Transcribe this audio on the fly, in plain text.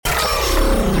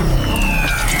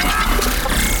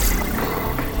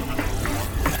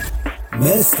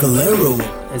Mescalero.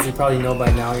 As you probably know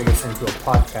by now, you're listening to a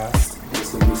podcast.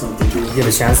 It's going to be something to give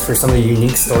a chance for some of the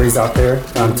unique stories out there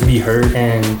to be heard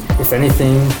and, if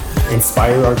anything,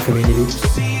 inspire our community.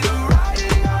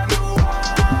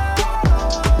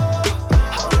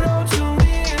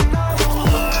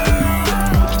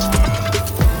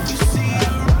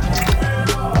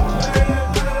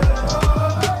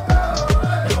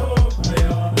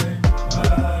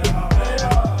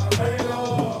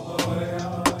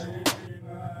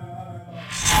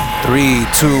 3,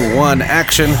 2, 1,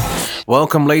 action.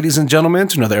 Welcome, ladies and gentlemen,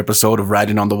 to another episode of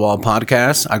Riding on the Wall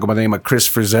podcast. I go by the name of Chris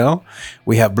Frizzell.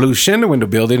 We have Blue Shindo in the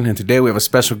building, and today we have a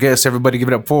special guest. Everybody give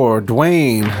it up for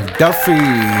Dwayne Duffy.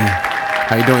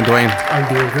 How you doing, Dwayne?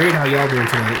 I'm doing great. How y'all doing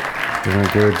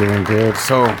tonight? Doing good.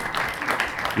 So,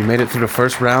 you made it through the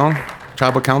first round,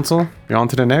 Tribal Council. You're on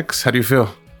to the next. How do you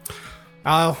feel?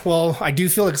 Well, I do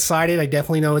feel excited. I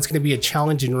definitely know it's going to be a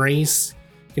challenging race.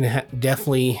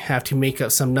 Definitely have to make up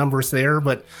some numbers there,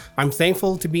 but I'm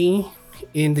thankful to be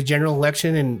in the general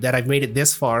election and that I've made it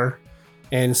this far.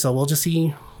 And so we'll just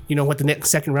see, what the next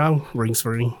second round brings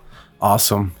for me.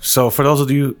 Awesome. So for those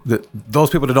of you, those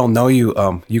people that don't know you,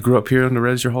 you grew up here in the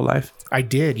Res your whole life? I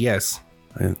did, yes.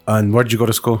 And where did you go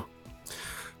to school?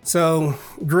 So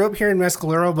grew up here in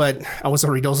Mescalero, but I was a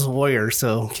Ruidoso warrior.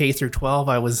 So K through 12,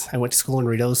 I went to school in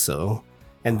Ruidoso,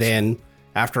 and then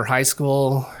after high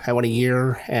school, I went a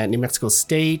year at New Mexico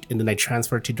State, and then I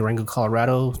transferred to Durango,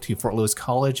 Colorado, to Fort Lewis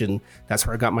College, and that's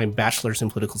where I got my bachelor's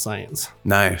in political science.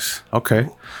 Nice. Okay.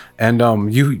 And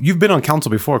you've been on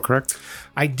council before, correct?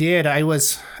 I did. I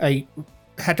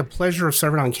had the pleasure of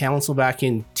serving on council back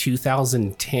in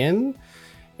 2010,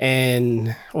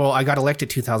 and I got elected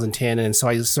 2010, and so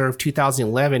I served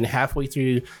 2011. Halfway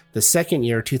through the second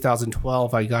year,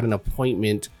 2012, I got an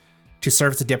appointment to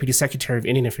serve as the Deputy Secretary of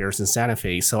Indian Affairs in Santa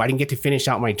Fe. So I didn't get to finish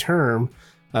out my term,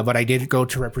 but I did go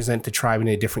to represent the tribe in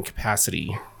a different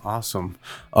capacity. Awesome.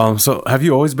 So have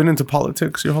you always been into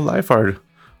politics your whole life, or?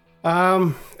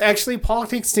 Actually,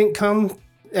 politics didn't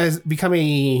become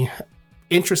a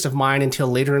interest of mine until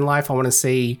later in life. I want to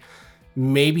say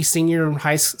maybe senior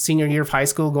year of high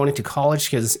school, going into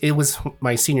college, because it was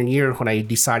my senior year when I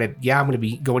decided, I'm going to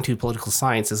be going to political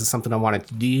science. This is something I wanted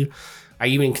to do. I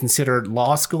even considered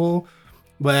law school,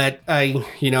 but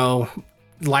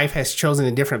life has chosen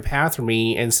a different path for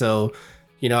me. And so,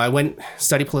 I went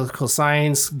study political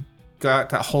science, got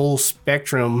the whole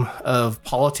spectrum of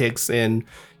politics, and,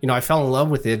 I fell in love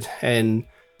with it. And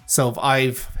so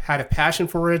I've had a passion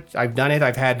for it. I've done it.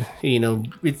 I've had,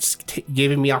 it's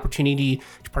given me opportunity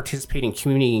to participate in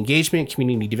community engagement,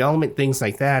 community development, things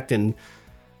like that. And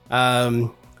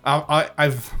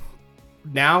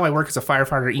now I work as a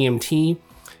firefighter EMT,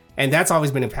 and that's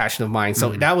always been a passion of mine.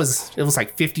 So it was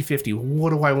like 50-50. What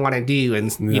do I want to do?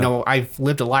 And, I've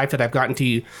lived a life that I've gotten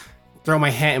to throw my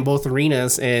hat in both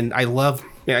arenas, and I love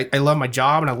my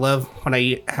job, and I love when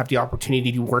I have the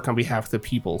opportunity to work on behalf of the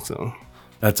people. So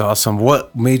that's awesome.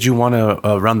 What made you want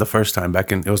to run the first time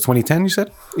it was 2010, you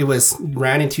said? It was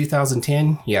ran in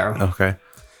 2010. Yeah. Okay.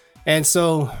 And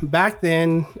so back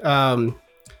then,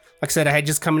 like I said, I had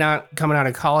just coming out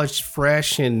of college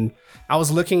fresh, and I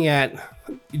was looking at,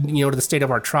 the state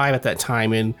of our tribe at that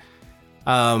time. And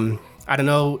I don't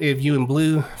know if you and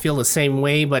Blue feel the same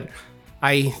way, but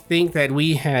I think that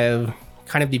we have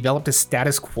kind of developed a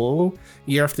status quo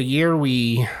year after year.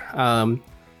 You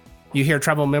hear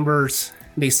tribal members,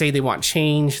 they say they want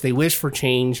change, they wish for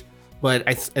change, but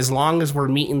as long as we're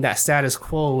meeting that status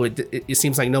quo, it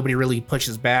seems like nobody really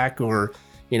pushes back, or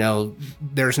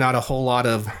there's not a whole lot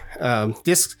of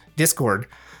discord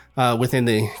within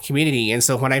the community. And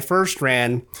so when I first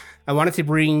ran, I wanted to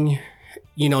bring,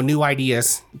 new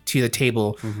ideas to the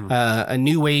table, a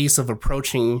new ways of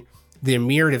approaching the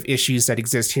myriad of issues that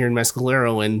exist here in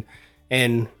Mescalero,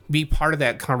 and be part of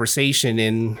that conversation.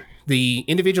 And the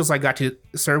individuals I got to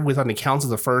serve with on the council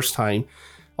the first time,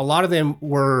 a lot of them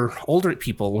were older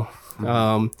people,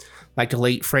 like the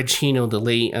late Fred Chino, the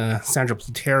late Sandra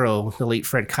Platero, the late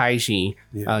Fred Kaiji,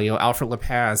 Alfred La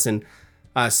Paz. And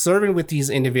serving with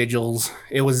these individuals,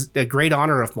 it was a great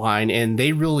honor of mine, and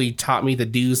they really taught me the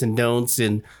do's and don'ts,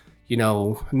 and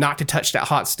not to touch that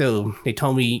hot stove. They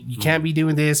told me, you can't be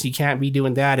doing this, you can't be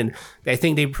doing that. And I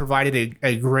think they provided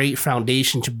a great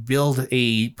foundation to build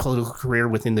a political career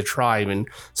within the tribe. And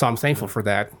so I'm thankful for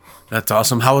that. That's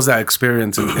awesome. How was that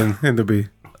experience in the B?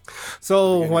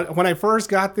 So when I first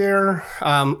got there,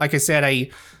 like I said, I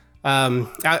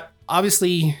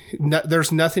obviously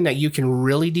there's nothing that you can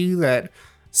really do that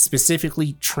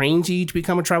specifically trains you to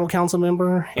become a tribal council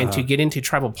member and to get into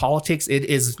tribal politics, it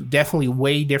is definitely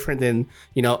way different than,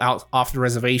 out off the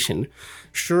reservation.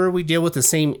 Sure, we deal with the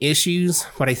same issues,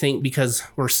 but I think because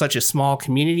we're such a small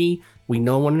community, we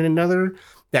know one another,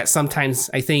 that sometimes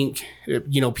I think,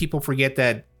 people forget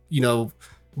that,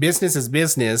 business is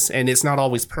business and it's not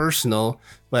always personal,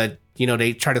 but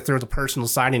they try to throw the personal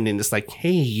side in, and it's like,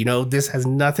 hey, this has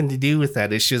nothing to do with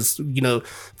that. It's just,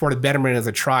 for the betterment of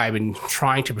the tribe and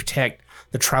trying to protect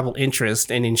the tribal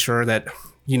interest and ensure that,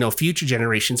 future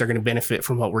generations are going to benefit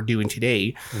from what we're doing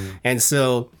today. And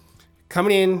so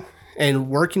coming in and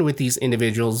working with these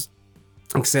individuals,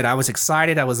 like I said, I was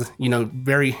excited. I was,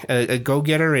 very a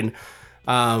go-getter, and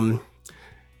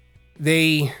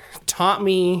they taught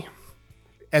me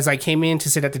as I came in to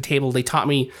sit at the table. They taught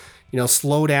me,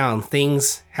 slow down.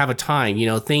 Things have a time.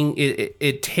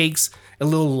 It takes a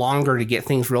little longer to get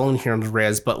things rolling here on the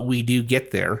res, but we do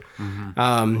get there.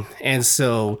 And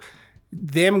so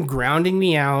them grounding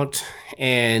me out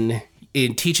and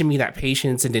in teaching me that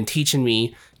patience, and then teaching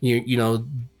me,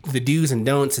 the do's and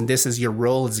don'ts, and this is your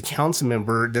role as a council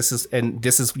member. This is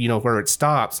where it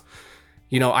stops.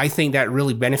 I think that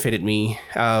really benefited me.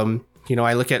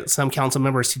 I look at some council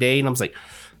members today and I was like,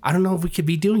 I don't know if we could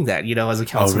be doing that, as a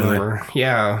council member.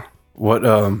 Yeah.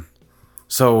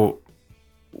 So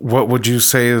what would you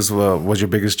say was your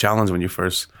biggest challenge when you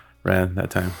first ran that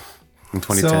time in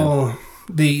 2010? So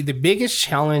the biggest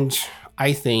challenge,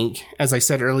 I think, as I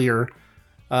said earlier,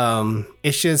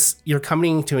 it's just you're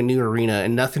coming to a new arena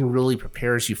and nothing really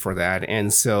prepares you for that.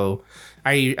 And so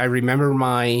I remember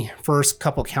my first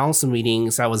couple council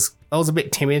meetings, I was a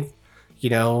bit timid,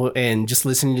 and just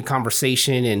listening to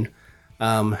conversation and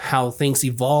how things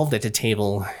evolved at the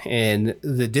table and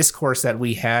the discourse that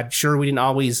we had. Sure, we didn't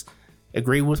always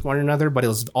agree with one another, but it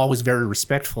was always very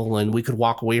respectful, and we could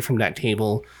walk away from that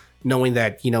table knowing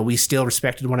that, we still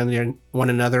respected one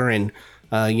another and,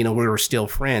 we were still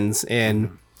friends.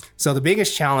 And so the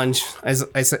biggest challenge, as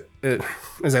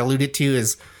I alluded to,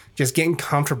 is just getting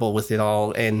comfortable with it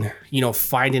all and,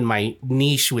 finding my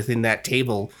niche within that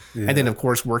table. Yeah. And then, of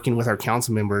course, working with our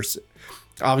council members.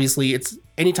 Obviously, it's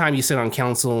anytime you sit on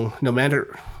council, no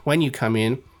matter when you come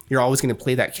in, you're always going to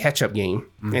play that catch-up game.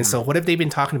 And so what have they been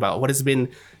talking about? What has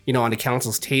been, on the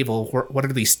council's table? What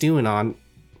are they stewing on?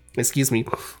 Excuse me.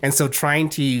 And so trying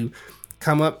to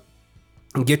come up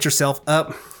and get yourself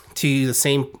up to the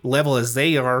same level as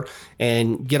they are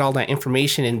and get all that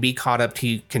information and be caught up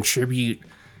to contribute,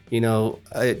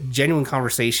 a genuine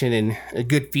conversation and a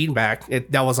good feedback.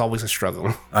 That was always a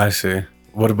struggle. I see.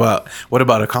 What about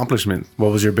accomplishment?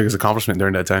 What was your biggest accomplishment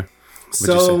during that time?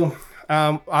 So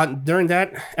at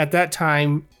that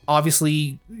time,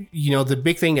 obviously, the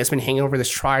big thing that's been hanging over this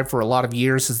tribe for a lot of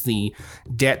years is the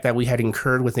debt that we had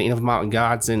incurred with the Inn of Mountain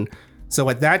Gods. And so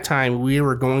at that time, we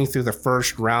were going through the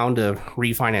first round of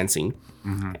refinancing,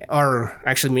 or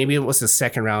actually maybe it was the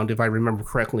second round, if I remember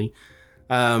correctly.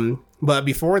 But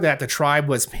before that, the tribe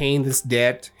was paying this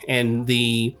debt, and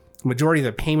the majority of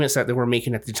the payments that they were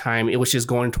making at the time, it was just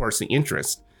going towards the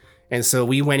interest. And so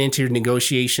we went into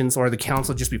negotiations, or the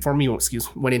council just before me,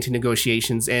 went into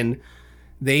negotiations, and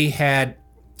they had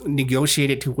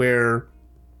negotiated to where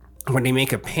when they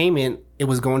make a payment, it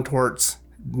was going towards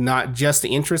not just the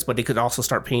interest, but they could also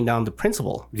start paying down the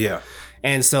principal. Yeah.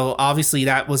 And so obviously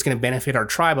that was going to benefit our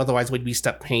tribe. Otherwise we'd be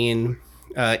stuck paying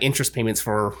interest payments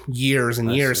for years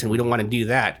and years, and we don't want to do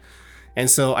that. And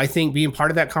so I think being part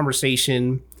of that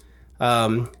conversation,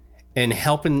 and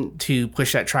helping to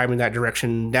push that tribe in that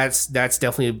direction, that's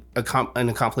definitely an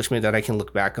accomplishment that I can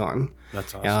look back on.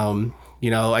 That's awesome.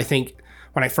 I think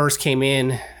when I first came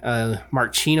in,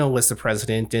 Mark Chino was the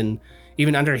president, and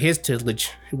even under his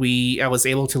tutelage, I was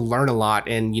able to learn a lot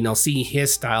and, see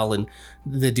his style and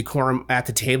the decorum at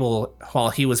the table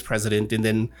while he was president. And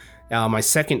then my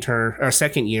second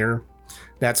year,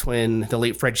 that's when the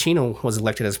late Fred Chino was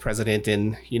elected as president,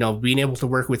 and, being able to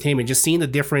work with him and just seeing the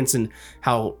difference in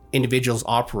how individuals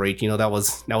operate, that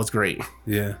was great.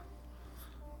 Yeah.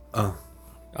 I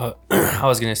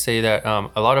was going to say that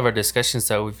a lot of our discussions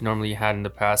that we've normally had in the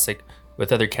past, like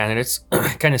with other candidates,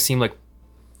 kind of seem like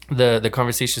the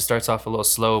conversation starts off a little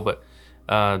slow, but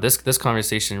this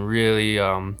conversation really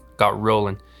got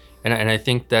rolling. And I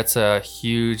think that's a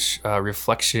huge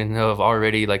reflection of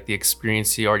already like the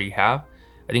experience you already have.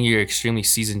 I think you're extremely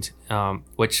seasoned,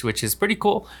 which is pretty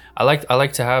cool. I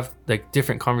like to have like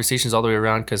different conversations all the way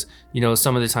around, because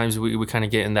some of the times we kind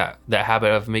of get in that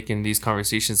habit of making these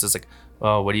conversations. It's like,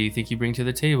 what do you think you bring to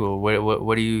the table?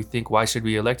 What do you think? Why should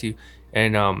we elect you?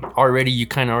 And already you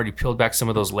kind of already peeled back some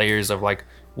of those layers of like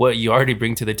what you already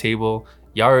bring to the table,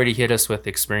 you already hit us with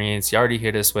experience. You already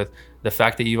hit us with the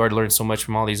fact that you already learned so much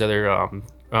from all these other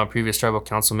previous tribal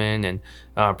councilmen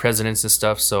and presidents and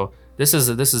stuff. So this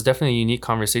is definitely a unique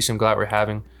conversation. I'm glad we're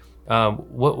having.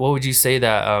 What would you say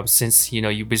that since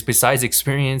you besides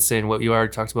experience and what you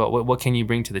already talked about, what can you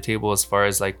bring to the table as far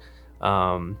as like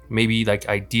maybe like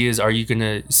ideas? Are you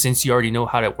gonna, since you already know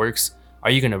how that works,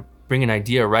 are you gonna bring an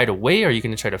idea right away? Or are you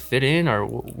gonna try to fit in, or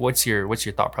what's your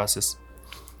thought process?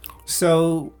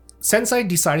 So since I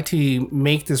decided to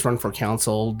make this run for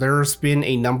council, there's been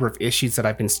a number of issues that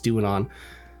I've been stewing on.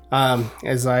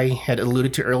 As I had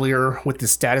alluded to earlier, with the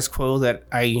status quo that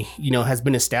has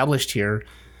been established here.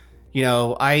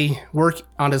 I work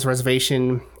on this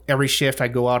reservation every shift. I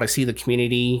go out, I see the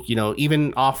community,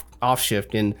 even off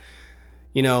shift. And,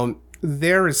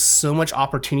 there is so much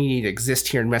opportunity to exist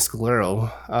here in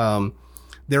Mescalero.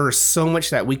 There is so much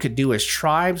that we could do as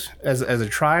tribes, as a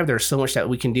tribe. There's so much that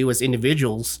we can do as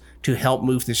individuals to help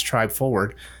move this tribe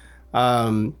forward.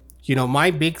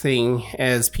 My big thing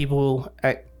as people,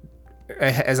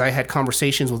 as I had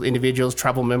conversations with individuals,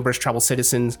 tribal members, tribal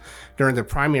citizens during the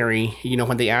primary,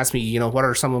 when they asked me, what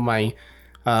are some of my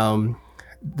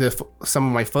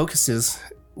focuses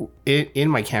in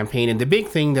my campaign, and the big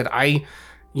thing that I,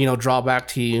 draw back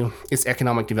to is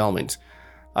economic development.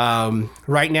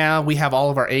 Right now, we have all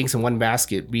of our eggs in one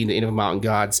basket, being the Innova Mountain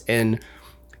Gods, and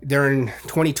during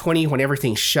 2020, when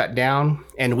everything shut down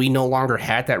and we no longer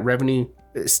had that revenue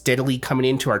steadily coming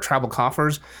into our tribal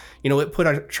coffers, it put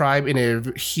our tribe in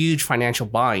a huge financial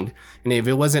bind. And if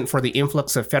it wasn't for the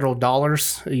influx of federal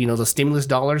dollars, the stimulus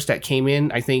dollars that came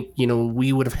in, I think,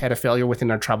 we would have had a failure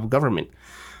within our tribal government.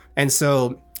 And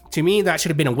so to me, that should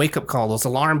have been a wake up call. Those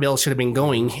alarm bells should have been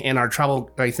going, and our tribal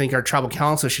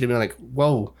council should have been like,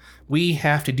 whoa, we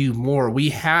have to do more. We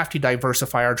have to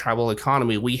diversify our tribal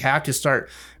economy. We have to start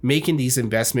making these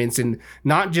investments, and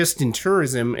not just in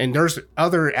tourism. And there's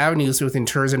other avenues within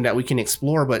tourism that we can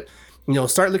explore, but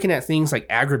start looking at things like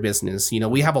agribusiness.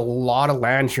 We have a lot of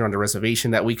land here on the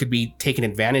reservation that we could be taking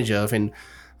advantage of. And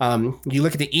you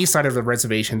look at the east side of the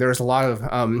reservation, there's a lot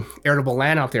of arable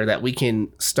land out there that we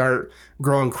can start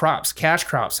growing crops, cash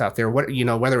crops out there.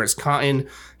 Whether it's cotton,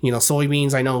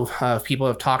 soybeans. I know people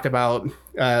have talked about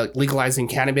legalizing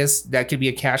cannabis. That could be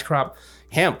a cash crop.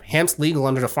 Hemp's legal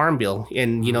under the Farm Bill,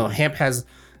 and hemp has.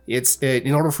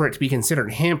 In order for it to be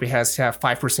considered hemp, it has to have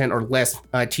 5% or less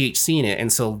THC in it.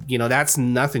 And so, that's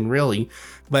nothing really.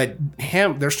 But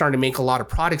hemp, they're starting to make a lot of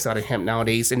products out of hemp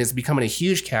nowadays, and it's becoming a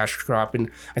huge cash crop. And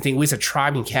I think we as a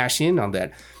tribe can cash in on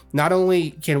that. Not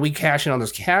only can we cash in on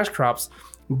those cash crops,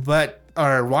 but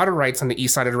our water rights on the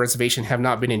east side of the reservation have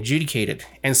not been adjudicated.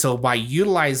 And so by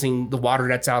utilizing the water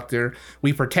that's out there,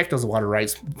 we protect those water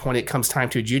rights when it comes time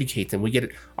to adjudicate them. We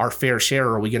get our fair share,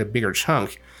 or we get a bigger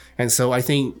chunk. And so I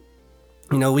think,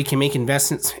 we can make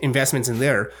investments in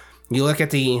there. You look at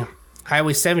the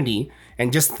Highway 70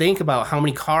 and just think about how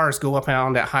many cars go up and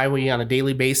down that highway on a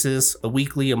daily basis, a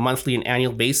weekly, a monthly, and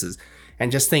annual basis.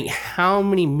 And just think how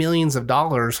many millions of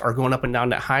dollars are going up and down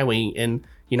that highway, and,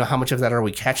 how much of that are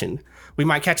we catching? We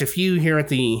might catch a few here at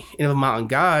the Innova Mountain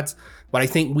Gods, but I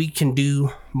think we can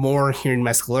do more here in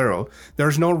Mescalero.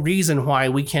 There's no reason why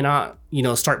we cannot,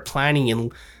 start planning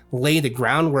and lay the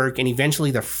groundwork and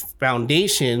eventually the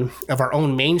foundation of our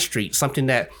own Main Street, something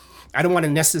that I don't want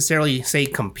to necessarily say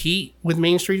compete with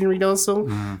Main Street in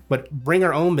Ruidoso, but bring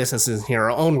our own businesses here,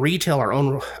 our own retail, our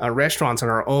own restaurants, and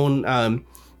our own,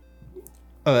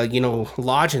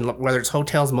 lodging, whether it's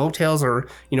hotels, motels, or,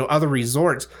 other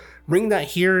resorts. Bring that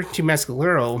here to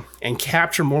Mescalero and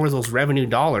capture more of those revenue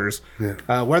dollars,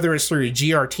 whether it's through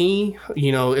GRT,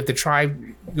 if the tribe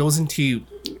goes into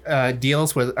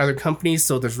deals with other companies,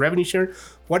 so there's revenue share,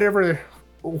 whatever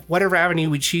avenue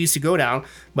we choose to go down,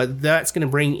 but that's going to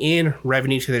bring in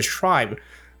revenue to this tribe.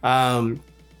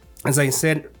 As I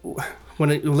said,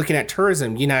 when looking at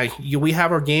tourism, we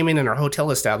have our gaming and our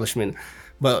hotel establishment,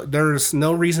 but there's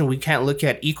no reason we can't look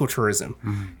at ecotourism.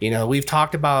 We've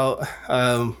talked about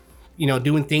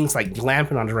doing things like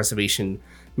glamping on the reservation,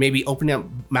 maybe opening up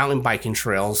mountain biking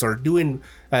trails, or doing,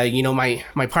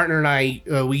 my partner and I,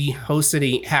 we hosted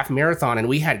a half marathon, and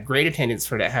we had great attendance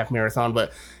for that half marathon,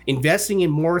 but investing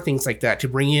in more things like that to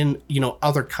bring in,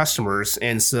 other customers.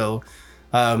 And so,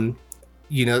 and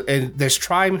this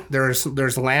tribe,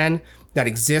 there's land that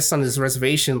exists on this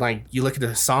reservation. Like you look at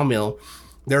the sawmill,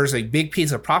 there's a big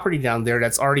piece of property down there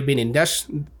that's already been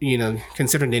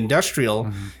considered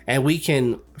industrial, and we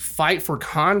can fight for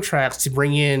contracts to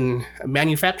bring in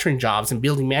manufacturing jobs and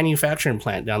building manufacturing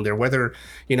plant down there, whether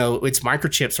it's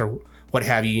microchips or what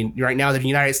have you. Right now, the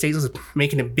United States is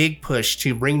making a big push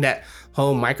to bring that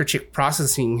home microchip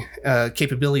processing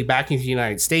capability back into the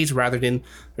United States rather than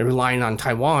relying on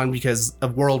Taiwan because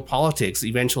of world politics.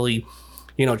 Eventually,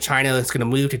 China is going to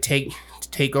move to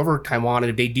take over Taiwan, and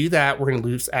if they do that, we're going to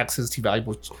lose access to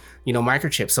valuable,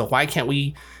 microchips. So why can't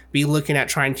we be looking at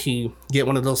trying to get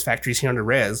one of those factories here under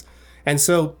res? And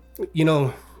so,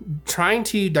 trying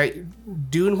to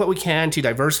doing what we can to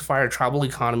diversify our tribal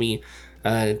economy,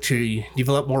 to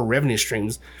develop more revenue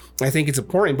streams, I think it's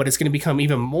important, but it's going to become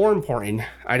even more important.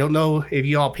 I don't know if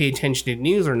you all pay attention to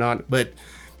news or not, but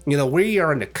we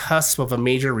are on the cusp of a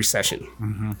major recession.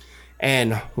 Mm-hmm.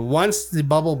 And once the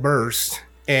bubble bursts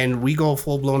and we go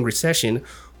full-blown recession,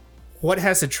 what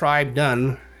has the tribe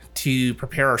done to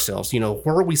prepare ourselves?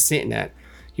 Where are we sitting at?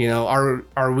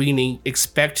 Are we going to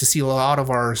expect to see a lot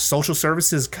of our social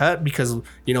services cut because,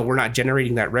 we're not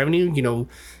generating that revenue?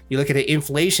 You look at the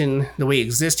inflation, the way it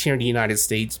exists here in the United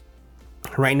States.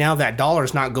 Right now, that dollar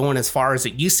is not going as far as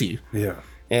it used to. Yeah.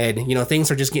 And,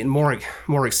 things are just getting more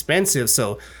expensive.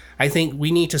 So I think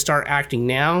we need to start acting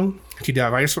now to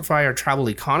diversify our tribal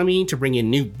economy, to bring in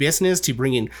new business, to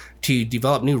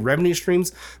develop new revenue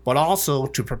streams, but also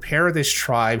to prepare this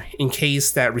tribe in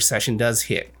case that recession does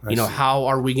hit. How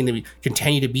are we going to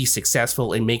continue to be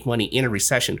successful and make money in a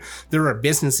recession? There are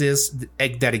businesses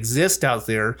that exist out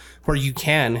there where you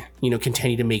can,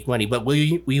 continue to make money, but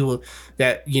we will,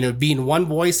 that, being one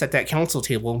voice at that council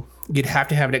table, you'd have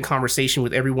to have that conversation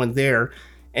with everyone there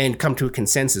and come to a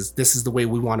consensus. This is the way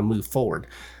we want to move forward.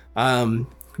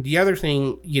 The other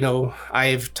thing,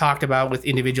 I've talked about with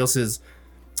individuals is,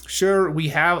 sure, we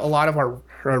have a lot of our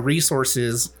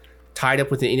resources tied up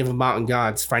with the Native Mountain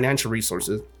Gods, financial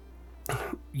resources.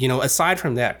 Aside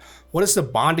from that, what is the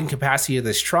bonding capacity of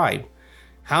this tribe?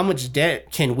 How much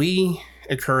debt can we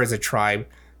incur as a tribe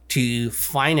to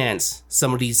finance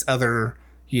some of these other,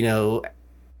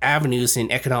 avenues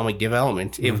in economic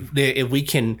development? Mm-hmm. If we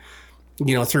can,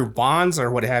 through bonds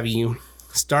or what have you,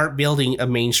 start building a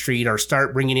main street or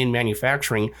start bringing in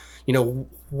manufacturing,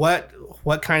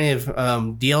 what kind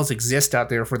of deals exist out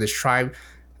there for this tribe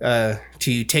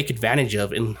to take advantage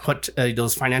of, and what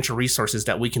those financial resources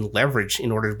that we can leverage in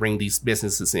order to bring these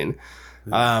businesses in.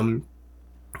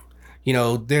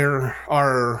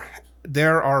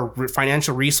 There are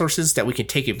financial resources that we can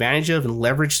take advantage of and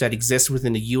leverage that exist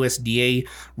within the USDA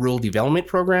rural development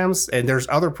programs. And there's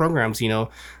other programs,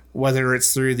 whether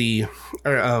it's through the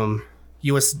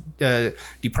U.S.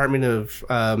 Department of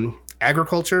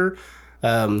Agriculture,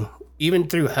 even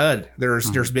through HUD,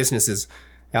 there's businesses.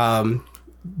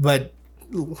 But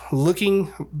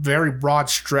looking very broad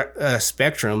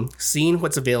spectrum, seeing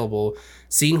what's available,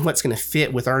 seeing what's going to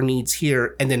fit with our needs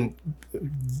here, and then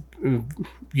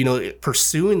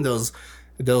pursuing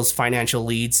those financial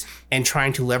leads and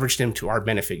trying to leverage them to our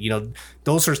benefit.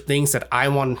 Those are things that I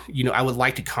would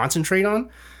like to concentrate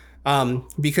on,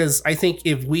 because I think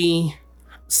if we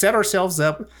set ourselves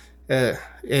up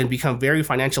and become very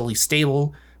financially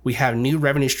stable, we have new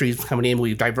revenue streams coming in,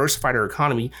 we've diversified our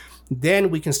economy, then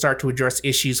we can start to address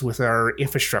issues with our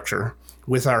infrastructure,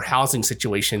 with our housing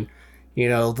situation.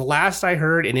 The last I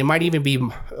heard, and it might even be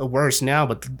worse now,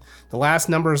 but the last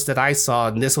numbers that I saw,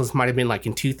 and this might have been like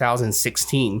in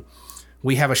 2016,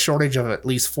 we have a shortage of at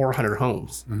least 400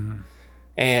 homes. Mm-hmm.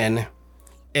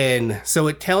 And so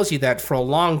it tells you that for a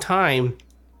long time,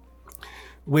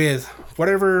 with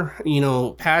whatever,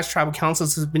 past tribal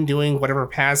councils have been doing, whatever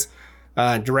past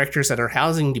directors at our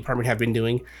housing department have been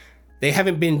doing, they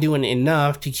haven't been doing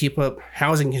enough to keep up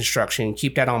housing construction,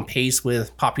 keep that on pace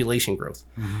with population growth.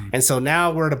 Mm-hmm. And so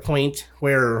now we're at a point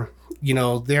where,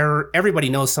 everybody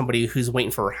knows somebody who's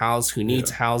waiting for a house, who needs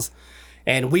a house.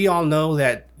 And we all know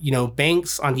that,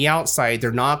 banks on the outside,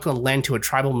 they're not going to lend to a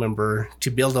tribal member to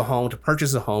build a home, to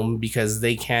purchase a home, because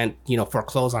they can't,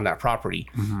 foreclose on that property.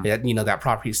 Mm-hmm. That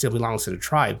property still belongs to the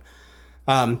tribe.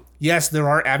 Yes, there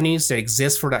are avenues that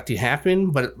exist for that to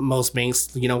happen, but most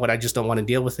banks, I just don't want to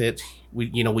deal with it.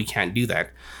 We can't do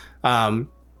that.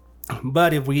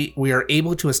 But if we are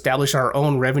able to establish our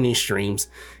own revenue streams,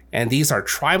 and these are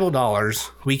tribal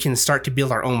dollars, we can start to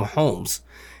build our own homes.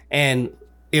 And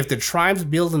if the tribe's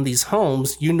building these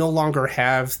homes, you no longer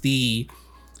have the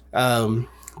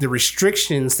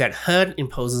restrictions that HUD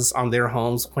imposes on their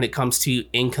homes when it comes to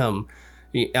income.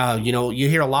 You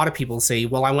hear a lot of people say,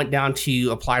 well, I went down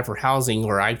to apply for housing,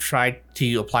 or I tried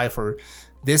to apply for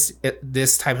this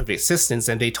type of assistance,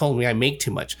 and they told me I make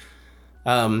too much.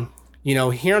 Here on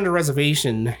the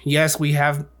reservation, yes, we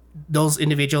have those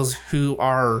individuals who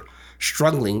are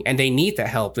struggling and they need that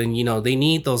help, and, they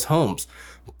need those homes.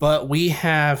 But we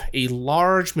have a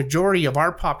large majority of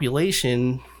our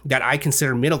population that I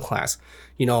consider middle class.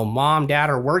 You know, mom, dad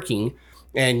are working,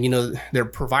 and, you know, they're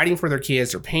providing for their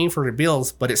kids, they're paying for their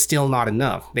bills, but it's still not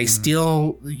enough. They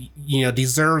still, you know,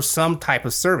 deserve some type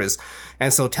of service.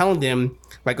 And so telling them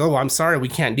like, oh, I'm sorry, we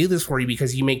can't do this for you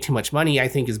because you make too much money, I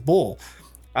think is bull.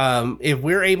 If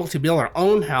we're able to build our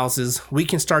own houses, we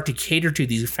can start to cater to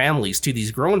these families, to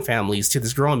these growing families, to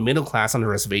this growing middle class on the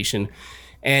reservation,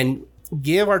 and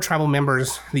give our tribal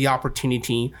members the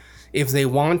opportunity, if they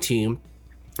want to,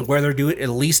 whether do it at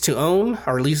least to own,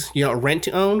 or at least, you know, rent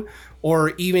to own,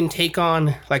 or even take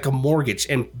on like a mortgage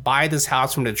and buy this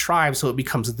house from the tribe so it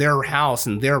becomes their house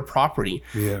and their property.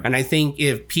 Yeah. And I think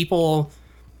if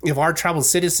our tribal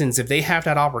citizens, if they have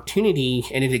that opportunity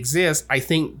and it exists, I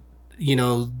think, you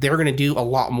know, they're going to do a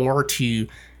lot more to,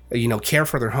 you know, care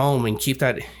for their home and keep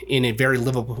that in a very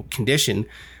livable condition.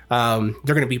 They're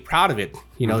going to be proud of it,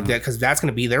 you know, that because that's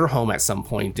going to be their home at some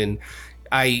point. And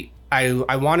I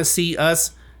want to see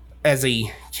us as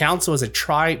a council, as a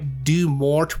tribe, do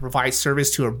more to provide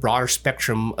service to a broader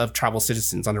spectrum of tribal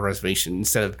citizens on the reservation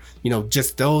instead of, you know,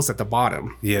 just those at the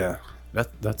bottom. Yeah.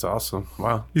 That's awesome.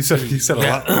 Wow. You said a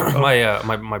lot.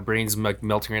 My brain's like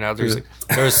melting right now.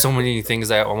 There's so many things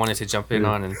that I wanted to jump in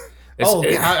on, and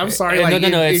I'm sorry. Like,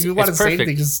 no. If you want to say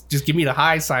anything, just give me the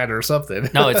high side or something.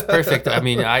 No, it's perfect. I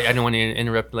mean, I don't want to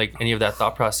interrupt like any of that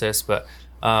thought process, but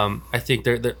I think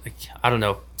they're like, I don't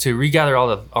know, to regather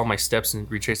all my steps and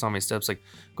retrace all my steps, like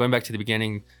going back to the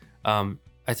beginning.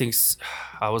 I think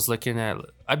I was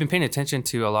I've been paying attention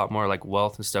to a lot more like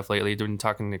wealth and stuff lately. Been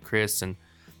talking to Chris, and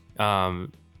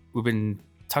we've been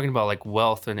talking about like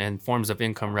wealth and forms of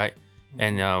income, right?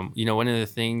 And you know, one of the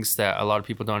things that a lot of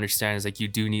people don't understand is like you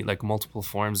do need like multiple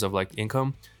forms of like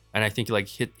income. And I think like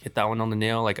hit that one on the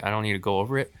nail. Like I don't need to go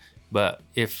over it, but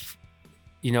if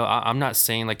you know, I'm not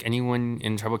saying like anyone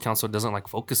in tribal council doesn't like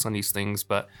focus on these things,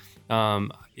 but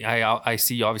I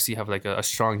see you obviously have like a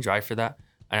strong drive for that,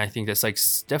 and I think that's like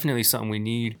definitely something we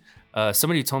need.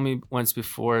 Somebody told me once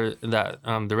before that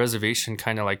the reservation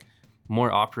kind of like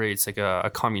more operates like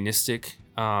a communistic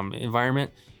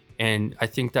environment, and I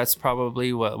think that's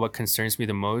probably what concerns me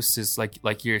the most is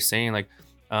like you're saying, like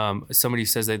somebody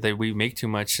says that we make too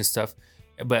much and stuff,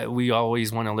 but we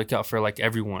always want to look out for like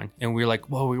everyone, and we're like,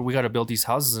 well, we got to build these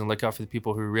houses and look out for the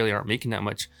people who really aren't making that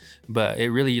much. But it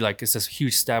really like it's this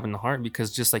huge stab in the heart,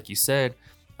 because just like you said,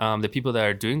 the people that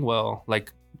are doing well,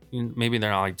 like maybe they're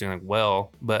not like doing like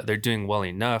well, but they're doing well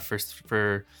enough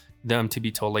for them to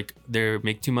be told like they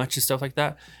make too much and stuff like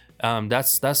that.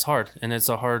 That's hard, and it's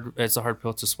a hard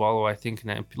pill to swallow, I think. And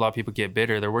a lot of people get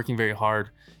bitter. They're working very hard,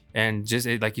 and just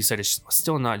like you said, it's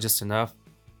still not just enough.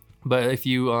 But if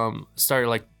you start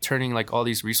like turning like all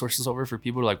these resources over for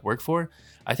people to like work for,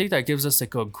 I think that gives us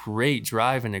like a great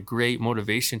drive and a great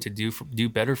motivation to do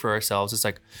better for ourselves. It's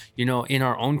like, you know, in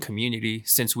our own community,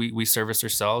 since we service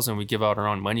ourselves and we give out our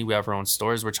own money, we have our own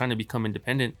stores, we're trying to become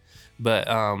independent, but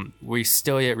we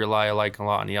still yet rely like a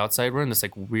lot on the outside. We're in this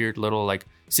like weird little like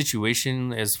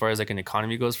situation as far as like an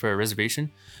economy goes for a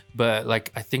reservation. But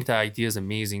like I think that idea is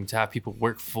amazing, to have people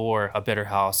work for a better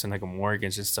house and like a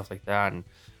mortgage and stuff like that, and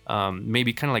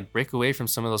maybe kind of like break away from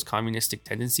some of those communistic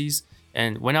tendencies.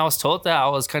 And when I was told that, I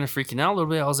was kind of freaking out a little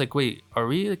bit. I was like, wait, are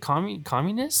we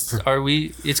communists? Are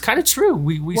we? It's kind of true.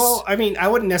 Well, I mean, I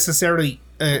wouldn't necessarily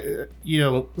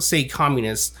say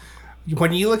communists.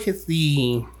 When you look at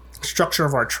the structure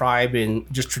of our tribe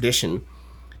and just tradition,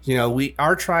 you know,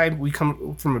 our tribe, we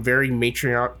come from a very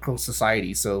matriarchal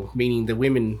society, so meaning the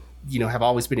women, you know, have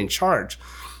always been in charge.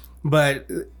 But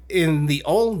in the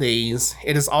old days,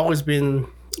 it has always been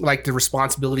like the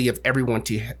responsibility of everyone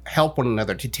to help one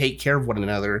another, to take care of one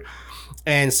another.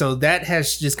 And so that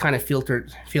has just kind of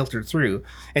filtered through.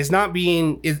 It's not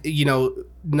being, you know,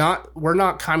 we're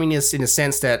not communists in the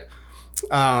sense that,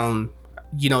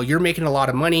 you know, you're making a lot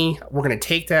of money, we're going to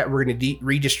take that, we're going to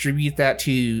redistribute that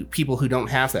to people who don't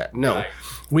have that. No, right.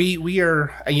 We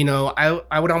are, you know,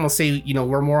 I would almost say, you know,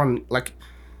 we're more on like,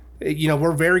 you know,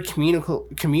 we're very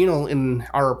communal in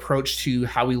our approach to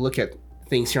how we look at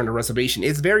things here on the reservation.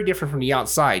 It's very different from the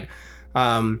outside.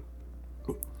 And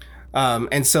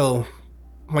so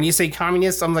when you say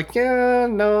communist, I'm like, yeah,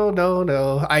 no.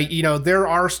 You know, there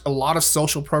are a lot of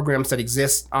social programs that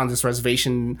exist on this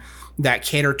reservation that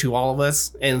cater to all of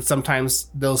us. And sometimes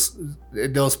those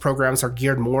programs are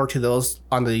geared more to those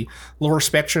on the lower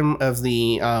spectrum of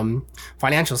the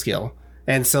financial scale.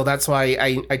 And so that's why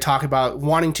I talk about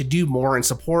wanting to do more and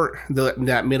support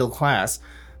that middle class.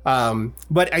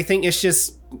 But I think it's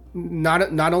just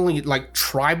not only like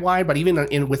tribe-wide, but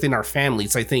even within our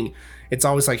families. I think it's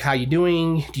always like, how you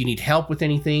doing? Do you need help with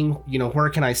anything? You know, where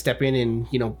can I step in and,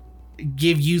 you know,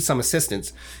 give you some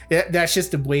assistance. That's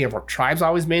just the way of our tribe's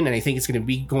always been, and I think it's going to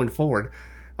be going forward.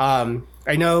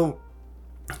 I know,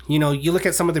 you look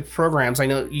at some of the programs. I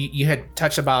know you had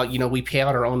touched about, we pay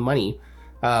out our own money.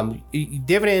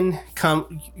 Dividend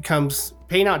comes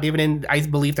paying out dividend. I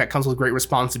believe that comes with great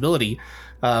responsibility.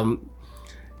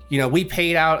 We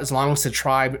pay it out as long as the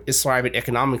tribe is thriving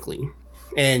economically.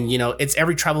 And, it's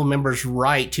every tribal member's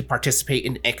right to participate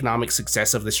in the economic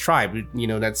success of this tribe.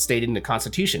 That's stated in the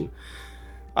Constitution.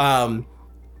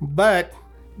 But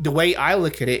the way I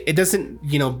look at it, it doesn't,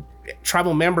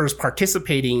 tribal members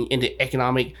participating in the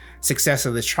economic success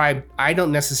of this tribe, I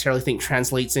don't necessarily think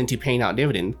translates into paying out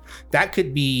dividend. That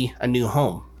could be a new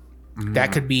home. Mm-hmm.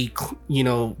 That could be,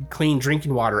 clean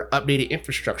drinking water, updated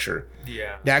infrastructure.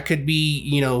 Yeah. That could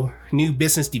be, new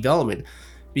business development.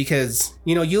 Because,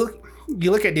 you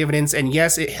look at dividends, and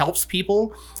yes, it helps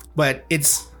people, but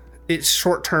it's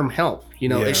short-term help.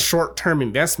 It's short-term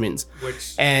investments.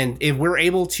 And if we're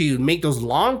able to make those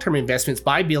long-term investments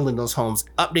by building those homes,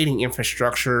 updating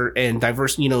infrastructure, and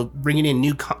bringing in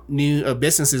new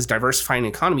businesses, diversifying the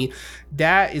economy,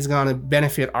 that is going to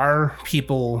benefit our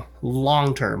people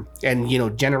long-term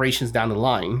and generations down the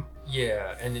line.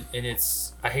 Yeah, and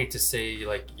it's, I hate to say,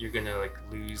 like, you're gonna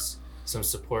lose some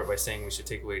support by saying we should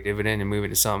take away dividend and move it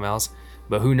to something else,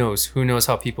 but who knows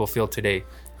how people feel today.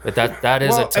 But that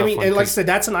is a tough one. And like I said,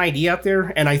 that's an idea out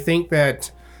there, and I think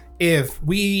that if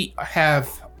we have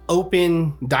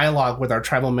open dialogue with our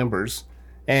tribal members,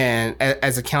 and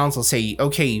as a council say,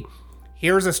 okay,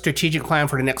 here's a strategic plan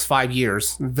for the next 5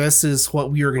 years. This is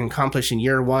what we are going to accomplish in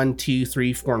year 1, 2,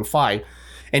 3, 4, and 5.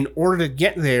 In order to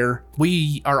get there,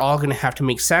 we are all going to have to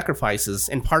make sacrifices,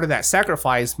 and part of that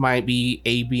sacrifice might be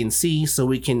A, B, and C, so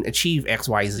we can achieve X,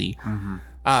 Y, Z. Mm-hmm.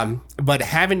 But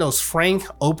having those frank,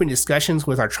 open discussions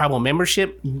with our tribal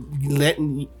membership,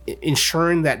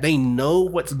 ensuring that they know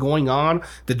what's going on,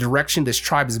 the direction this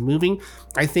tribe is moving,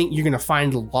 I think you're going to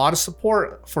find a lot of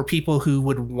support for people who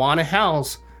would want a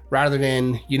house rather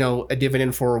than, a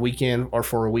dividend for a weekend or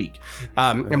for a week.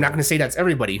 I'm not going to say that's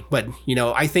everybody, but,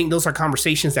 I think those are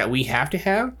conversations that we have to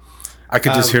have. I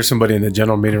could just hear somebody in the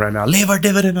general meeting right now, leave our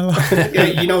dividend alone.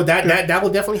 that will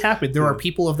definitely happen. There are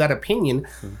people of that opinion,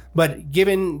 but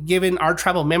given our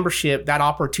tribal membership that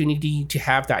opportunity to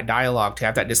have that dialogue, to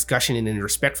have that discussion in a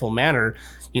respectful manner,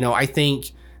 I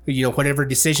think, whatever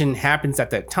decision happens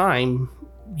at that time,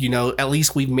 at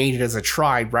least we've made it as a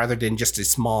tribe rather than just a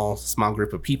small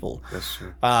group of people. That's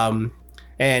true.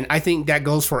 And I think that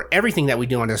goes for everything that we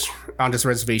do on this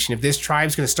reservation. If this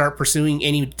tribe's going to start pursuing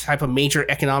any type of major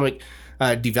economic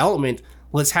development,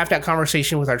 let's have that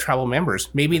conversation with our tribal members.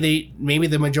 Maybe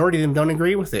the majority of them don't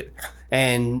agree with it,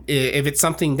 and if it's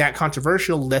something that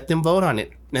controversial, let them vote on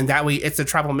it. And that way, it's the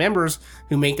tribal members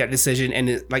who make that decision. And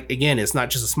it's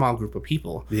not just a small group of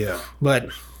people. Yeah.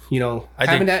 But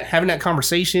having that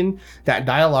conversation, that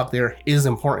dialogue there is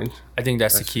important. I think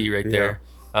that's the key right there.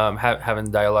 Having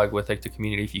dialogue with the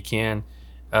community if you can.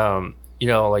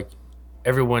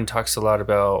 Everyone talks a lot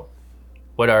about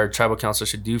what our tribal council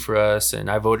should do for us,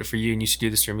 and I voted for you and you should do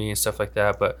this for me and stuff like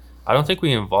that, but I don't think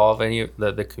we involve any of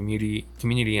the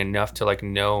community enough to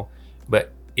know.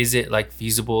 But is it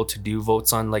feasible to do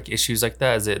votes on issues like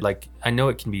that? Is it I know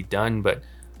it can be done, but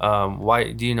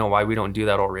why do you know why we don't do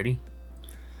that already?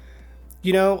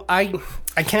 I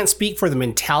can't speak for the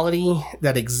mentality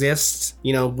that exists,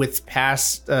 with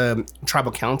past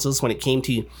tribal councils when it came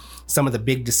to some of the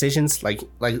big decisions, like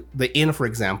the inn, for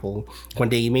example, when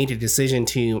they made a decision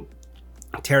to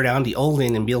tear down the old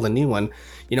inn and build a new one,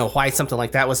 why something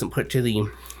like that wasn't put to the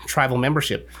tribal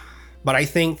membership. But I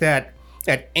think that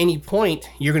at any point,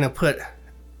 you're going to put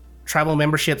tribal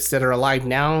memberships that are alive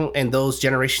now and those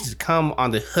generations to come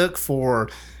on the hook for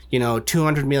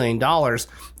 $200 million.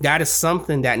 That is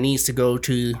something that needs to go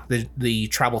to the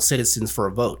tribal citizens for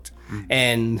a vote. Mm-hmm.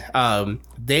 And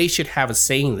they should have a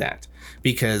say in that,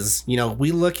 because,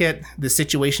 we look at the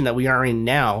situation that we are in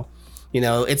now,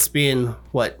 it's been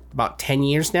about 10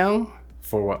 years now?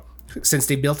 For what? Since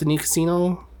they built the new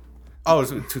casino. Oh,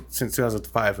 since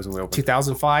 2005 was when we opened.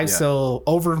 2005, yeah. So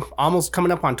over almost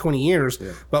coming up on 20 years,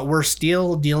 yeah. But we're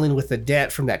still dealing with the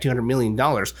debt from that $200 million.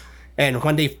 And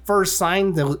when they first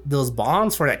signed those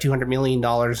bonds for that $200 million,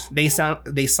 they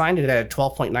signed it at a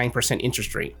 12.9%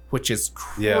 interest rate, which is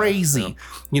crazy.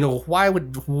 Yeah. Why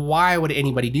would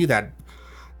anybody do that?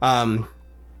 I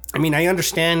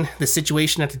understand the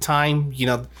situation at the time.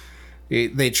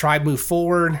 They tried to move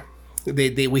forward.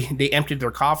 They emptied their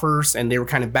coffers and they were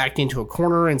kind of backed into a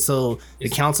corner, and so the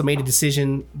council made a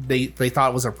decision they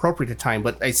thought was appropriate at the time.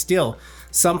 But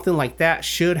something like that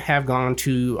should have gone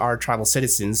to our tribal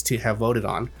citizens to have voted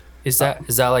on. Is that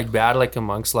like bad, like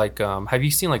amongst like have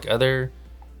you seen like other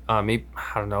maybe,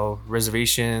 I don't know,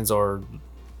 reservations, or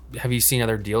have you seen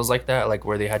other deals like that, like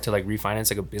where they had to like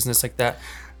refinance like a business like that?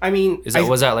 I mean,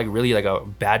 was that like really like a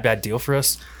bad deal for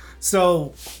us?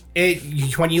 So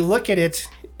when you look at it,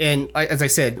 and as I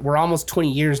said, we're almost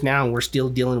 20 years now and we're still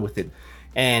dealing with it.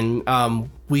 And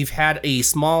we've had a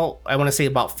small, I want to say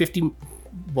about 50,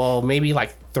 well, maybe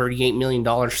like $38 million,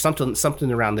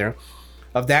 something around there,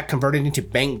 of that converted into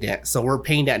bank debt. So we're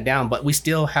paying that down, but we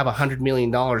still have $100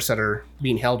 million that are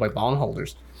being held by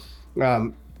bondholders.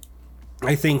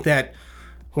 I think that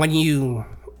when you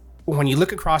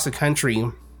look across the country,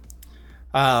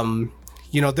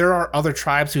 there are other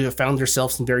tribes who have found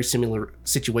themselves in very similar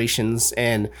situations,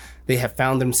 and they have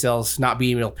found themselves not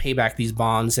being able to pay back these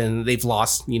bonds, and they've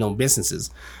lost,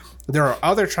 businesses. There are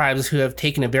other tribes who have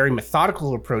taken a very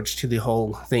methodical approach to the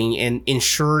whole thing and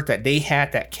ensured that they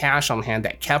had that cash on hand,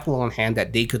 that capital on hand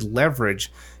that they could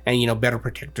leverage and, better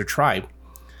protect their tribe.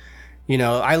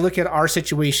 I look at our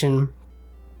situation,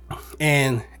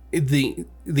 and the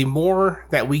more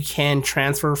that we can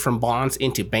transfer from bonds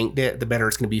into bank debt, the better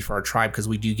it's going to be for our tribe, because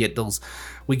we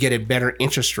get a better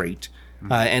interest rate,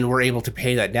 and we're able to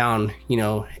pay that down,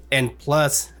 and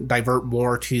plus divert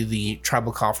more to the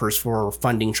tribal coffers for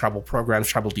funding tribal programs,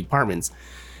 tribal departments.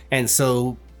 And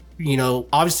so,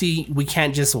 obviously we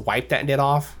can't just wipe that debt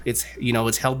off. It's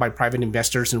held by private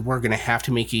investors, and we're going to have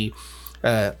to make a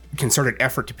concerted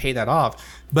effort to pay that off.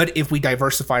 But if we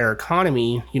diversify our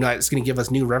economy, it's going to give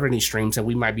us new revenue streams, and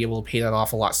we might be able to pay that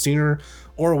off a lot sooner.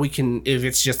 Or we can, if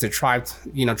it's just a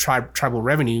tribal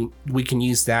revenue, we can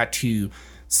use that to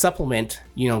supplement,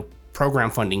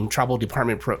 program funding, tribal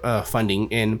department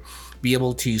funding, and be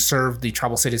able to serve the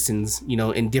tribal citizens,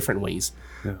 in different ways.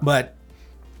 Yeah. But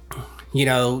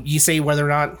you say whether or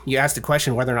not, you asked the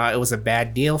question whether or not it was a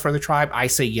bad deal for the tribe. I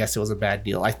say yes, it was a bad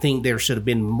deal. I think there should have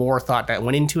been more thought that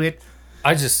went into it.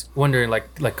 I just wondering,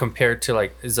 like compared to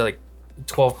is it like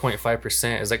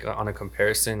 12.5% is like on a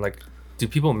comparison, like do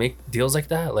people make deals like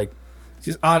that? Like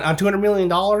on $200 million?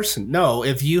 No.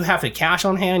 If you have the cash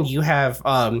on hand, you have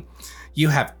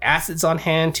assets on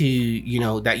hand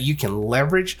to, that you can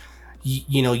leverage.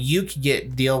 You could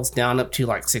get deals down up to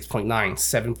like 6.9,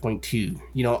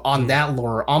 7.2, on that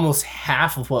lower, almost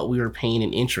half of what we were paying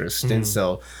in interest. And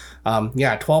so,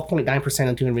 12.9%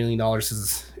 on $200 million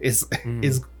is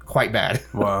quite bad.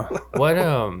 Wow. What,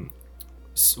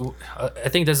 so, I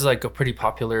think this is like a pretty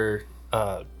popular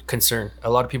concern. A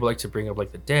lot of people like to bring up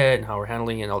like the debt and how we're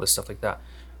handling it and all this stuff like that.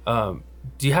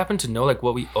 Do you happen to know like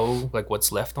what we owe, like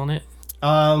what's left on it?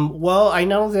 Well, I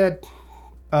know that,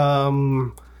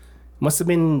 must have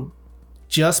been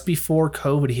just before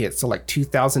COVID hit, so like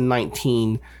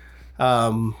 2019.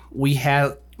 We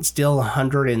had still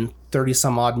 130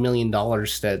 some odd million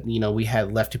dollars that we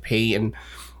had left to pay, and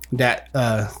that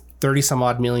 30 some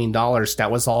odd million dollars,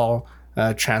 that was all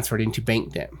transferred into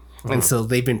bank debt. And so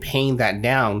they've been paying that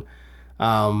down,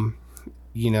 and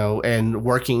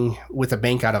working with a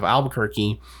bank out of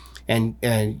Albuquerque, and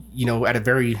at a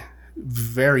very,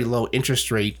 very low interest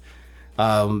rate.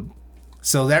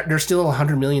 So that there's still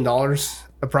 $100 million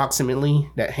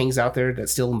approximately that hangs out there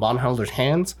that's still in bondholders'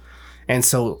 hands. And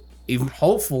so even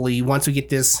hopefully once we get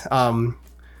this 30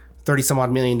 some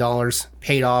odd million dollars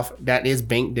paid off, that is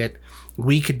bank debt,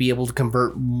 we could be able to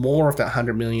convert more of that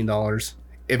 $100 million,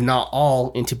 if not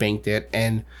all, into bank debt,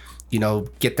 and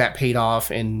get that paid off,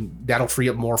 and that'll free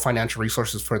up more financial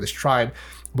resources for this tribe.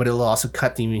 But it'll also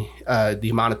cut the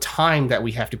amount of time that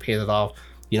we have to pay that off,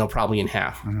 probably in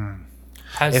half. Mm-hmm.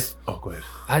 Go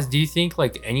ahead. Do you think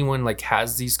like anyone like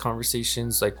has these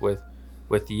conversations like with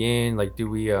Yin? Like, do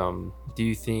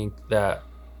you think that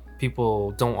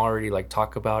people don't already like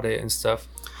talk about it and stuff?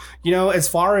 As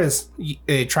far as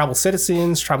tribal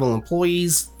citizens, tribal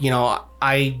employees,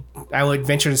 I would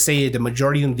venture to say the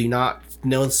majority of them do not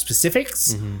know the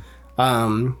specifics. Mm-hmm.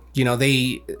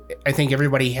 I think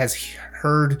everybody has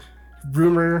heard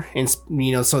rumor, and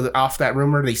so off that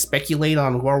rumor they speculate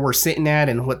on where we're sitting at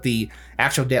and what the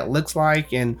actual debt looks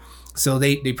like, and so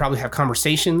they probably have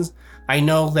conversations. I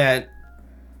know that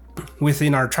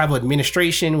within our tribal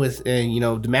administration, with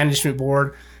the management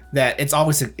board, that it's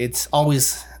always a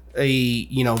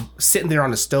sitting there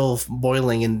on the stove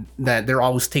boiling, and that they're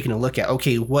always taking a look at,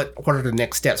 okay, what are the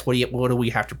next steps, what do we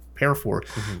have to prepare for,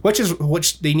 mm-hmm.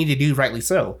 which they need to do, rightly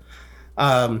so.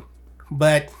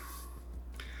 But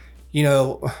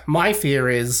my fear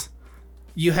is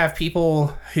you have people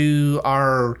who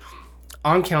are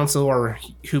on council or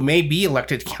who may be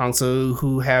elected to council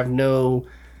who have no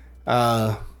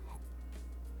prior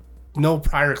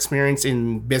experience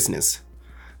in business.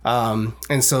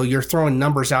 And so you're throwing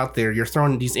numbers out there, you're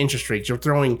throwing these interest rates, you're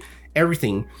throwing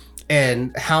everything.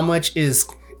 And how much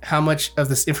of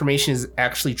this information is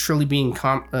actually truly being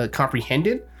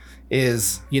comprehended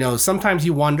is, sometimes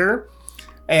you wonder.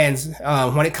 And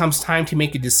when it comes time to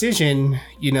make a decision,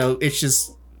 it's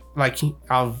just like,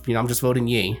 I'm just voting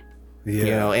yay.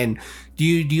 Yeah. And do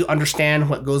you understand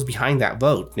what goes behind that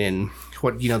vote and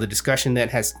what, the discussion that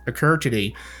has occurred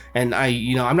today? And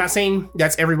I'm not saying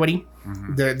that's everybody.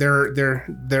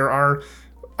 Mm-hmm.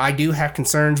 I do have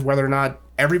concerns whether or not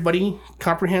everybody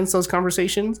comprehends those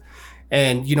conversations.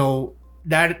 And,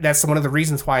 that's one of the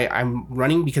reasons why I'm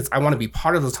running, because I want to be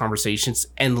part of those conversations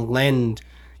and lend,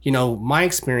 my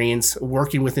experience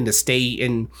working within the state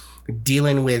and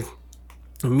dealing with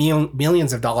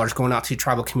millions of dollars going out to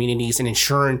tribal communities and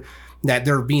ensuring that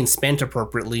they're being spent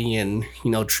appropriately, and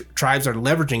tribes are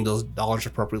leveraging those dollars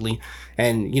appropriately,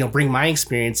 and bring my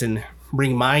experience and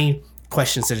bring my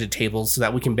questions to the table so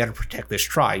that we can better protect this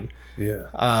tribe.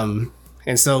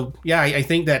 And so I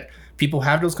think that people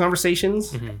have those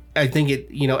conversations. Mm-hmm. I think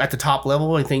at the top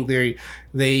level, I think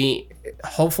they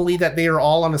hopefully that they are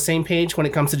all on the same page when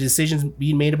it comes to decisions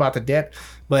being made about the debt.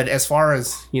 But as far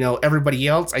as everybody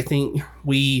else, I think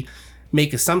we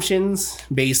make assumptions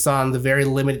based on the very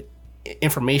limited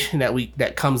information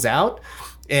that comes out,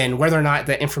 and whether or not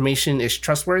that information is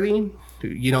trustworthy.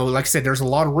 Like I said, there's a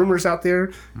lot of rumors out there.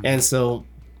 Mm-hmm. And so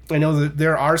I know that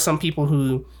there are some people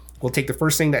who will take the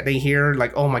first thing that they hear,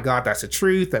 like, oh my God, that's the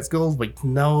truth, that's gold. Like,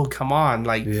 no, come on.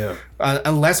 Like,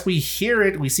 unless we hear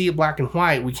it, we see it black and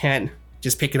white, we can't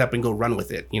just pick it up and go run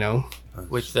with it,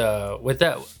 With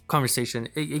that conversation,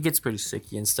 it gets pretty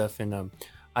sticky and stuff. And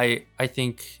I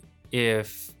think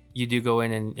if you do go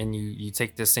in and you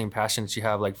take the same passion that you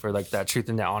have, like, for like that truth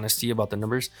and that honesty about the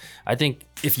numbers, I think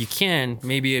if you can,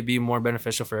 maybe it'd be more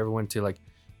beneficial for everyone to like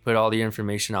put all the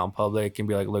information out in public and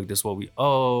be like, look, this is what we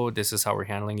owe, this is how we're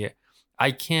handling it.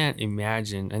 I can't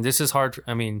imagine, and this is hard.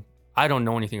 I mean, I don't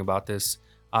know anything about this.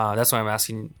 That's why I'm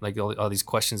asking like all these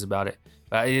questions about it.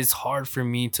 But it's hard for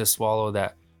me to swallow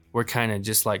that we're kind of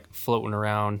just like floating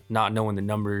around, not knowing the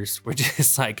numbers. We're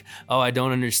just like, oh, I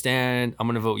don't understand, I'm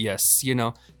going to vote yes.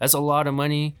 That's a lot of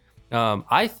money.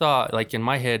 I thought, like, in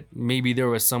my head, maybe there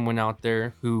was someone out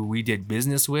there who we did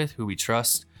business with, who we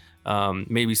trust.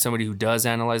 Maybe somebody who does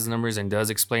analyze the numbers and does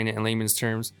explain it in layman's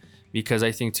terms, because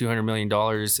I think $200 million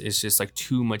is just like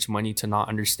too much money to not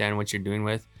understand what you're doing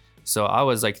with. So I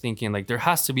was like thinking, like, there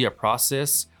has to be a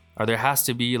process, or there has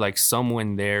to be like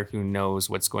someone there who knows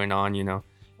what's going on,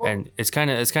 and it's kind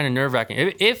of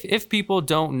nerve-wracking. If people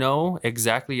don't know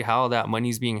exactly how that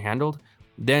money's being handled,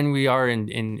 then we are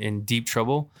in deep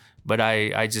trouble. But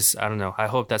I don't know. I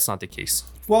hope that's not the case.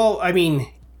 Well, I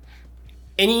mean,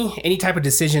 any type of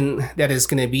decision that is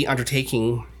going to be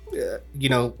undertaking,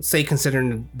 say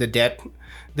considering the debt,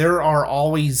 there are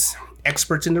always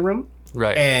experts in the room.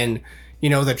 Right. And,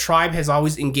 the tribe has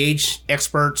always engaged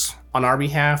experts on our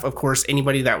behalf. Of course,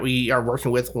 anybody that we are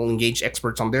working with will engage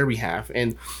experts on their behalf.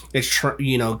 And it's,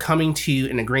 coming to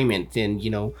an agreement and,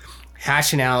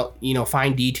 hashing out,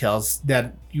 fine details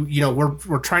that,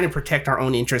 we're trying to protect our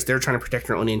own interests. They're trying to protect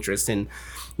their own interests. And,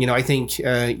 I think,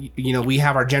 we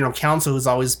have our general counsel who's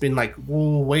always been like,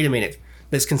 well, wait a minute,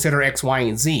 let's consider X, Y,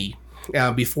 and Z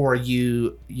before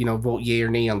you vote yay or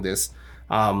nay on this.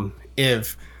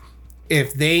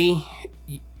 If they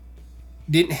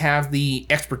didn't have the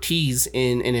expertise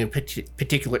in a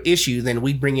particular issue, then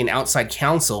we'd bring in outside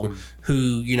counsel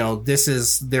who, this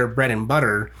is their bread and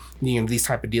butter, these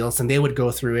type of deals, and they would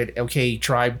go through it. Okay,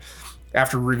 tribe,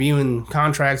 after reviewing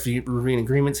contracts, reviewing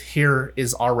agreements, here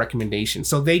is our recommendation.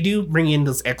 So they do bring in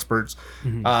those experts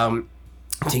to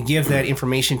give that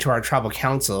information to our tribal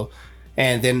council,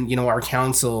 and then our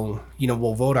council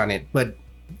will vote on it. But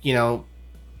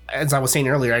as I was saying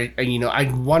earlier,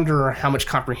 I wonder how much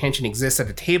comprehension exists at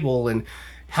the table and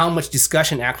how much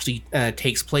discussion actually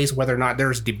takes place, whether or not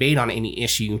there's debate on any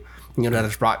issue that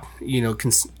is brought.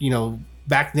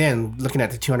 Back then, looking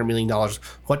at the $200 million,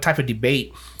 what type of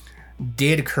debate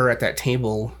did occur at that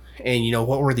table, and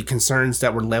what were the concerns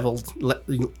that were leveled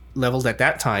at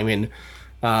that time? And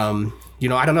I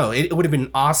don't know. It would have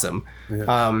been awesome.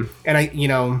 Yeah. And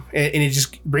and it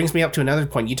just brings me up to another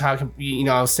point.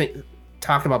 I was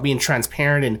talking about being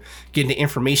transparent and getting the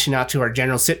information out to our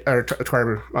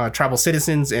to our tribal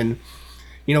citizens, and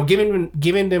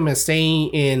giving them a say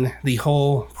in the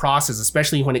whole process,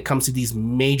 especially when it comes to these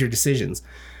major decisions.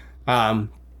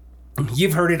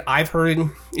 You've heard it, I've heard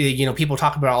it. People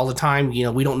talk about it all the time.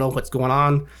 We don't know what's going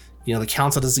on. The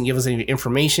council doesn't give us any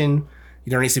information.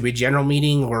 There needs to be a general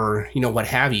meeting or what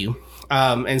have you.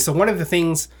 And so one of the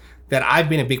things that I've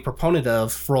been a big proponent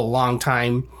of for a long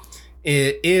time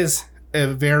is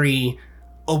a very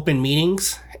open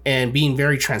meetings and being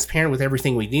very transparent with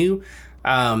everything we do.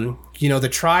 The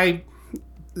tribe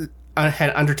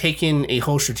had undertaken a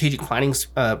whole strategic planning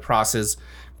process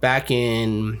back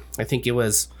in, I think it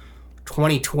was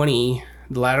 2020,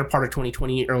 the latter part of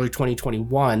 2020, early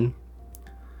 2021.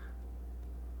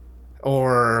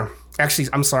 Or actually,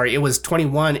 I'm sorry, it was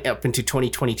 21 up into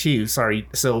 2022. Sorry.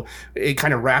 So it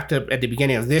kind of wrapped up at the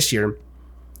beginning of this year.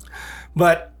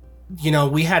 But,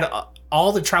 we had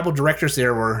all the tribal directors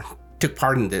there took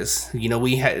part in this.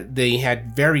 They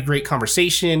had very great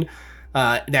conversation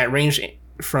that ranged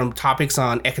from topics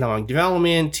on economic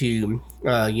development to,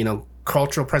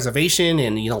 cultural preservation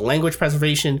and, language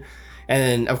preservation.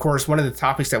 And of course, one of the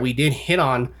topics that we did hit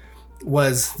on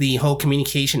was the whole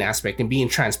communication aspect and being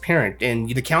transparent. And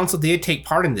the council did take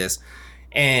part in this.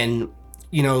 And,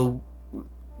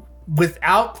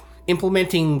 without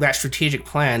implementing that strategic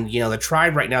plan, the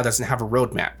tribe right now doesn't have a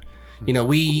roadmap.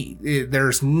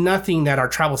 There's nothing that our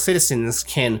tribal citizens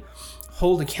can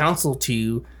hold the council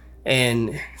to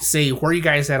and say, where are you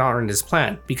guys at on this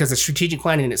plan? Because the strategic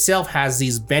plan in itself has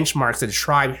these benchmarks that the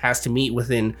tribe has to meet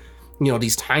within,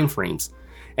 these time frames.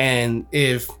 And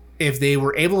if they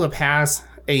were able to pass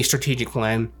a strategic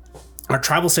plan, our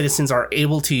tribal citizens are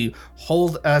able to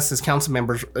hold us as council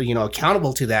members,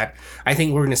 accountable to that. I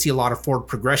think we're going to see a lot of forward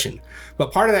progression.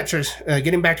 But part of that,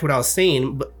 getting back to what I was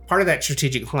saying, part of that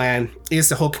strategic plan is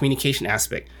the whole communication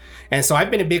aspect. And so I've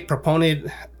been a big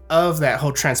proponent of that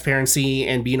whole transparency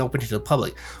and being open to the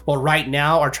public. Well, right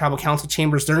now, our tribal council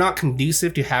chambers, they're not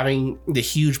conducive to having the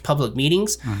huge public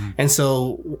meetings. Mm-hmm. And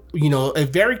so, a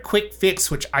very quick fix,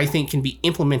 which I think can be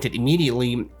implemented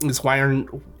immediately, is why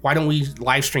don't we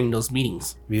live stream those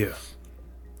meetings? Yeah.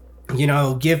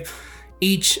 Give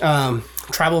each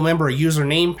tribal member a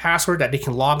username, password that they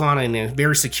can log on in a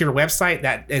very secure website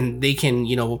and they can,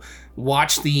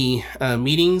 watch the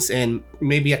meetings, and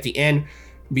maybe at the end,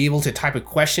 be able to type a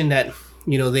question that,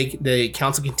 the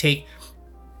council can take,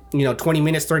 20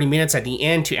 minutes, 30 minutes at the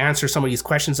end to answer some of these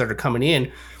questions that are coming in.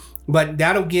 But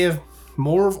that'll give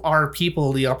more of our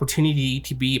people the opportunity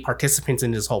to be participants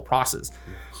in this whole process.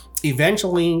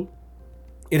 Eventually,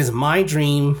 it is my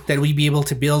dream that we be able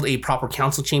to build a proper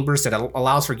council chambers that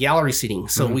allows for gallery seating.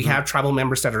 So we have tribal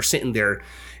members that are sitting there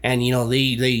and,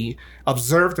 they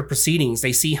observe the proceedings.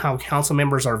 They see how council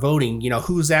members are voting,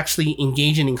 who's actually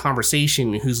engaging in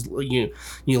conversation, who's,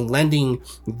 lending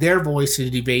their voice to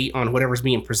the debate on whatever's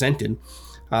being presented.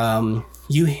 I'm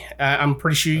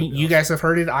pretty sure you guys have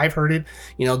heard it. I've heard it.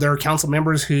 There are council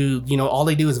members who, all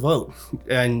they do is vote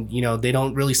and, they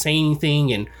don't really say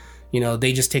anything, and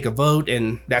they just take a vote,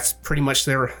 and that's pretty much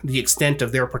the extent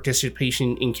of their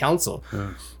participation in council.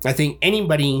 Yeah. I think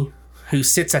anybody who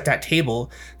sits at that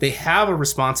table, they have a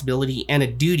responsibility and a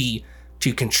duty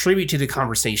to contribute to the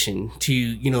conversation,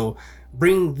 to,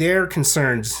 bring their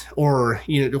concerns or,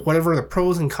 whatever the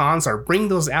pros and cons are, bring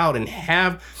those out and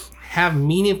have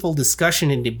meaningful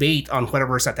discussion and debate on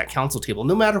whatever's at that council table,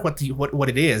 no matter what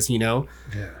it is, Yeah.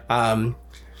 I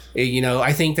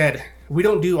think that we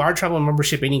don't do our tribal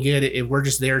membership any good if we're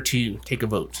just there to take a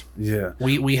vote. Yeah.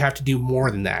 We have to do more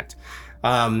than that.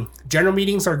 General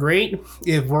meetings are great.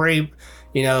 If we're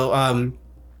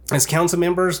as council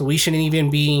members, we shouldn't even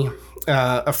be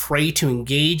afraid to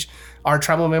engage our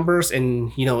tribal members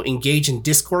and, engage in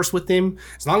discourse with them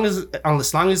as long as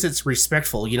it's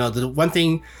respectful. The one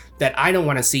thing that I don't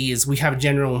want to see is we have a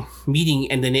general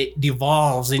meeting and then it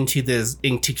devolves into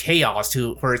chaos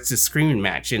where it's a screaming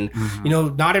match. And,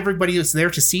 not everybody is there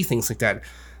to see things like that.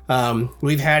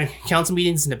 We've had council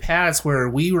meetings in the past where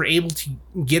we were able to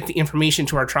get the information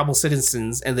to our tribal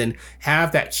citizens and then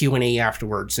have that Q&A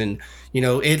afterwards. And,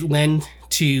 it lent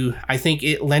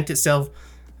itself,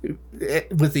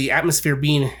 with the atmosphere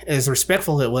being as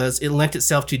respectful it lent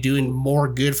itself to doing more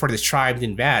good for the tribe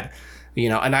than bad.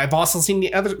 And I've also seen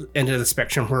the other end of the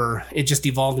spectrum where it just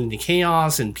devolved into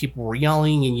chaos and people were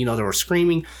yelling and, they were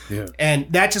screaming. Yeah.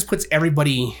 And that just puts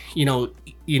everybody, on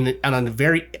a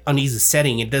very uneasy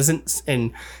setting. It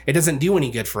doesn't do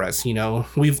any good for us.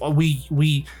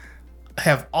 We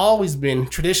have always been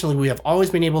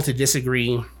able to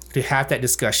disagree, to have that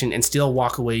discussion and still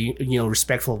walk away,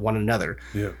 respectful of one another.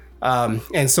 Yeah.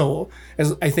 And so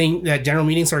I think that general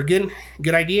meetings are a good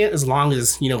idea as long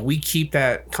as, we keep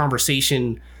that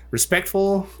conversation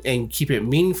respectful and keep it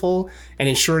meaningful and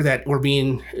ensure that we're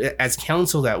being, as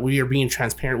council, that we are being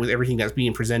transparent with everything that's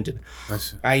being presented.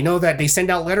 I know that they send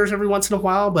out letters every once in a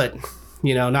while, but,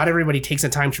 not everybody takes the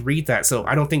time to read that. So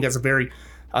I don't think that's a very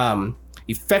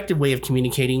effective way of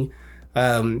communicating.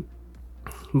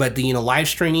 But the live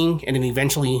streaming and then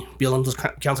eventually building those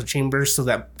council chambers so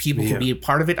that people can be a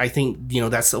part of it, I think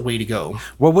that's the way to go.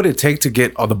 What would it take to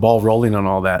get the ball rolling on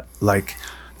all that? Like,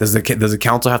 does the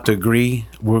council have to agree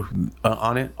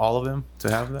on it, all of them, to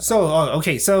have that? So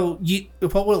okay, so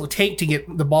what will it take to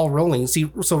get the ball rolling? See,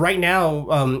 so right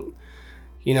now,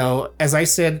 as I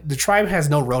said, the tribe has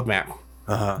no roadmap.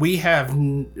 We have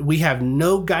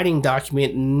no guiding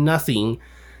document, nothing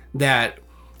that,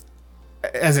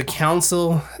 as a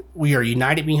council, we are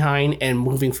united behind and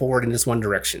moving forward in this one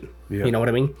direction. Yeah. You know what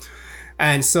I mean?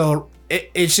 And so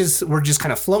it's just, we're just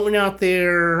kind of floating out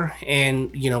there,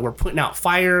 and we're putting out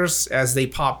fires as they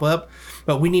pop up,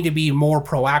 but we need to be more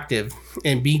proactive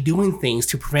and be doing things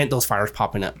to prevent those fires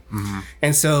popping up. Mm-hmm.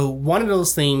 And so one of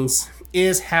those things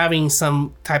is having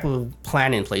some type of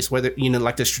plan in place, whether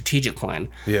like the strategic plan.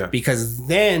 Yeah. Because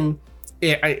then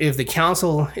if the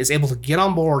council is able to get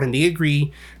on board and they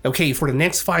agree, okay, for the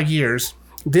next 5 years,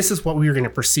 this is what we're going to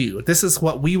pursue. This is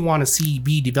what we want to see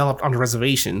be developed on the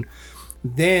reservation.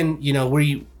 Then,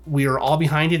 we are all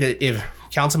behind it. If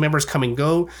council members come and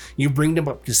go, you bring them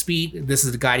up to speed. This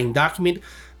is the guiding document.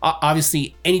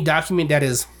 Obviously, any document that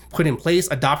is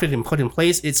adopted and put in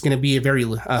place, it's going to be a very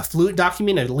fluid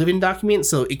document, a living document,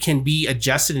 so it can be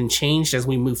adjusted and changed as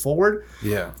we move forward.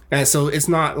 Yeah. And so it's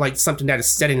not like something that is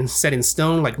set in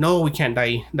stone, like, no, we can't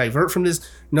divert from this.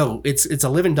 No, it's a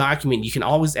living document. You can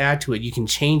always add to it. You can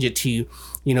change it to,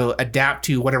 adapt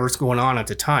to whatever's going on at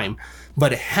the time.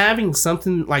 But having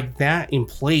something like that in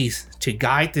place to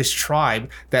guide this tribe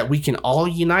that we can all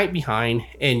unite behind,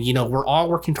 and, we're all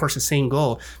working towards the same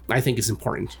goal, I think is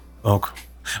important. Okay.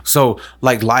 So,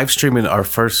 like, live streaming our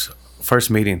first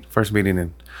meeting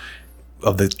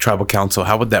of the tribal council,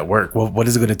 how would that work? What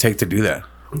is it going to take to do that?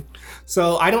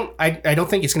 So I don't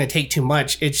think it's going to take too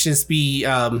much. It's just be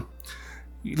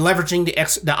leveraging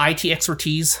the IT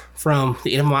expertise from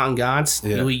the Inner Mountain Gods.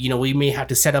 Yeah. We may have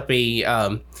to set up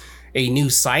a new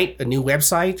site, a new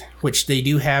website, which they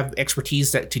do have expertise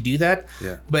to do that.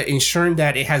 Yeah. But ensuring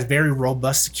that it has very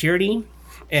robust security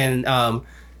and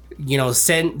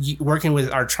working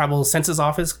with our tribal census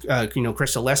office,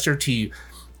 Crystal Lester, to,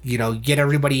 get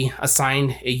everybody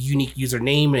assigned a unique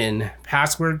username and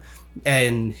password.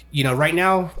 And, right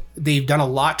now they've done a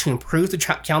lot to improve the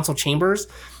council chambers.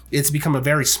 It's become a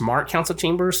very smart council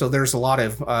chamber. So there's a lot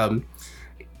of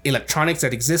electronics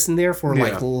that exist in there for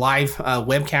like live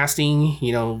webcasting.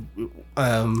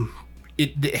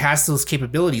 It has those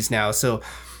capabilities now. So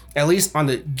at least on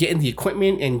the getting the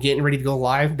equipment and getting ready to go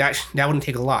live, that wouldn't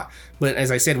take a lot. But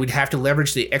as I said, we'd have to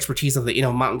leverage the expertise of the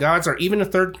Mountain Gods, or even a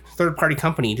third party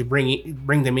company to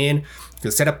bring them in to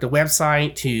set up the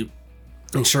website, to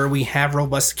ensure we have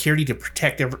robust security to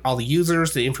protect all the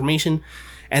users, the information,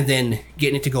 and then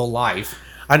getting it to go live.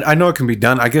 I know it can be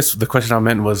done. I guess the question I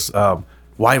meant was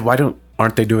why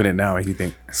aren't they doing it now? You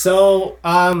think? So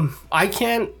I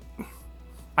can't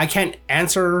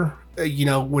answer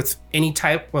with any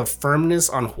type of firmness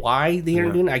on why they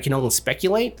aren't doing it. I can only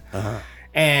speculate. Uh-huh.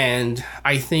 And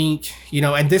I think,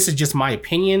 and this is just my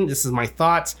opinion, this is my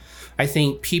thoughts. I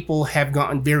think people have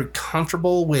gotten very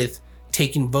comfortable with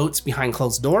taking votes behind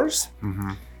closed doors,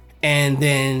 mm-hmm. and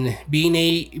then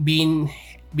being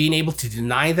able to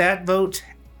deny that vote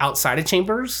outside of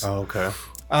chambers. Oh, okay.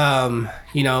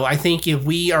 I think if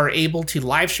we are able to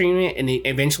live stream it and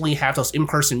eventually have those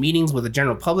in-person meetings with the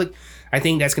general public, I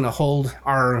think that's going to hold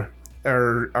our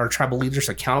tribal leaders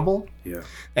accountable. Yeah.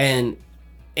 And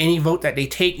any vote that they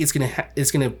take is going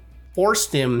to force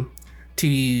them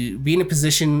to be in a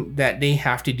position that they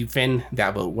have to defend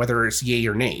that vote, whether it's yay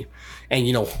or nay, and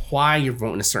why you're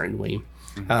voting a certain way,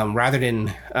 mm-hmm. Rather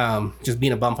than just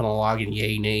being a bump on a log and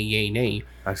yay, nay.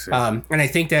 I see. And I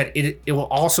think that it will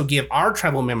also give our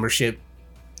tribal membership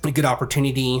a good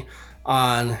opportunity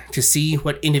to see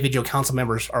what individual council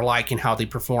members are like and how they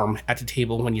perform at the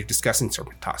table when you're discussing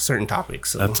certain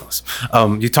topics. So. That's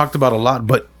awesome. You talked about a lot,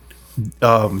 but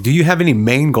do you have any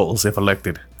main goals if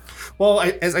elected? Well,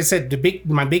 as I said,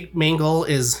 my big main goal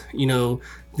is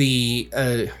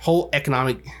the whole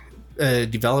economic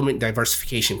development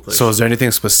diversification push. So is there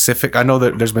anything specific? I know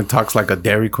that there's been talks like a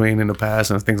Dairy Queen in the past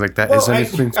and things like that. Well, is there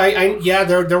anything?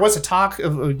 There was a talk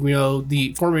of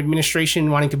the former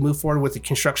administration wanting to move forward with the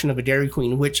construction of a Dairy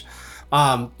Queen, which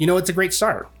it's a great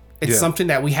start. It's something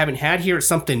that we haven't had here. It's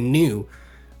something new.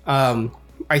 I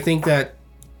think that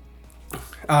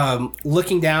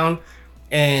looking down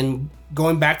and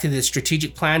going back to the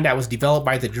strategic plan that was developed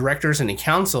by the directors and the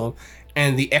council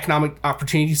and the economic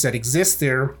opportunities that exist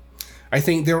there, I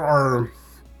think there are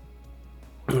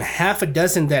half a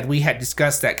dozen that we had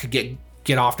discussed that could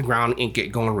get off the ground and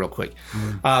get going real quick.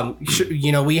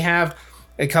 Mm. We have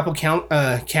a couple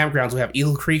campgrounds. We have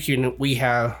Eagle Creek and we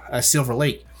have Silver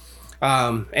Lake.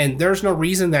 And there's no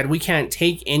reason that we can't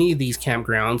take any of these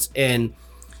campgrounds and,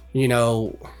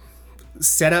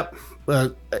 set up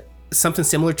something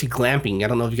similar to glamping. I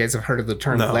don't know if you guys have heard of the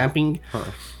term glamping.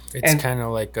 It's kind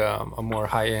of like a more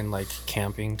high end like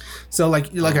camping. So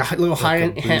like a little high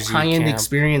end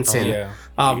experience, and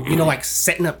like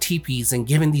setting up teepees and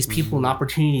giving these people an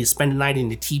opportunity to spend the night in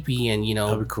the teepee, and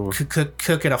cool.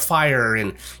 cook at a fire,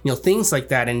 and things like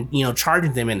that, and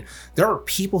charging them. And there are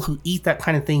people who eat that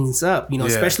kind of things up,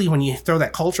 especially when you throw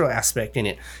that cultural aspect in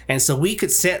it. And so we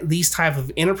could set these type of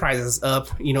enterprises up,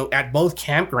 at both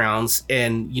campgrounds,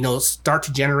 and start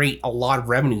to generate a lot of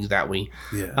revenue that way.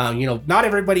 Not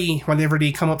everybody, whenever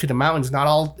they come up to the mountains,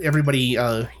 everybody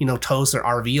tows their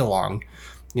RV along,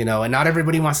 and not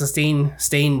everybody wants to stay in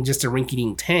just a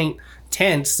rinky-dink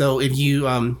tent. So if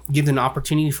you give them an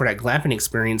opportunity for that glamping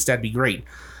experience, that'd be great.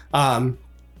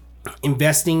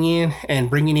 Investing in and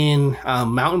bringing in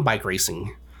mountain bike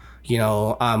racing,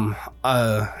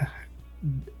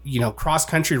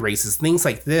 cross-country races, things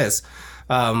like this.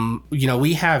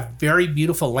 We have very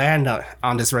beautiful land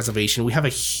on this reservation. We have a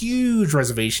huge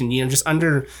reservation, just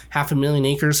under 500,000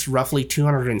 acres, roughly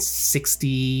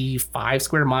 265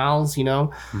 square miles,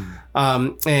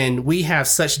 and we have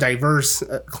such diverse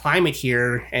climate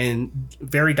here and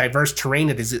very diverse terrain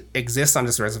that exists on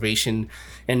this reservation.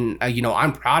 And,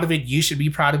 I'm proud of it. You should be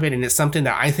proud of it. And it's something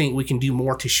that I think we can do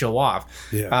more to show off.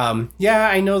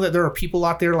 I know that there are people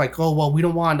out there like, oh, well, we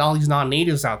don't want all these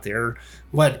non-natives out there.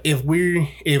 But if we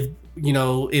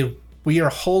are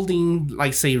holding,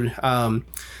 like, say,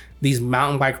 these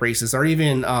mountain bike races or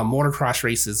even motocross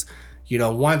races,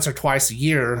 once or twice a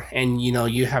year, and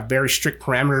you have very strict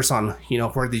parameters on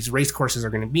where these race courses are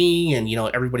going to be, and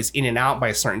everybody's in and out by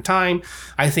a certain time,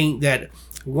 I think that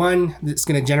one, it's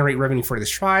going to generate revenue for this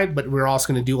tribe, but we're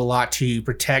also going to do a lot to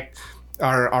protect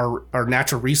our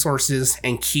natural resources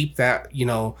and keep that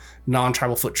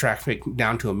non-tribal foot traffic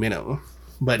down to a minimum.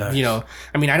 But, nice.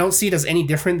 I don't see it as any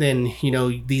different than,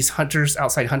 these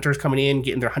outside hunters coming in,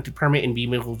 getting their hunting permit and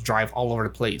being able to drive all over the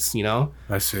place,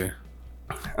 I see.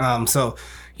 So,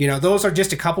 those are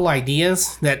just a couple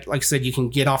ideas that, like I said, you can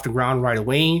get off the ground right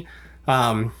away.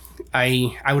 I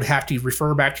would have to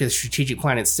refer back to the strategic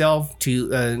plan itself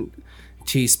to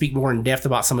speak more in depth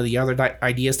about some of the other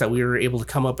ideas that we were able to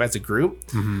come up as a group.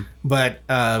 Mm-hmm. But,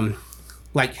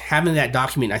 having that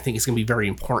document, I think is going to be very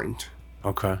important.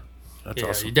 Okay. That's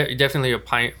awesome. You're definitely a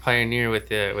pioneer with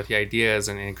the ideas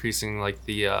and increasing like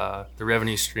the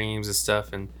revenue streams and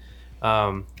stuff. And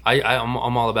I'm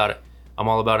all about it. I'm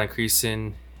all about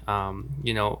increasing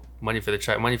money for the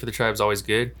tribe. Money for the tribe is always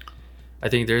good. I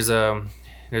think there's a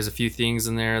few things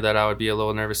in there that I would be a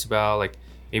little nervous about, like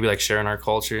maybe like sharing our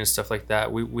culture and stuff like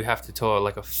that. We have to toe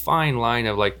like a fine line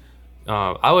of like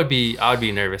I would be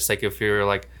nervous, like if we were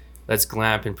like, let's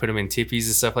glamp and put them in teepees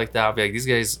and stuff like that. I'll be like, these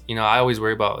guys, I always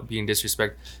worry about being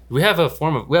disrespected. We have a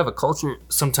culture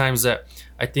sometimes that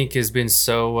I think has been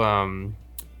so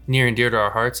near and dear to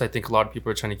our hearts. I think a lot of people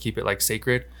are trying to keep it like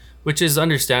sacred, which is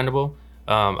understandable.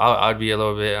 I'd be a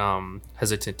little bit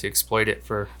hesitant to exploit it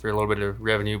for a little bit of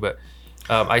revenue, but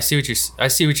I see what you're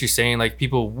saying. Like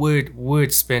people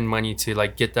would spend money to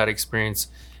like get that experience,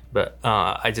 but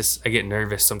I get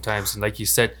nervous sometimes. And like you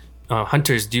said,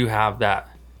 hunters do have that.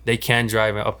 They can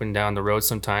drive up and down the road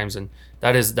sometimes, and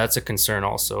that's a concern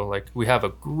also. Like we have a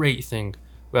great thing,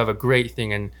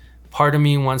 and part of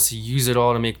me wants to use it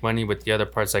all to make money, but the other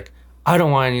part's like, I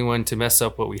don't want anyone to mess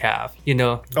up what we have,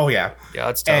 Oh yeah,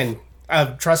 that's tough.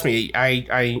 And trust me,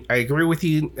 I agree with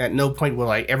you. At no point will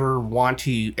I ever want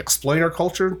to exploit our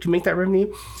culture to make that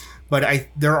revenue, but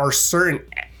there are certain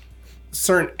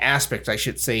aspects, I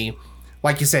should say,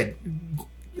 like I said,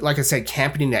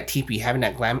 camping in that teepee, having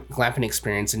that glamping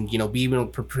experience, and being able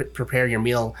to prepare your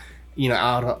meal,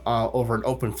 out over an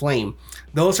open flame.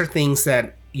 Those are things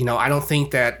that I don't think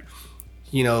that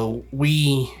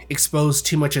we expose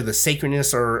too much of the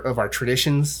sacredness or of our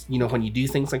traditions. When you do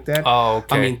things like that. Oh,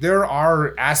 okay. I mean, there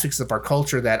are aspects of our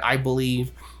culture that I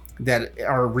believe that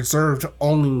are reserved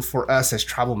only for us as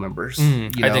tribal members. I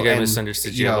think I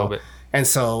misunderstood you a little bit. And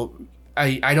so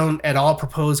I don't at all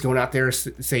propose going out there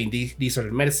saying these are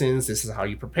the medicines, this is how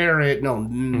you prepare it. No,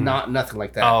 nothing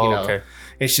like that. Oh, okay.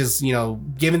 It's just,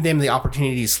 giving them the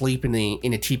opportunity to sleep in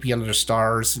a teepee under the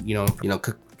stars,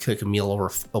 cook a meal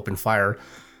over open fire.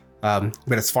 But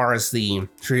as far as the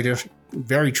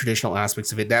very traditional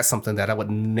aspects of it, that's something that I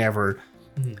would never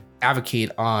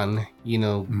advocate on,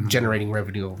 generating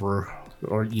revenue over,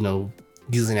 or,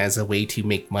 using it as a way to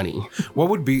make money. What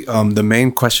would be the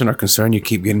main question or concern you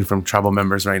keep getting from tribal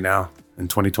members right now in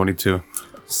 2022?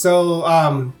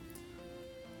 So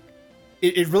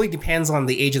it really depends on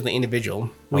the age of the individual.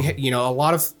 A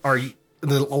lot of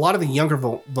the younger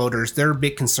voters, their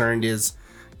big concern is,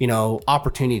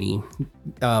 opportunity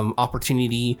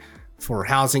for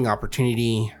housing,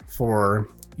 opportunity for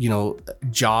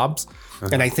jobs.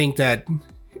 And I think that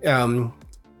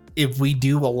if we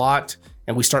do a lot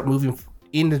and we start moving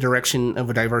in the direction of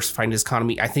a diversified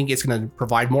economy, I think it's going to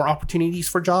provide more opportunities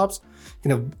for jobs,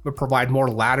 provide more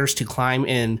ladders to climb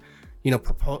and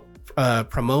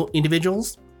promote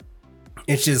individuals.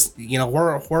 It's just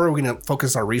where are we going to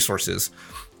focus our resources?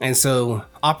 And so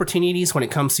opportunities when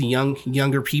it comes to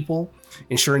younger people,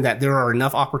 ensuring that there are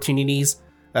enough opportunities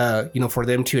for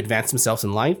them to advance themselves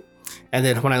in life. And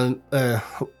then when I'm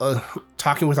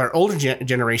talking with our older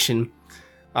generation,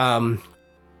 a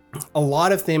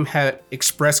lot of them had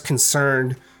expressed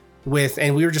concern with,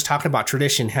 and we were just talking about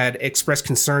tradition, had expressed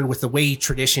concern with the way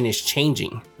tradition is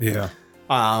changing. Yeah.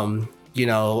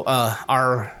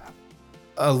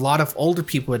 A lot of older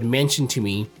people had mentioned to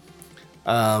me,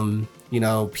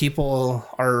 people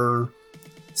are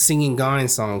singing Ghanaian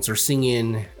songs or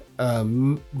singing,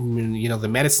 the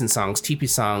medicine songs, teepee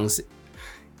songs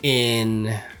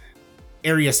in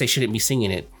areas they shouldn't be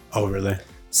singing it. Oh, really?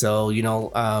 So,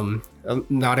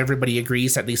 not everybody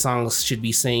agrees that these songs should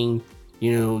be sang,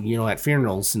 at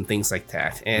funerals and things like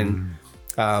that. And,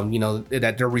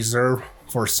 that they're reserved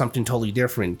for something totally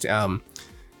different. And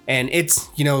it's,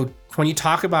 when you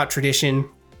talk about tradition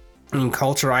and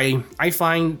culture, I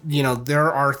find,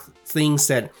 there are things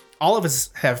that all of us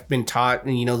have been taught,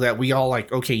 and, that we all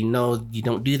like, okay, no, you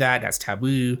don't do that. That's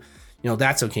taboo.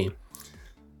 That's okay.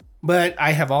 But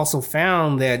I have also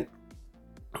found that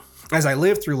as I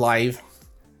live through life,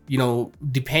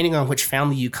 depending on which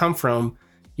family you come from,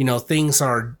 things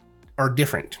are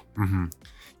different. Mm-hmm.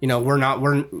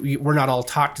 We're not all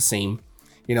taught the same.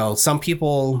 Some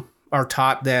people are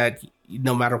taught that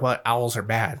no matter what, owls are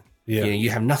bad. Yeah. You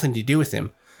have nothing to do with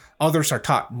them. Others are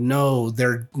taught, no,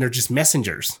 they're just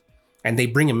messengers, and they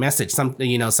bring a message.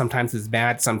 Sometimes it's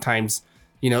bad. Sometimes,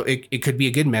 it could be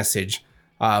a good message.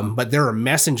 But they're a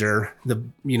messenger. The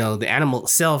animal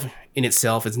itself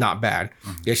is not bad.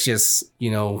 Mm-hmm. It's just,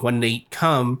 when they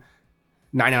come,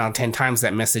 9 out of 10 times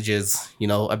that message is,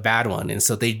 a bad one. And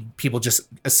so people just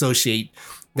associate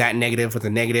that negative with a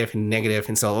negative and negative.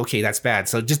 And so, okay, that's bad.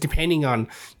 So just depending on,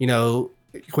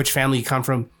 which family you come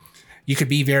from, you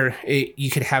could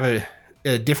have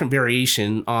a different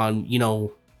variation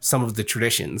on, some of the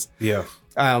traditions. Yeah.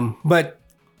 But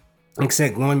like I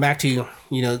said, going back to,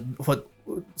 what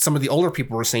some of the older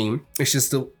people were saying, it's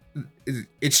just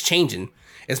it's changing.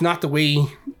 It's not the way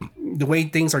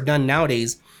things are done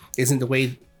nowadays isn't the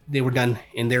way they were done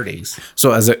in their days.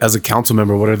 So as a council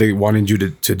member, what are they wanting you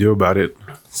to do about it?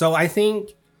 So I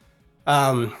think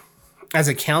as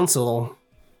a council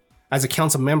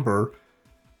member,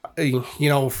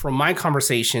 from my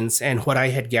conversations and what I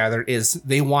had gathered is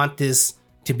they want this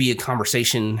to be a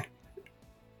conversation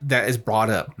that is brought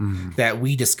up, that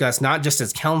we discuss, not just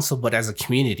as council, but as a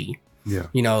community. Yeah.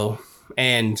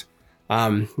 And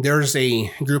there's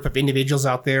a group of individuals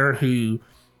out there who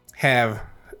have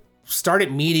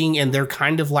started meeting, and they're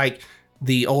kind of like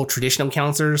the old traditional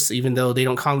counselors, even though they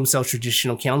don't call themselves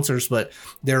traditional counselors, but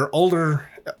they're older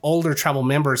tribal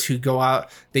members who go out,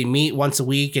 they meet once a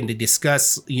week and they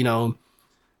discuss, some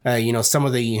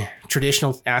of the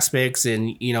traditional aspects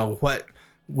and, what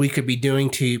we could be doing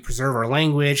to preserve our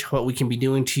language, what we can be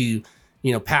doing to,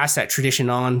 pass that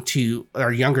tradition on to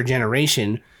our younger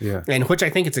generation. Yeah. And which I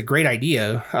think it's a great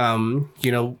idea.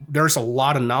 There's a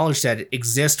lot of knowledge that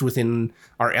exists within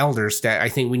our elders that I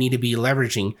think we need to be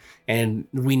leveraging, and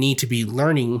we need to be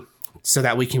learning so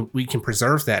that we can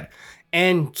preserve that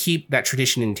and keep that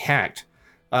tradition intact.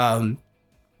 And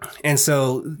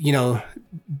so,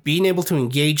 being able to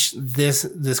engage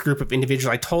this group of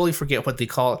individuals, I totally forget what they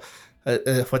call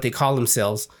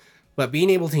themselves, but being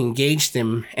able to engage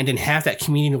them and then have that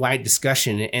community-wide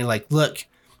discussion and like, look,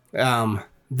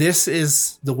 this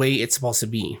is the way it's supposed to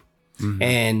be. Mm-hmm.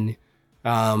 And,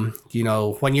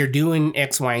 when you're doing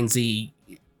X, Y, and Z,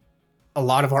 a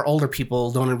lot of our older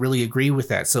people don't really agree with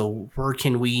that. So where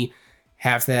can we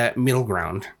have that middle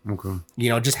ground? Okay.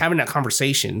 Just having that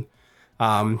conversation.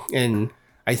 And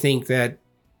I think that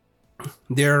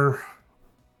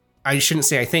I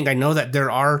know that there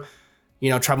are,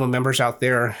 tribal members out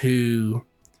there who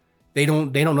they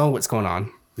don't know what's going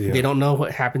on. Yeah. They don't know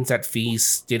what happens at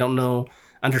feasts. They don't know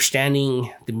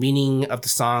understanding the meaning of the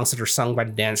songs that are sung by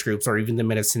the dance groups or even the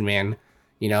medicine man.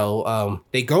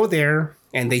 They go there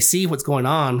and they see what's going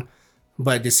on,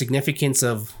 but the significance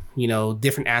of,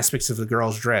 different aspects of the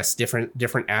girl's dress,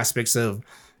 different aspects of,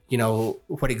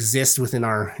 what exists within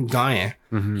our Gaia.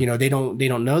 They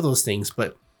don't know those things,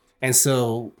 and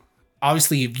so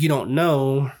obviously if you don't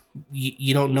know,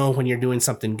 you don't know when you're doing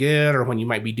something good or when you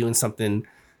might be doing something,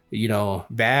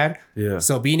 bad. Yeah.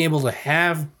 So being able to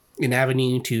have an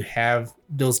avenue to have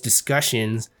those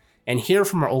discussions and hear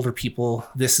from our older people,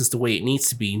 this is the way it needs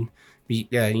to be,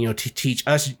 to teach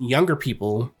us younger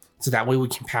people, so that way we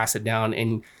can pass it down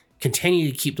and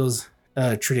continue to keep those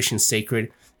traditions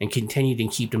sacred and continue to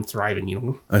keep them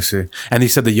thriving. I see. And he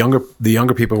said the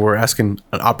younger people were asking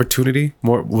an opportunity.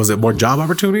 Was it more job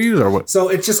opportunities or what? So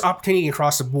it's just opportunity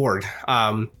across the board.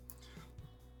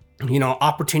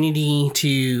 Opportunity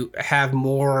to have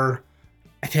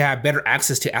better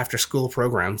access to after school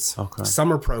programs,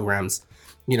 summer programs,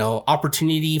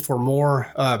 opportunity for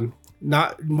more,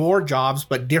 not more jobs,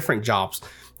 but different jobs,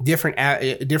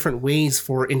 different ways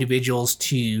for individuals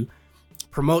to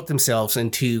promote themselves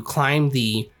and to climb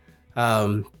the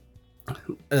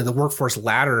workforce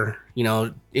ladder,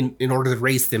 in order to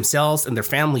raise themselves and their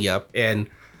family up. And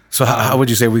so how would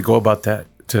you say we go about that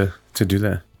to do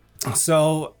that?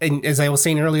 So, and as I was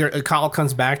saying earlier, it all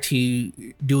comes back to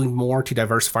doing more to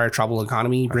diversify our tribal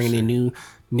economy, bringing in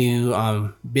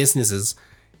new businesses.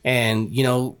 And,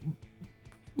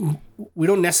 we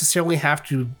don't necessarily have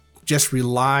to just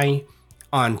rely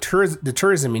on the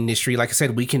tourism industry. Like I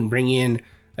said, we can bring in,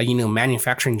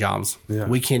 manufacturing jobs. Yeah.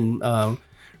 We can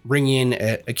bring in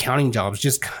accounting jobs,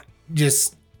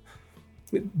 just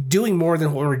doing more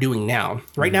than what we're doing now.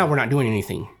 Right now, we're not doing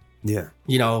anything. Yeah.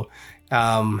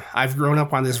 I've grown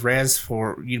up on this res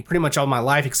for pretty much all my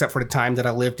life, except for the time that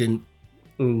I lived in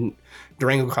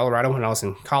Durango, Colorado when I was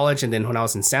in college, and then when I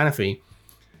was in Santa Fe.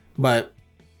 But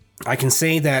I can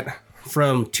say that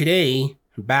from today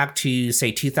back to,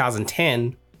 say,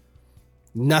 2010,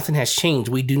 nothing has changed.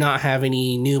 We do not have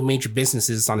any new major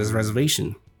businesses on this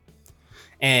reservation.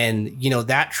 And,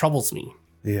 that troubles me.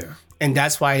 Yeah. And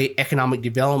that's why economic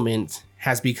development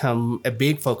has become a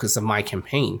big focus of my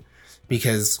campaign.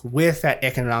 Because with that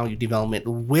economic development,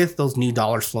 with those new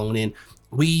dollars flowing in,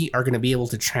 we are going to be able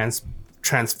to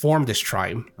transform this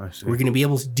tribe. We're going to be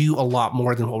able to do a lot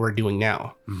more than what we're doing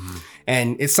now. Mm-hmm.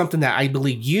 And it's something that I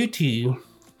believe you two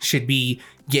should be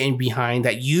getting behind,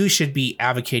 that you should be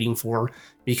advocating for,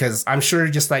 because I'm sure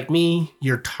just like me,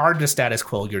 you're tired of the status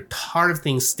quo. You're tired of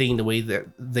things staying the way that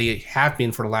they have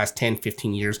been for the last 10,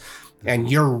 15 years.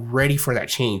 And you're ready for that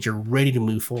change. You're ready to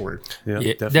move forward.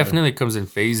 Yeah, definitely comes in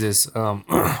phases.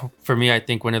 For me, I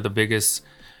think one of the biggest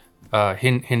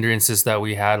hindrances that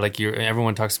we had, like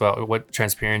everyone talks about what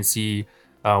transparency,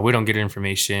 we don't get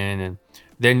information, and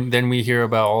then we hear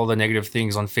about all the negative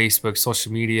things on Facebook,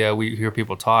 social media. We hear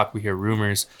people talk, we hear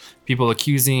rumors, people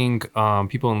accusing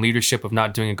people in leadership of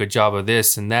not doing a good job of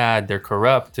this and that. They're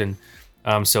corrupt, and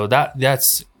so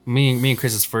that's me and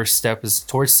Chris's first step is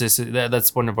towards this.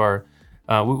 That's one of our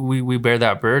we bear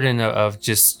that burden of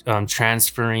just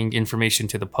transferring information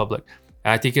to the public.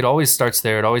 And I think it always starts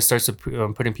there. It always starts with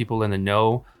putting people in the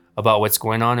know about what's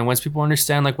going on. And once people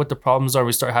understand like what the problems are,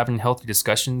 we start having healthy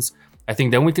discussions. I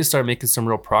think then we can start making some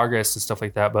real progress and stuff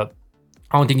like that. But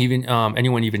I don't think even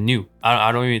anyone even knew.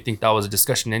 I don't even think that was a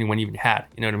discussion anyone even had.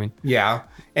 You know what I mean? Yeah.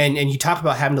 And you talk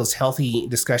about having those healthy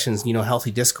discussions,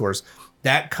 healthy discourse.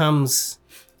 That comes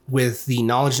with the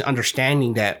knowledge and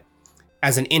understanding that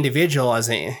as an individual, as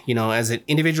an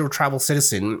individual tribal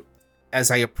citizen, as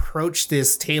I approach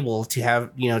this table to have,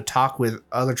 talk with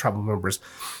other tribal members,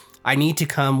 I need to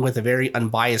come with a very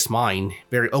unbiased mind,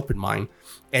 very open mind,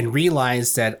 and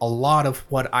realize that a lot of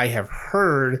what I have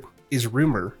heard is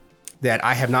rumor, that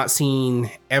I have not seen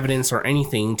evidence or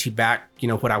anything to back,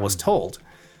 what I was told.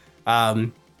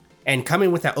 And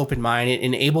coming with that open mind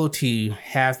and able to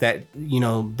have that,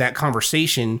 that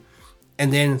conversation,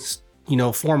 and then,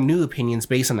 form new opinions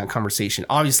based on that conversation.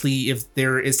 Obviously, if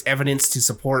there is evidence to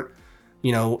support,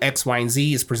 X, Y, and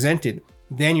Z is presented,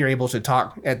 then you're able to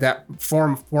talk at that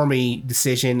form a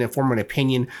decision and form an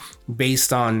opinion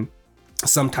based on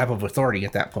some type of authority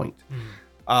at that point.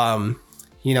 Mm.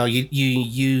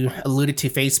 You alluded to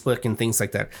Facebook and things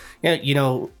like that.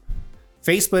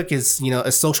 Facebook is,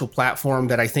 a social platform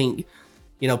that I think,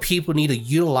 people need to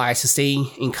utilize to stay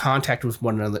in contact with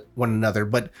one another.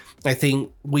 But I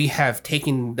think we have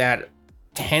taken that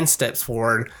 10 steps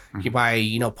forward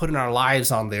by, putting our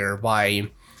lives on there, by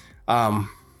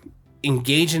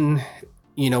engaging,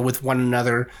 with one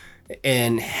another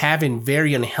and having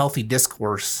very unhealthy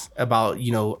discourse about,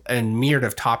 a myriad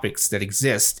of topics that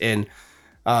exist. And,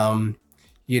 the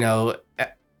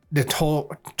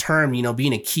whole term,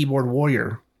 being a keyboard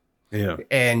warrior. Yeah.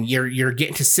 And you're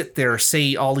getting to sit there,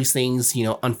 say all these things,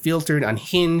 unfiltered,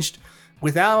 unhinged,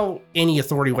 without any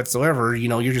authority whatsoever,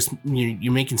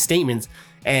 you're making statements,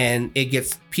 and it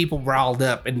gets people riled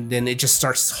up, and then it just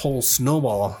starts this whole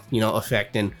snowball,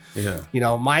 effect. And I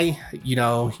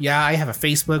have a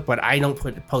Facebook, but I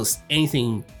don't post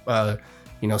anything,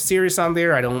 serious on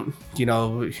there. I don't,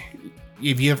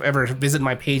 if you've ever visited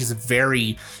my page, it's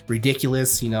very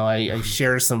ridiculous. I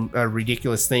share some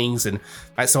ridiculous things, and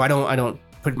so I don't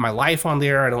put my life on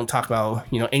there. I don't talk about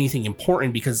anything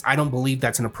important, because I don't believe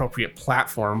that's an appropriate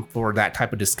platform for that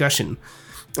type of discussion.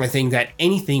 I think that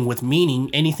anything with meaning,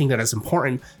 anything that is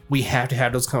important, we have to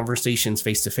have those conversations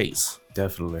face to face.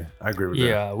 Definitely, I agree with that.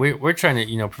 Yeah, we're trying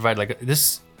to provide like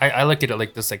this. I look at it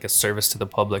like this, like a service to the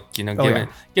public.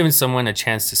 Giving someone a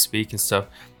chance to speak and stuff.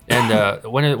 And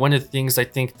one of the things I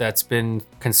think that's been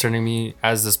concerning me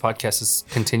as this podcast has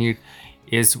continued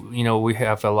is we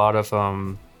have a lot of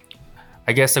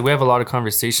I guess we have a lot of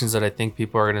conversations that I think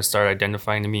people are going to start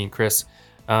identifying to me and Chris,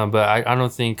 but I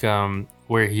don't think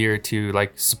we're here to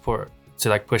like support, to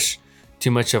like push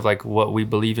too much of like what we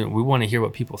believe in. We want to hear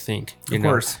what people think, of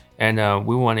course, and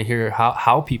we want to hear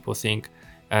how people think.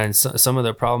 And some of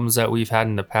the problems that we've had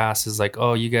in the past is like,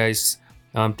 oh, you guys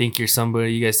think you're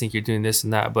somebody, you guys think you're doing this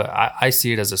and that, but I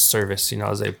see it as a service,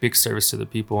 as a big service to the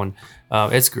people. And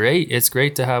it's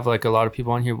great to have like a lot of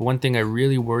people on here. But one thing I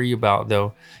really worry about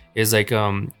though is like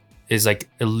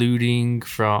eluding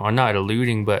from, or not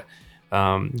eluding, but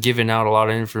giving out a lot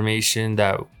of information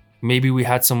that maybe we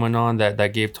had someone on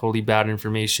that gave totally bad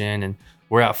information, and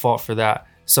we're at fault for that.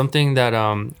 Something that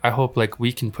I hope like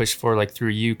we can push for like through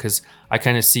you, because I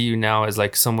kind of see you now as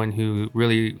like someone who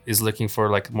really is looking for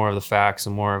like more of the facts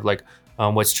and more of like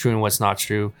what's true and what's not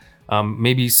true.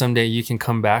 Maybe someday you can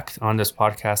come back on this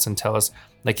podcast and tell us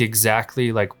like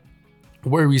exactly like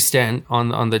where we stand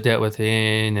on the debt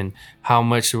within, and how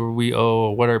much we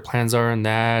owe, what our plans are in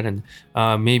that, and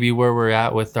maybe where we're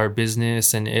at with our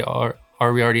business, and are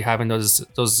we already having those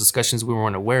discussions, we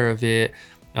weren't aware of it.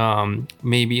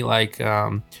 Maybe like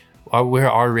we're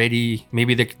already,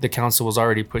 maybe the council was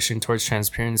already pushing towards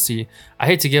transparency. I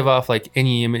hate to give off like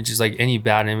any images, like any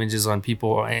bad images on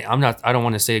people. I don't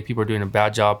want to say people are doing a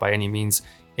bad job by any means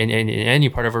in any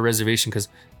part of our reservation, because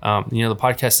the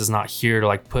podcast is not here to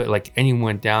like put like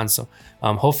anyone down. So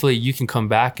hopefully you can come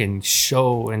back and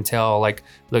show and tell like,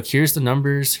 look, here's the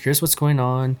numbers, here's what's going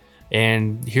on,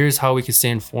 and here's how we can stay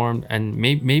informed, and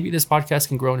maybe this podcast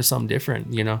can grow into something different.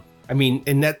 I mean,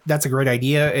 and that's a great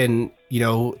idea. And,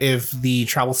 if the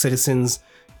Tribal Citizens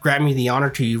grant me the honor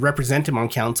to represent them on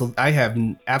council, I have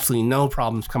absolutely no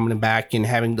problems coming back and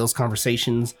having those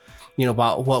conversations,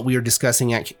 about what we are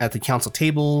discussing at the council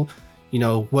table,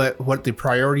 what the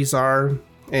priorities are,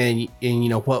 and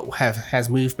what has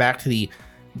moved back to the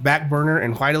back burner,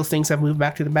 and why those things have moved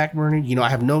back to the back burner. I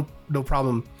have no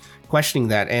problem questioning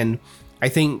that. And I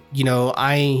think,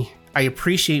 I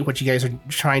appreciate what you guys are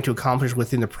trying to accomplish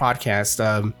within the podcast.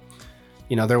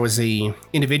 There was a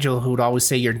individual who would always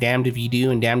say, you're damned if you do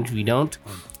and damned if you don't.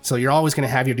 So you're always going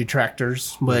to have your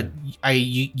detractors, but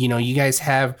you guys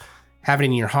have it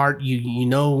in your heart. You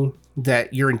know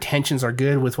that your intentions are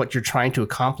good with what you're trying to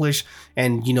accomplish,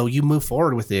 and you move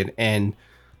forward with it. And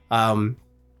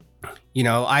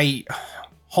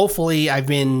hopefully I've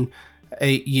been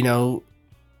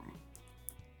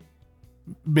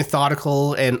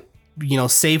methodical and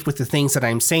safe with the things that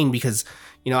I'm saying, because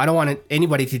I don't want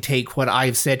anybody to take what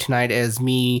I've said tonight as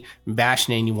me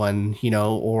bashing anyone,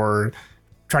 or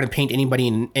trying to paint anybody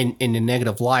in a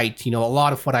negative light. A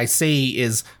lot of what I say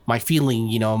is my feeling,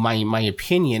 my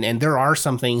opinion, and there are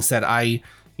some things that I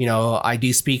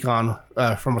do speak on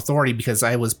from authority, because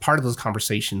I was part of those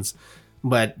conversations.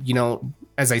 But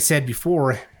as I said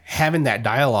before, having that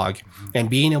dialogue and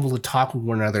being able to talk with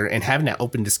one another and having that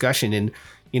open discussion. And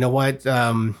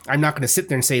I'm not going to sit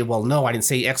there and say, well, no, I didn't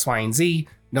say X, Y, and Z.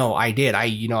 No, I did.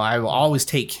 I will always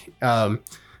take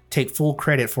full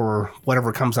credit for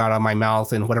whatever comes out of my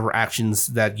mouth and whatever actions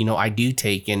that, I do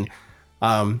take. And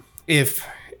if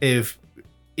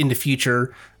in the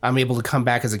future I'm able to come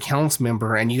back as a council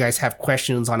member and you guys have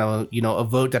questions on a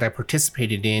vote that I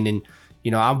participated in, and,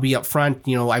 I'll be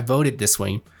upfront, I voted this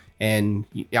way. And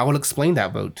I will explain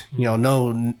that vote.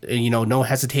 No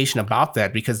hesitation about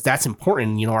that, because that's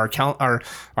important.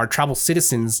 Our tribal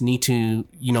citizens need to,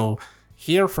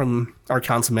 hear from our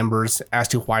council members as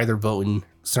to why they're voting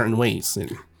certain ways.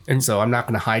 And so I'm not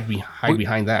going to hide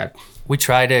behind that. We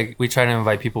try to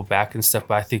invite people back and stuff,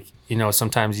 but I think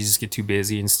sometimes you just get too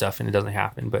busy and stuff, and it doesn't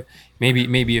happen. But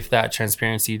maybe if that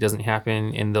transparency doesn't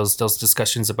happen, and those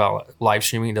discussions about live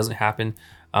streaming doesn't happen,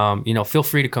 feel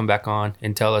free to come back on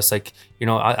and tell us, like,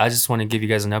 I just want to give you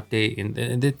guys an update.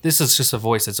 And this is just a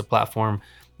voice. It's a platform.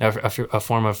 a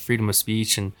form of freedom of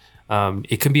speech, and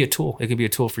it can be a tool. It can be a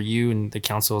tool for you and the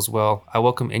council as well. I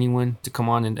welcome anyone to come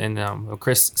on, and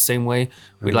Chris, same way.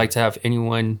 We'd like to have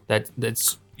anyone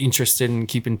that's interested in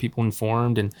keeping people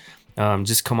informed, and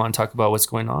just come on and talk about what's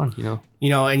going on.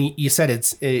 And you said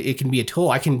it can be a tool.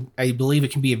 I believe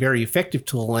it can be a very effective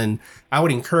tool, and I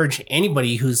would encourage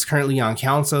anybody who's currently on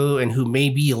council and who may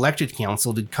be elected to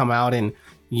council to come out and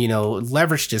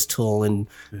leverage this tool and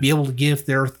be able to give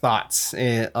their thoughts,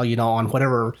 on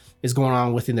whatever is going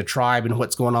on within the tribe and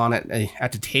what's going on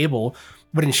at the table,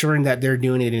 but ensuring that they're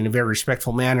doing it in a very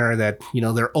respectful manner, that,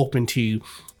 they're open to,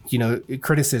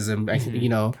 criticism.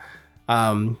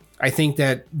 Mm-hmm. I think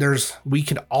that we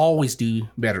could always do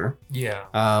better. Yeah.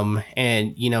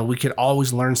 And, we could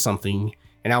always learn something.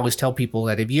 And I always tell people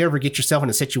that if you ever get yourself in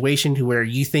a situation to where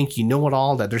you think you know it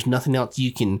all, that there's nothing else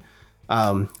you can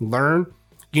learn,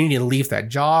 you need to leave that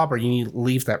job, or you need to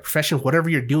leave that profession, whatever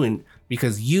you're doing,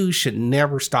 because you should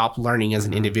never stop learning as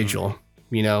an individual,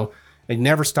 and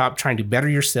never stop trying to better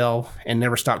yourself, and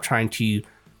never stop trying to,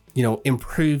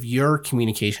 improve your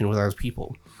communication with other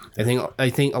people. I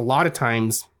think a lot of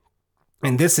times,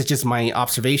 and this is just my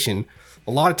observation,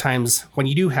 a lot of times when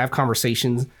you do have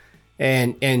conversations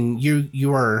and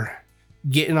you are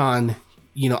getting on,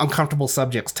 uncomfortable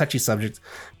subjects, touchy subjects,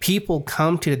 people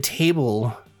come to the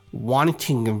table wanting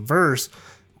to converse,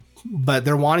 but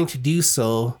they're wanting to do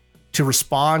so to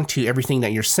respond to everything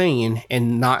that you're saying,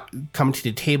 and not come to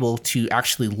the table to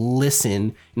actually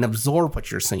listen and absorb what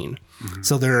you're saying. Mm-hmm.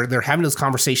 So they're having those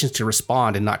conversations to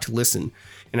respond and not to listen.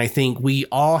 And I think we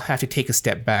all have to take a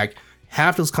step back,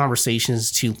 have those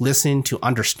conversations to listen, to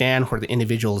understand where the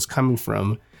individual is coming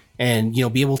from, and,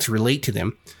 be able to relate to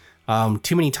them.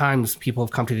 Too many times people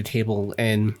have come to the table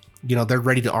and, they're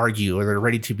ready to argue, or they're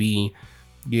ready to be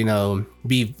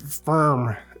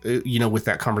firm, with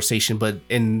that conversation,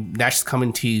 and that's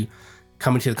coming to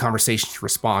the conversation to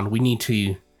respond. We need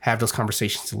to have those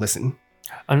conversations to listen.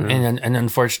 And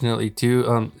unfortunately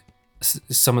too,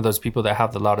 some of those people that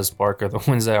have the loudest bark are the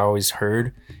ones that are always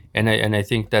heard. And I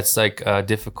think that's like a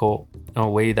difficult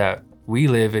way that we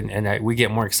live, and we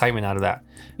get more excitement out of that.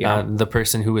 Yeah. The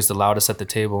person who was the loudest at the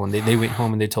table, and they went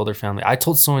home and they told their family, I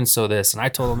told so-and-so this, and I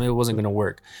told them it wasn't going to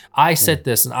work. I said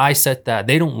this and I said that.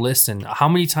 They don't listen. How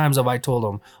many times have I told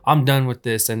them I'm done with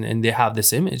this? And they have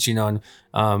this image, and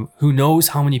who knows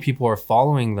how many people are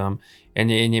following them. And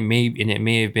it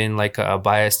may have been like a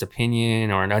biased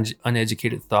opinion or an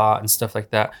uneducated thought and stuff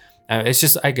like that. I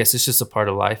guess it's just a part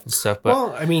of life and stuff. But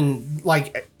well, I mean,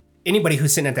 like anybody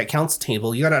who's sitting at that council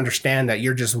table, you got to understand that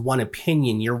you're just one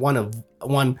opinion. You're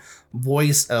one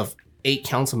voice of 8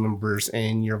 council members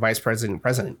and your vice president and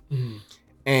president. Mm-hmm.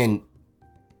 And,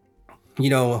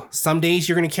 some days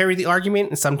you're going to carry the argument,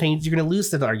 and some days you're going to lose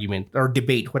the argument or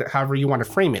debate, however you want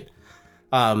to frame it.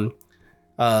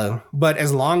 But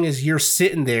as long as you're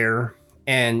sitting there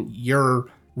and you're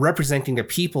representing the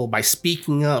people by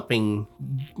speaking up and,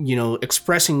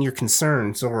 expressing your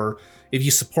concerns, or if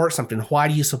you support something, why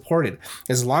do you support it?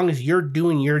 As long as you're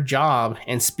doing your job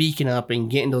and speaking up and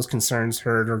getting those concerns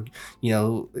heard, or,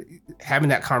 having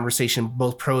that conversation,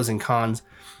 both pros and cons,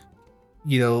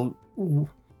 you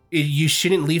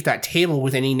shouldn't leave that table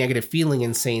with any negative feeling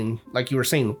and saying, like you were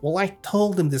saying, well, I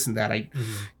told them this and that.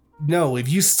 No, if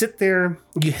you sit there,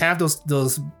 you have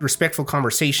those respectful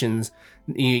conversations,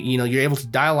 you're able to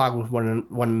dialogue with one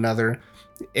another,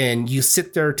 and you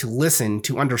sit there to listen,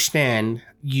 to understand,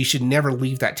 you should never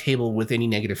leave that table with any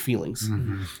negative feelings.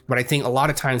 Mm-hmm. But I think a lot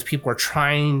of times people are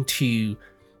trying to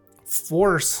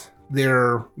force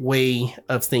their way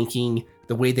of thinking,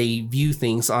 the way they view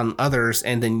things on others.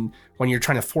 And then when you're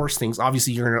trying to force things,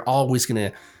 obviously you're always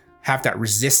going to have that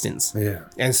resistance. Yeah.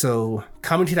 And so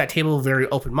coming to that table, very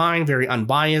open mind, very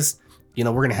unbiased, we're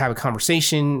going to have a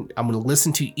conversation. I'm going to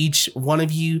listen to each one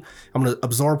of you. I'm going to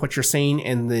absorb what you're saying.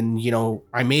 And then,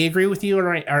 I may agree with you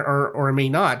or I may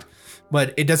not,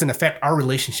 but it doesn't affect our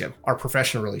relationship, our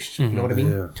professional relationship. Mm-hmm. You know what I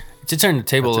mean? Yeah. To turn the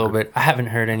table a little bit, I haven't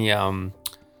heard any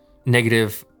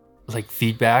negative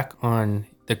feedback on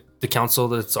the council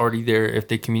that's already there. If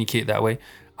they communicate that way,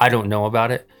 I don't know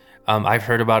about it. I've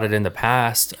heard about it in the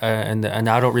past, and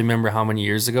I don't remember how many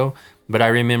years ago, but I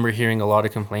remember hearing a lot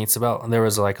of complaints about, and there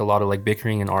was a lot of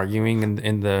bickering and arguing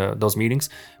in those meetings,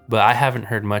 but I haven't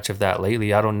heard much of that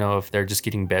lately. I don't know if they're just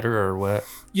getting better or what.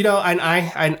 And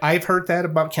I've heard that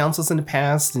about councils in the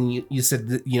past, and you said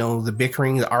that, the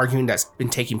bickering, the arguing that's been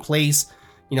taking place.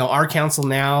 Our council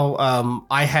now,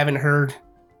 I haven't heard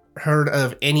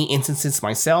of any instances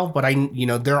myself, but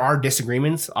there are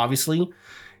disagreements, obviously,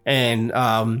 and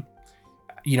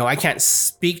I can't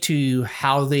speak to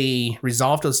how they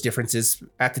resolve those differences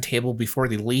at the table before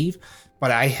they leave,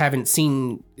 but I haven't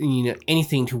seen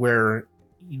anything to where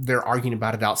they're arguing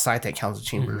about it outside that council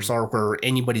chambers, or where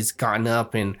anybody's gotten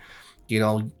up and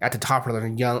at the top of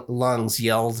their lungs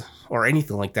yelled or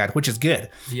anything like that, which is good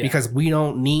because we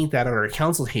don't need that at our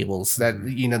council tables. That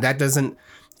that doesn't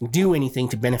do anything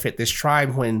to benefit this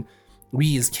tribe when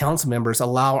we as council members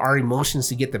allow our emotions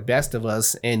to get the best of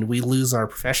us and we lose our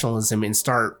professionalism and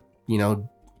start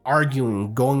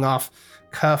arguing, going off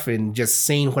cuff and just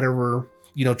saying whatever,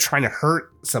 trying to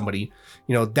hurt somebody.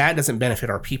 That doesn't benefit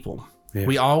our people.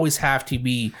 We always have to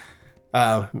be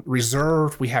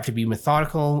reserved. We have to be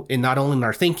methodical, and not only in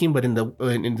our thinking, but in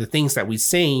the things that we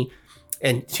say,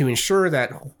 and to ensure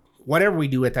that whatever we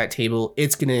do at that table,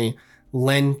 it's going to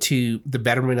lend to the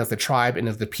betterment of the tribe and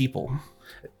of the people.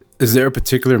 Is there a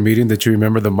particular meeting that you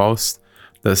remember the most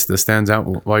that stands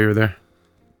out while you were there?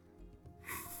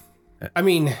 I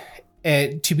mean,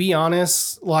 to be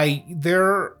honest, like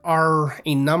there are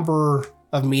a number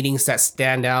of meetings that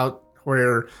stand out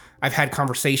where I've had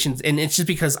conversations, and it's just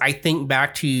because I think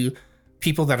back to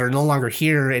people that are no longer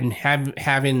here and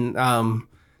having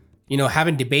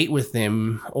debate with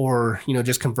them, or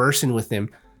just conversing with them.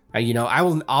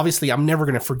 I'm never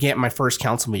going to forget my first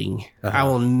council meeting. I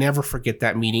will never forget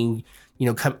that meeting.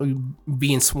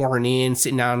 Being sworn in,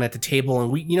 sitting down at the table,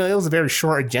 and we, it was a very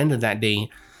short agenda that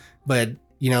day, but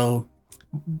being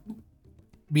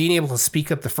able to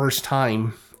speak up the first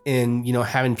time and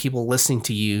having people listening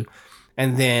to you.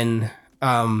 And then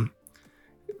them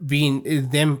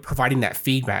providing that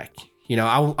feedback.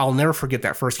 I'll never forget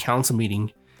that first council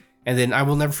meeting. And then I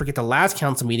will never forget the last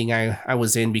council meeting I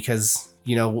was in, because,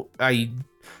 I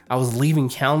was leaving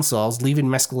council. I was leaving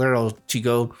Mescalero to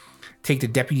go take the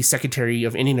Deputy Secretary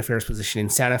of Indian Affairs position in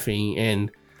Santa Fe.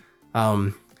 And,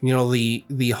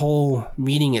 the whole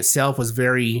meeting itself was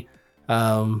very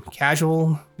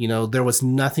casual. There was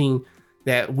nothing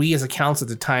that we as a council at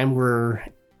the time were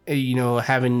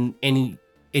having any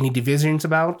divisions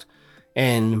about,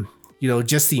 and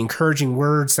just the encouraging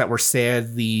words that were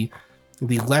said, the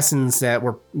lessons that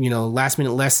were last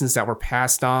minute lessons that were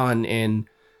passed on, and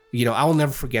I will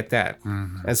never forget that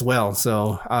as well.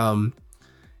 So and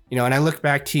I look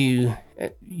back to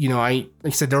like I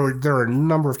said, there were a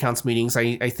number of council meetings.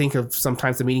 I think of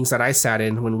sometimes the meetings that I sat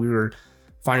in when we were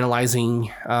finalizing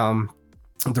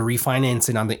the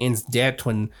refinancing on the INS debt,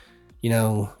 when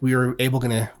we were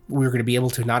going to be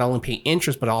able to not only pay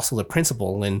interest, but also the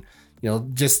principal, and,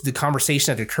 just the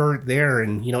conversation that occurred there.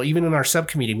 And, even in our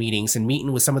subcommittee meetings and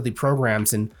meeting with some of the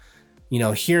programs and,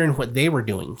 hearing what they were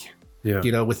doing,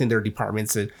 within their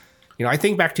departments. And, I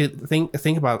think back to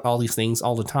think about all these things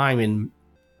all the time. And,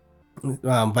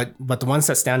 but the ones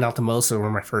that stand out the most were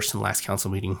my first and last council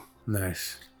meeting.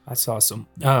 Nice. That's awesome.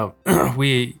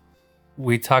 We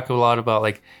talk a lot about,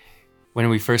 like, when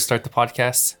we first start the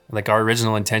podcast, like our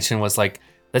original intention was like,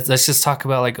 let's just talk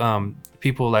about like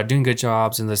people that are doing good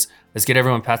jobs, and let's get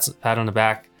everyone pat on the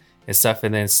back and stuff.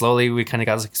 And then slowly we kind of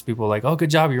got like people like, oh, good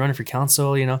job, you're running for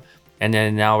council, And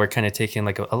then now we're kind of taking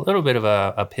like a little bit of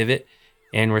a pivot,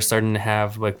 and we're starting to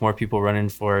have like more people running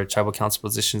for tribal council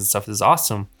positions and stuff. Is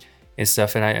awesome and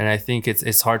stuff. And I think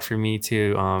it's hard for me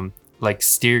to like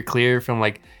steer clear from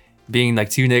like being like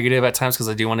too negative at times, because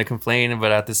I do want to complain,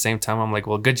 but at the same time I'm like,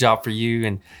 well, good job for you.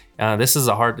 And this is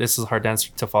a hard dance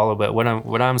to follow. But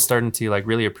what I'm starting to like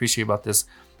really appreciate about this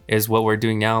is what we're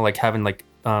doing now, like having like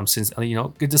since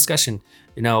good discussion.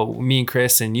 Me and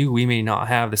Chris and you, we may not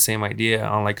have the same idea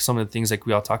on like some of the things like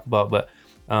we all talk about, but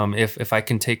if I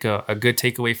can take a good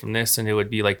takeaway from this, and it would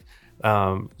be like,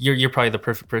 you're probably the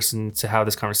perfect person to have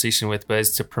this conversation with, but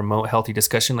is to promote healthy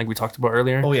discussion like we talked about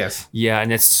earlier. Oh yes. Yeah.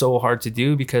 And it's so hard to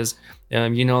do because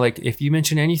like if you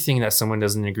mention anything that someone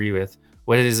doesn't agree with,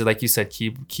 what is it, like you said,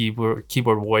 keyboard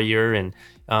warrior, and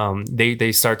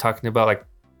they start talking about like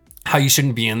how you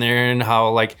shouldn't be in there, and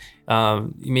how like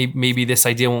maybe this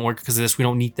idea won't work because of this, we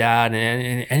don't need that,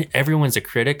 and everyone's a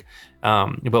critic.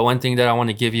 But one thing that I want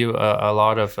to give you a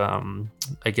lot of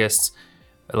I guess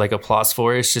like applause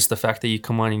for is just the fact that you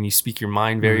come on and you speak your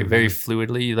mind very very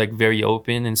fluidly, like very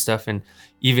open and stuff. And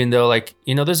even though like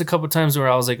there's a couple times where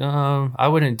I was like I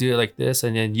wouldn't do it like this,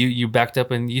 and then you backed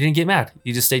up and you didn't get mad,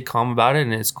 you just stayed calm about it,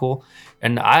 and it's cool.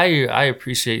 And I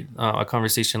appreciate a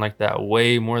conversation like that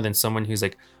way more than someone who's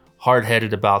like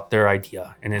hard-headed about their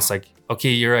idea, and it's like, okay,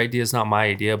 your idea is not my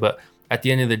idea, but at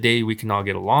the end of the day we can all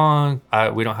get along.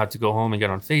 We don't have to go home and get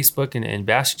on Facebook and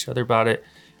bash each other about it.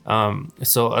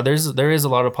 So there is a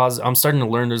lot of positive. I'm starting to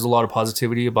learn there's a lot of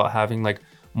positivity about having like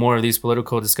more of these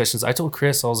political discussions. I told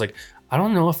Chris, I was like, I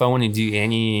don't know if I want to do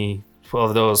any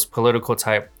of those political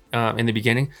type in the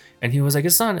beginning, and he was like,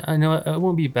 "It's not. I know it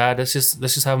won't be bad. Let's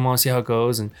just have him on, see how it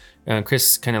goes." And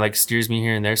Chris kind of like steers me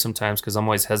here and there sometimes because I'm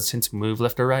always hesitant to move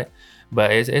left or right.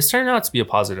 But it's turned out to be a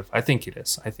positive. I think it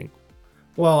is. I think.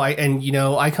 Well,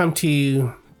 I come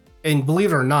to, and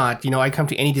believe it or not, I come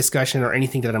to any discussion or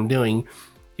anything that I'm doing,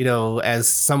 as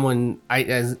someone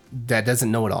that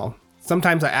doesn't know it all.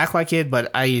 Sometimes I act like it, but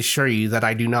I assure you that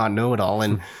I do not know it all.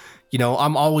 And,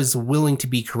 I'm always willing to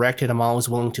be corrected. I'm always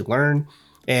willing to learn.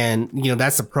 And,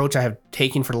 that's the approach I have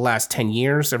taken for the last 10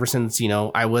 years, ever since,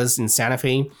 I was in Santa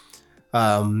Fe.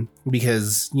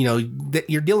 Because,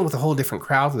 you're dealing with a whole different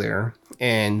crowd there.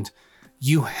 And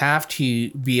you have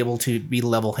to be able to be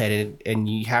level-headed, and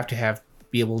you have to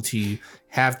be able to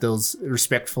have those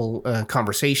respectful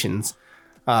conversations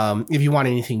if you want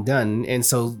anything done. And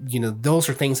so, those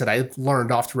are things that I've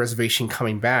learned off the reservation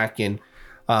coming back. And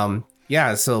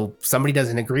so somebody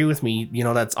doesn't agree with me,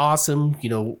 that's awesome.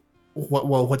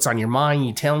 What's on your mind?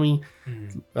 You tell me.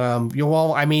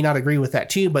 I may not agree with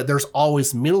that too, but there's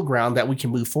always middle ground that we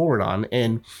can move forward on.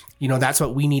 And, that's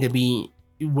what we need to be,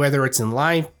 whether it's in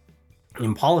life,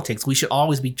 in politics, we should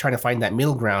always be trying to find that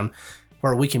middle ground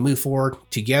where we can move forward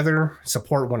together,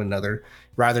 support one another,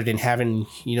 rather than having,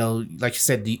 like you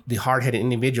said, the hard-headed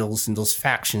individuals and those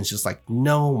factions just like,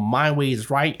 no, my way is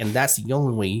right, and that's the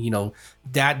only way.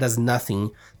 That does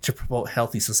nothing to promote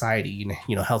healthy society,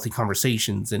 healthy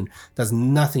conversations, and does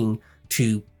nothing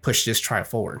to push this tribe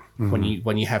forward when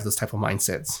you have those type of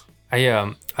mindsets.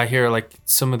 I hear like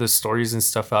some of the stories and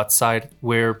stuff outside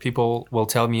where people will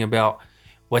tell me about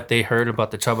what they heard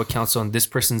about the tribal council, and this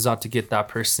person's out to get that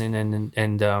person,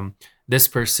 and this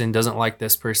person doesn't like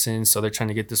this person, so they're trying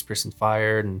to get this person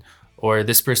fired, or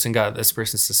this person got this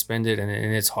person suspended, and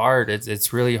it's hard.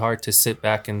 It's really hard to sit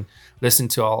back and listen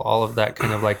to all of that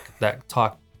kind of like that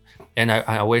talk. And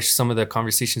I wish some of the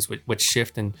conversations would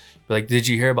shift and be like, did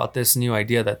you hear about this new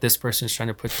idea that this person is trying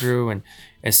to put through,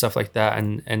 and stuff like that.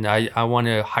 And I want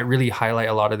to really highlight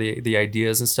a lot of the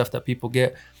ideas and stuff that people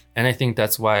get. And I think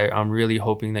that's why I'm really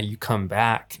hoping that you come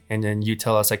back and then you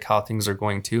tell us like how things are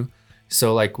going too.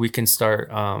 So like we can start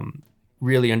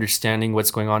really understanding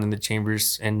what's going on in the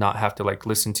chambers and not have to like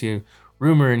listen to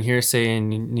rumor and hearsay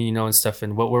and, and stuff.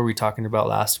 And what were we talking about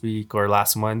last week or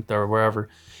last month or wherever.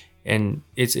 And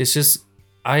it's just,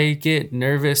 I get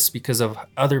nervous because of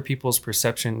other people's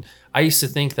perception. I used to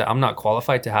think that I'm not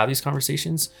qualified to have these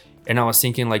conversations. And I was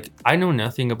thinking, like, I know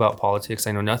nothing about politics.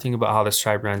 I know nothing about how this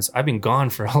tribe runs. I've been gone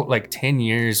for like 10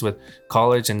 years with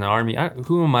college and the army.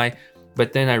 Who am I?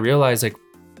 But then I realized, like,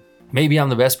 maybe I'm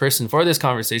the best person for this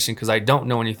conversation because I don't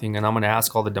know anything and I'm going to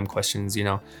ask all the dumb questions,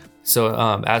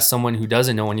 So as someone who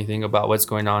doesn't know anything about what's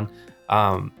going on,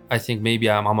 I think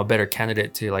maybe I'm a better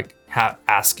candidate to, like,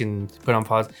 ask and put on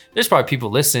pause. There's probably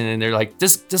people listening and they're like,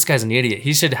 this guy's an idiot.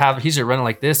 He should run it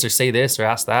like this or say this or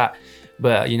ask that.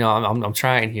 But, I'm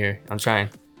trying here. I'm trying.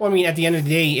 Well, I mean, at the end of the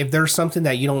day, if there's something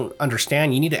that you don't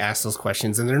understand, you need to ask those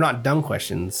questions, and they're not dumb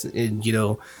questions. And,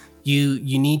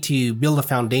 you need to build a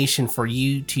foundation for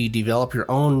you to develop your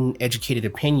own educated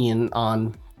opinion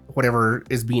on whatever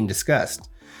is being discussed.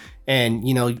 And,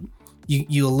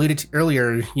 you alluded to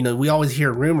earlier, we always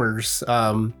hear rumors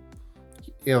of,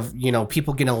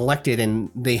 people getting elected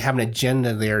and they have an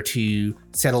agenda there to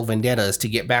settle vendettas, to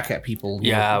get back at people.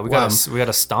 Yeah, we gotta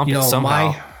stomp it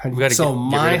somehow.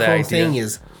 My whole thing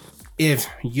is, if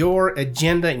your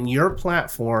agenda and your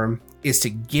platform is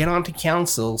to get onto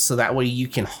council so that way you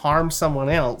can harm someone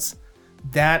else,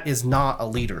 that is not a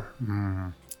leader.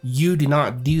 You do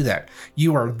not do that.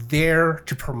 You are there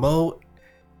to promote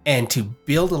and to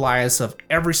build alliance of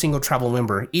every single tribal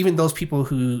member, even those people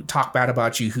who talk bad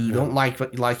about you, who don't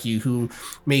like you, who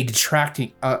may detract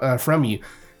from you.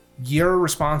 Your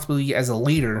responsibility as a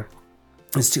leader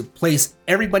is to place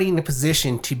everybody in a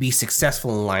position to be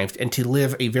successful in life and to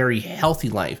live a very healthy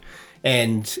life.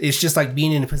 And it's just like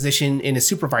being in a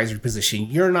supervisory position.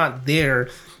 You're not there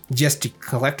just to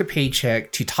collect a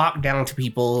paycheck, to talk down to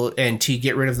people, and to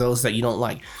get rid of those that you don't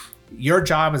like. Your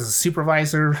job as a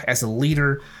supervisor, as a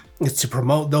leader, is to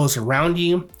promote those around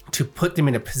you, to put them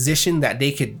in a position that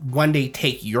they could one day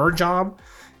take your job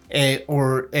and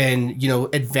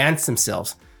advance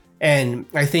themselves. And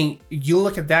I think you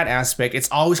look at that aspect,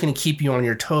 it's always going to keep you on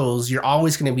your toes. You're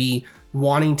always going to be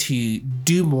wanting to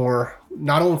do more,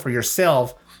 not only for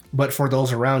yourself, but for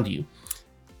those around you.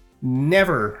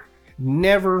 Never,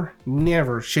 never,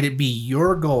 never should it be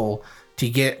your goal to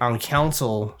get on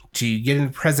council, to get in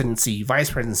the presidency,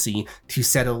 vice presidency, to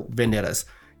settle vendettas.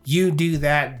 You do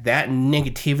that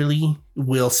negativity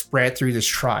will spread through this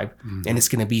tribe, and it's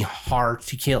going to be hard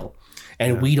to kill.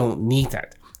 And we don't need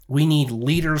that. We need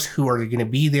leaders who are going to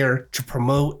be there to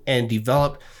promote and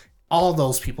develop all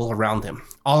those people around them,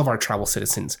 all of our tribal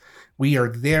citizens. We are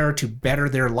there to better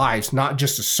their lives, not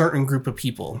just a certain group of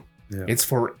people. Yeah. It's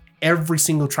for every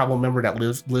single tribal member that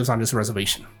lives on this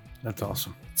reservation. That's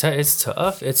awesome. It's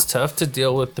tough. It's tough to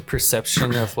deal with the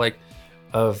perception of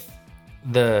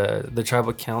the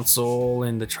tribal council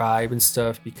and the tribe and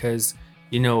stuff, because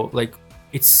it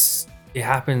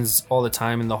happens all the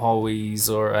time in the hallways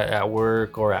or at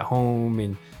work or at home,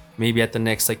 and maybe at the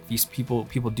next these people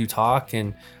do talk,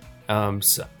 and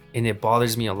it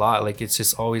bothers me a lot. It's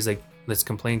just always let's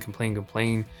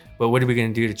complain. But what are we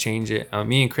going to do to change it?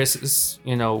 Me and Chris,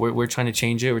 we're trying to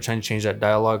change it. We're trying to change that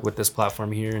dialogue with this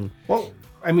platform here. And well,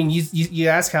 I mean, you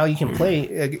ask how you can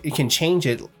it can change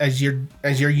it as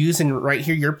you're using right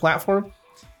here your platform,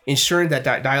 ensuring that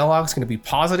dialogue is going to be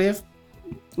positive,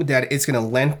 that it's going to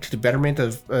lend to the betterment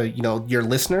of your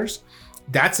listeners.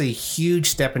 That's a huge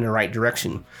step in the right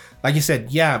direction. Like you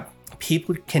said, yeah,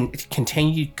 people can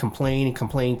continue to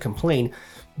complain,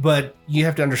 but you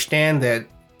have to understand that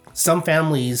some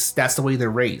families, that's the way they're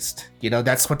raised.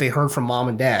 That's what they heard from mom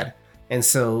and dad. And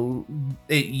so,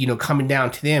 coming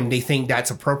down to them, they think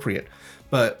that's appropriate.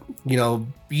 But,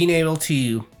 being able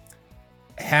to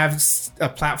have a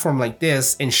platform like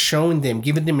this and showing them,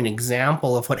 giving them an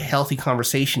example of what healthy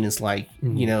conversation is like,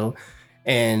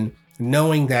 and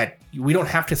knowing that we don't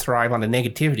have to thrive on the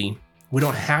negativity. We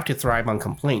don't have to thrive on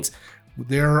complaints.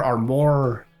 There are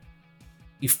more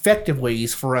effective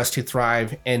ways for us to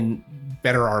thrive and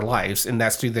better our lives, and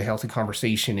that's through the healthy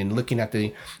conversation and looking at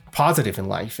the positive in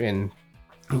life. And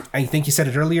I think you said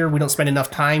it earlier, we don't spend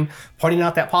enough time pointing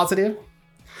out that positive.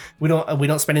 We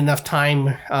don't spend enough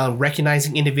time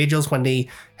recognizing individuals when they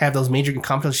have those major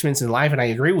accomplishments in life, and I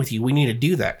agree with you. We need to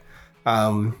do that.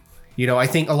 I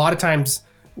think a lot of times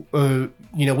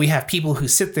we have people who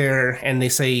sit there and they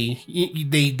say,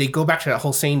 they go back to that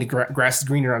whole saying, the grass is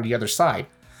greener on the other side.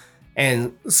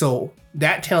 And so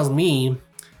that tells me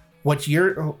what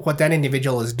that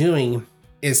individual is doing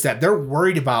is that they're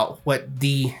worried about what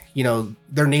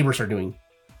their neighbors are doing.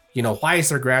 Why is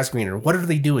their grass greener? What are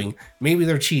they doing? Maybe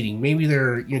they're cheating. Maybe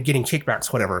they're getting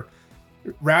kickbacks, whatever.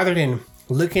 Rather than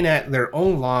looking at their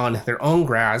own lawn, their own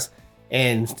grass,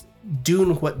 and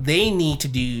doing what they need to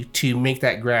do to make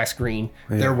that grass green,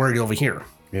 they're worried over here.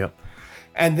 Yep.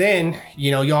 And then,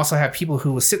 you also have people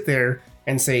who will sit there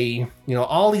and say,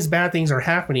 all these bad things are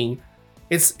happening.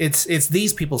 It's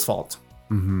these people's fault.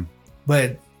 Mm-hmm.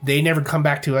 But they never come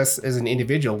back to us as an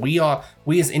individual. We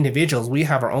as individuals, we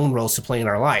have our own roles to play in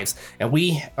our lives, and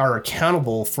we are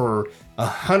accountable for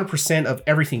 100% of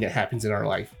everything that happens in our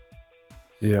life.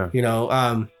 Yeah.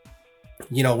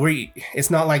 It's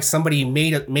not like somebody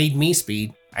made me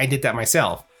speed. I did that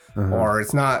myself. Uh-huh. Or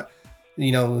it's not,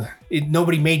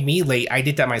 nobody made me late. I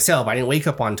did that myself. I didn't wake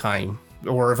up on time.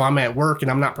 Or if I'm at work and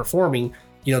I'm not performing,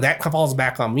 that falls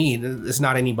back on me. It's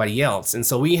not anybody else. And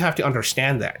so we have to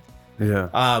understand that. Yeah.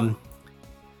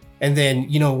 And then,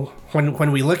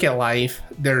 when we look at life,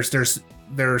 there's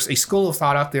a school of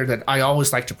thought out there that I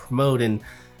always like to promote, and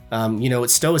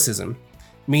it's Stoicism,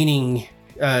 meaning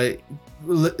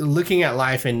looking at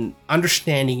life and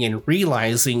understanding and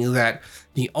realizing that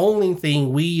the only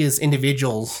thing we as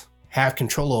individuals have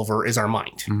control over is our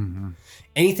mind. Mm-hmm.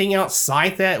 Anything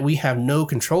outside that we have no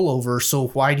control over. So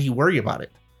why do you worry about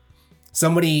it?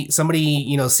 Somebody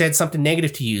said something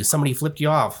negative to you. Somebody flipped you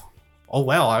off. Oh,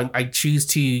 well, I choose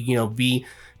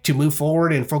to move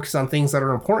forward and focus on things that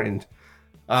are important.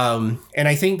 And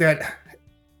I think that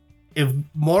if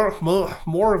more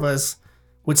of us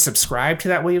would subscribe to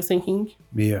that way of thinking,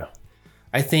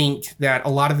 I think that a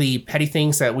lot of the petty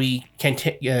things that we can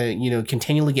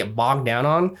continually get bogged down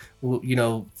on,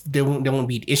 they won't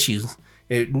be issues.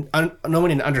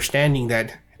 Knowing and understanding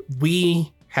that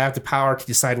we have the power to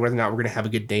decide whether or not we're going to have a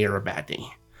good day or a bad day.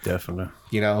 Definitely.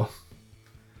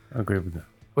 I agree with that.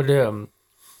 But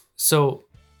so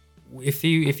if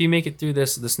you make it through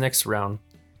this next round,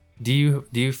 do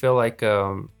you feel like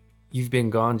you've been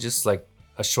gone just like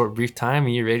a short brief time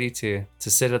and you're ready to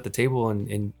sit at the table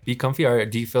and be comfy, or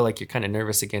do you feel like you're kind of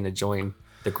nervous again to join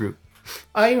the group?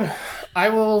 I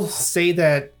will say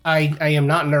that I am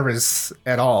not nervous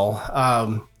at all.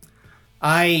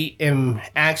 I am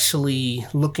actually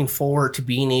looking forward to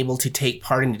being able to take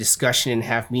part in the discussion and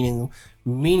have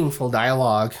meaningful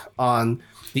dialogue on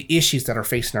the issues that are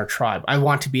facing our tribe. I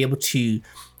want to be able to,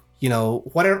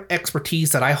 whatever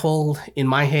expertise that I hold in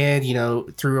my head,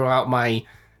 throughout my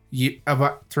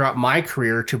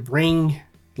career, to bring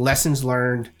lessons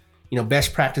learned,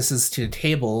 best practices to the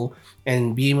table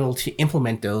and being able to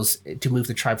implement those to move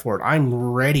the tribe forward. I'm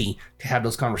ready to have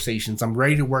those conversations. I'm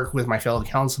ready to work with my fellow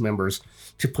council members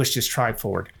to push this tribe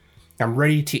forward. I'm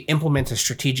ready to implement a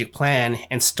strategic plan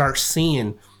and start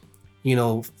seeing,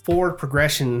 forward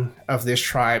progression of this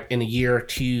tribe in a year,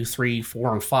 2, 3,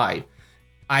 4, and 5.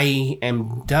 I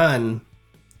am done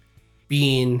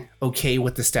being okay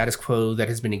with the status quo that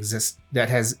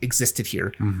has existed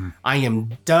here. Mm-hmm. I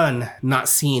am done not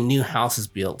seeing new houses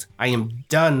built. I am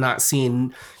done not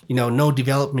seeing, no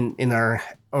development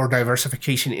or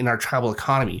diversification in our tribal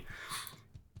economy.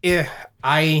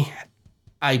 I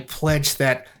pledge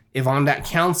that if on that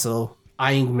council,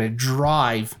 I am going to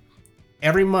drive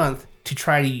every month to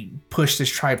try to push this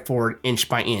tribe forward inch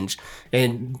by inch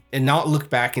and not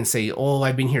look back and say, oh,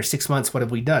 I've been here 6 months. What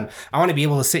have we done? I want to be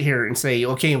able to sit here and say,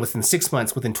 okay, within 6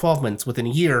 months, within 12 months, within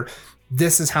a year,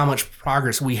 this is how much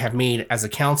progress we have made as a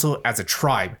council, as a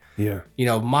tribe. Yeah.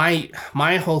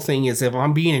 My whole thing is if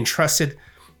I'm being entrusted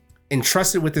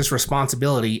with this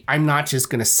responsibility, I'm not just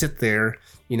going to sit there,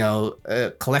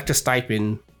 collect a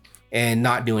stipend and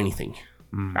not do anything.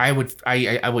 I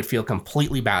would feel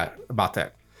completely bad about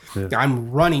that. Yeah. I'm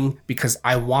running because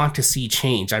I want to see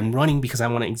change. I'm running because I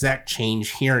want to exact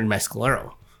change here in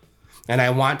Mescalero. And I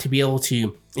want to be able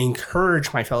to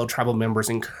encourage my fellow tribal members,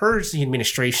 encourage the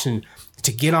administration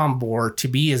to get on board, to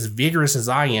be as vigorous as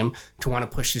I am, to want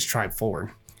to push this tribe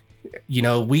forward.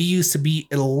 We used to be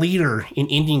a leader in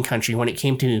Indian country when it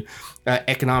came to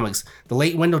economics. The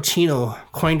late Wendell Chino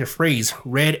coined a phrase,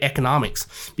 red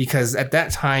economics, because at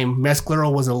that time, Mescalero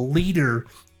was a leader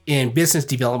in business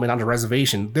development on the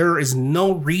reservation. There is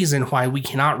no reason why we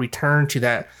cannot return to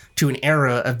an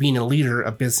era of being a leader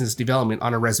of business development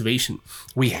on a reservation.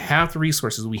 We have the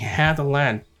resources, we have the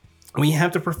land, we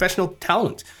have the professional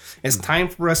talent. It's time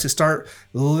for us to start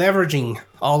leveraging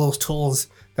all those tools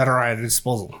that are at our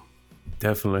disposal.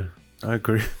 Definitely. I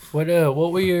agree. What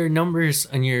were your numbers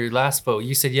on your last vote?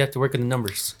 You said you have to work on the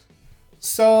numbers.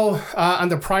 So on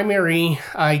the primary,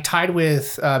 I tied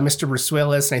with Mr.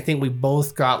 Brusuelas, and I think we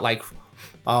both got like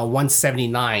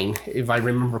 179, if I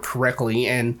remember correctly.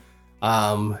 And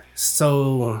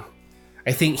so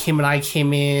I think him and I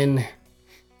came in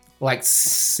like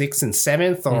 6th and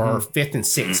 7th or 5th and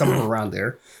 6th, somewhere around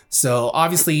there. So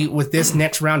obviously with this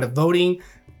next round of voting,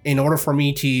 in order for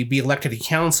me to be elected to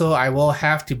council, I will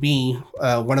have to be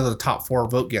one of the top 4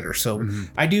 vote getters. So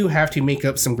I do have to make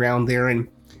up some ground there, and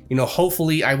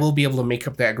hopefully I will be able to make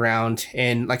up that ground.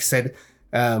 And like I said,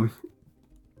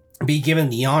 be given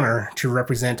the honor to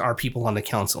represent our people on the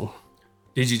council.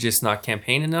 Did you just not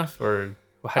campaign enough, or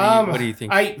what do you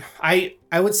think? I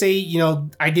would say,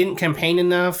 I didn't campaign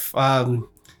enough.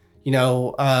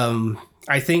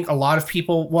 I think a lot of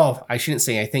people, well, I shouldn't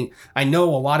say, I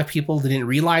know a lot of people didn't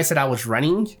realize that I was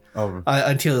running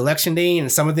until election day.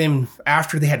 And some of them,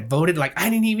 after they had voted, like,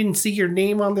 I didn't even see your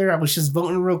name on there. I was just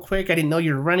voting real quick. I didn't know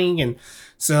you were running. And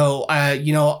so,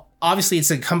 obviously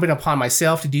it's incumbent upon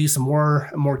myself to do some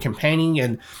more campaigning.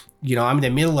 And, I'm in the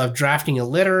middle of drafting a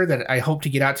letter that I hope to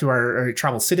get out to our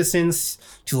tribal citizens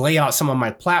to lay out some of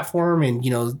my platform and,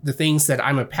 the things that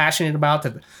I'm passionate about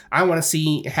that I want to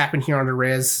see happen here on the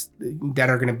res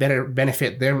that are going to better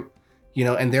benefit them,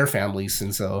 and their families.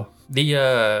 And so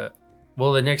the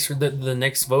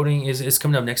next voting is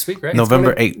coming up next week, right?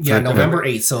 November 8th. Yeah, November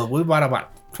 8th. So we're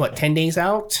about 10 days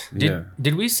out?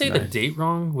 Did we say the date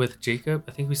wrong with Jacob?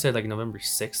 I think we said like November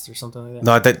 6th or something like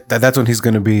that. No, that's when he's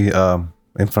going to be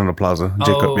in front of the plaza.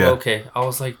 Jacob, okay. I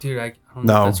was like, dude, I don't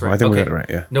know if that's right. I think we got it right,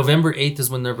 yeah. November 8th is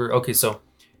whenever, okay, so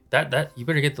that you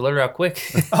better get the letter out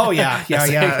quick. Oh, yeah.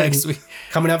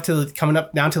 Coming up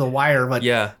down to the wire. But,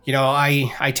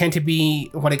 I tend to be,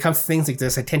 when it comes to things like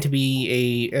this, I tend to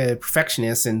be a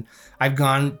perfectionist, and I've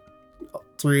gone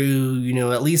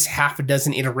through, at least half a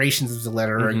dozen iterations of the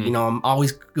letter. Mm-hmm. I'm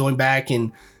always going back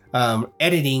and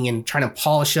editing and trying to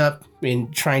polish up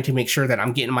and trying to make sure that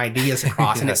I'm getting my ideas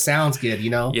across and it sounds good,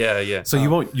 Yeah. So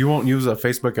you won't use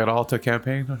Facebook at all to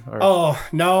campaign? Or? Oh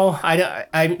no,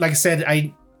 I like I said,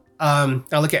 I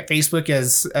look at Facebook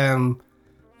as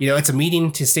it's a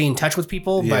medium to stay in touch with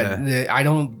people, but I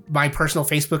don't. My personal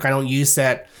Facebook, I don't use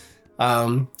that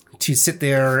to sit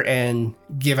there and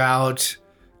give out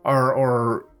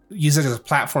or use it as a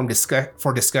platform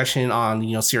for discussion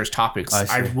on serious topics.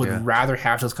 I would rather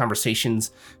have those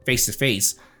conversations face to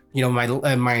face.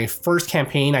 My first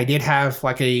campaign, I did have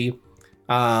like a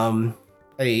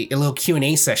little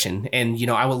Q&A session, and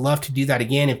I would love to do that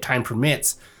again if time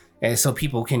permits, and so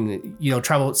people can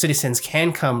tribal citizens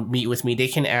can come meet with me. They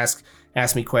can ask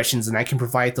me questions, and I can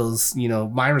provide those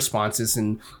my responses,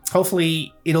 and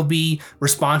hopefully it'll be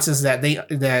responses that they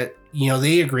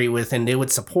agree with and they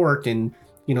would support, and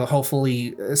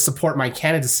hopefully support my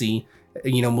candidacy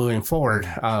moving forward.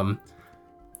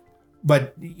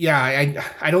 But yeah,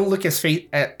 I don't look at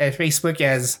Facebook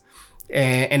as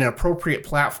and an appropriate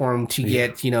platform to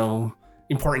get,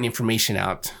 important information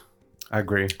out. I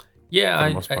agree.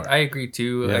 Yeah, I agree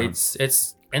too. Yeah.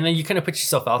 It's and then you kind of put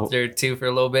yourself out there too for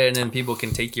a little bit, and then people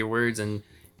can take your words and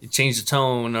change the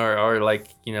tone or like,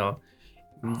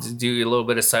 do a little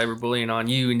bit of cyberbullying on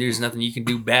you, and there's nothing you can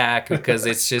do back because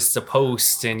it's just a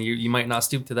post, and you might not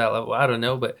stoop to that level. I don't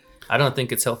know, but I don't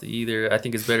think it's healthy either. I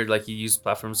think it's better like you use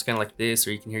platforms kind of like this,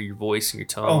 or you can hear your voice and your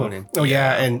tone.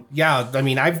 I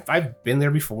mean, I've been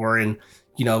there before, and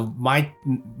my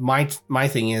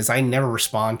thing is I never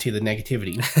respond to the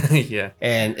negativity. Yeah.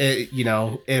 And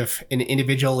if an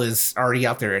individual is already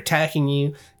out there attacking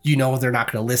you, they're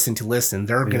not going to listen.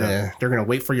 They're gonna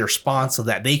wait for your response so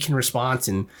that they can respond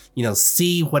and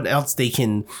see what else they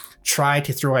can try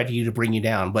to throw at you to bring you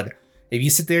down. But if you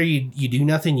sit there, you do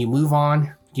nothing, you move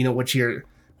on. What your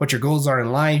goals are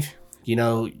in life. You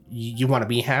want to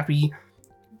be happy.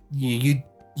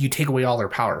 You take away all their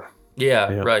power.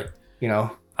 Yeah. Right.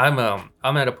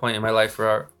 I'm at a point in my life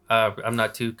where I'm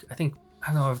not too. I don't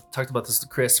know. I've talked about this to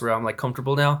Chris, where I'm like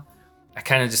comfortable now. I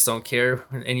kind of just don't care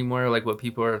anymore, like what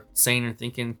people are saying and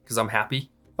thinking, because I'm happy.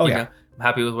 I'm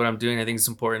happy with what I'm doing. I think it's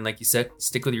important, like you said,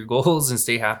 stick with your goals and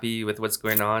stay happy with what's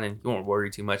going on, and you won't worry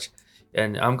too much.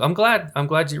 And I'm glad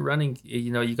you're running.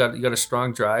 You got a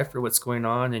strong drive for what's going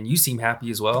on, and you seem happy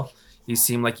as well. You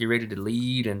seem like you're ready to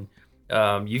lead, and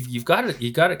you've got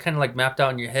it kind of like mapped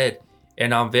out in your head.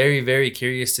 And I'm very, very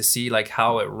curious to see like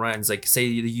how it runs. Like, say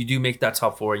you do make that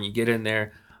top 4 and you get in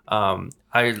there.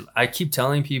 I keep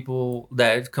telling people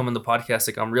that come on the podcast,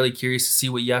 like, I'm really curious to see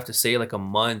what you have to say like a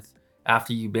month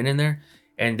after you've been in there.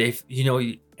 And they've,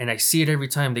 and I see it every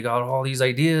time. They got all these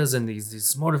ideas and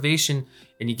these motivation,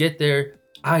 and you get there.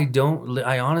 I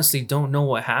honestly don't know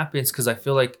what happens, because I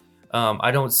feel like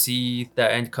I don't see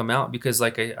that end come out, because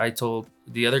like I told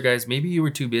the other guys, maybe you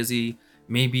were too busy.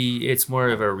 Maybe it's more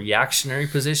of a reactionary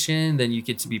position than you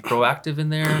get to be proactive in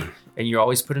there, and you're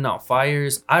always putting out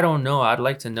fires. I don't know. I'd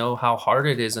like to know how hard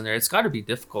it is in there. It's got to be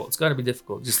difficult. It's got to be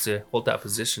difficult just to hold that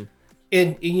position.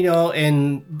 And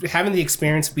and having the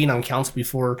experience of being on council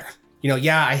before,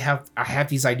 I have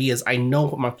these ideas. I know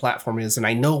what my platform is, and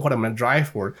I know what I'm gonna drive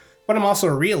for. But I'm also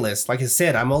a realist. Like I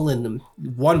said, I'm all in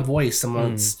one voice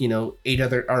amongst 8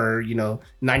 other or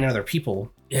 9 other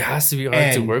people. It has to be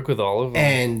hard to work with all of them.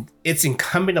 And it's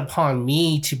incumbent upon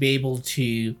me to be able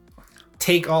to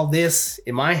take all this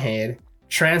in my head,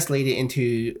 translate it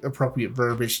into appropriate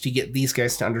verbiage to get these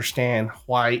guys to understand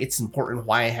why it's important,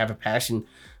 why I have a passion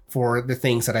for the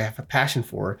things that I have a passion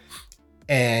for,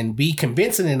 and be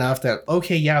convincing enough that,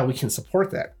 okay, yeah, we can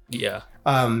support that. Yeah.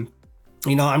 I'm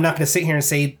not going to sit here and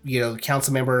say,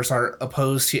 council members are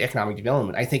opposed to economic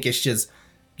development. I think it's just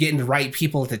getting the right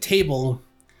people at the table,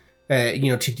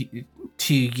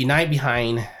 to unite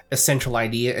behind a central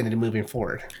idea and then moving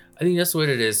forward. I think that's what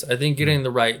it is. I think getting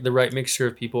the right mixture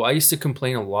of people. I used to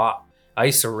complain a lot. I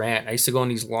used to rant. I used to go on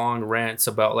these long rants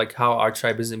about like how our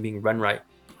tribe isn't being run right.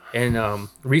 And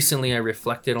recently I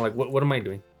reflected on like, what am I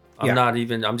doing?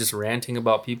 I'm just ranting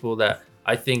about people that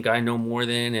I think I know more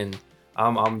than, and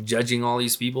I'm judging all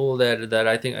these people that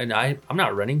I think, and I'm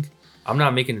not running. I'm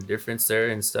not making a difference there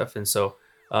and stuff. And so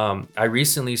I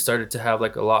recently started to have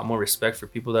like a lot more respect for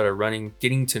people that are running,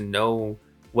 getting to know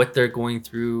what they're going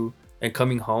through, and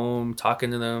coming home, talking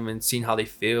to them and seeing how they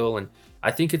feel. And I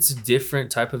think it's a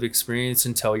different type of experience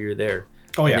until you're there.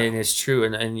 Oh yeah. And it's true.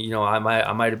 And I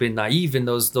might have been naive in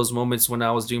those moments when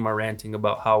I was doing my ranting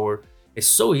about how it's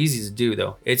so easy to do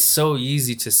though. It's so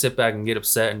easy to sit back and get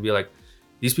upset and be like,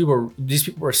 these people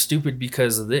are stupid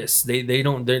because of this. They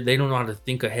don't know how to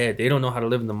think ahead. They don't know how to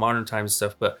live in the modern times and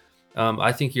stuff. But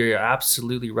I think you're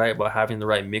absolutely right about having the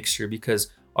right mixture,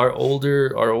 because our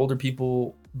older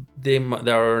people, they're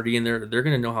already in there. They're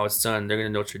gonna know how it's done. They're gonna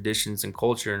know traditions and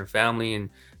culture and family, and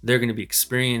they're gonna be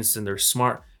experienced and they're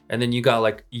smart. And then you got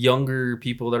like younger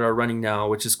people that are running now,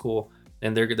 which is cool.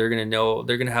 And they're gonna know,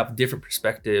 they're gonna have a different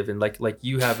perspective. And like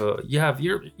you're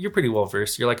pretty well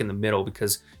versed. You're like in the middle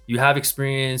because you have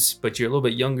experience, but you're a little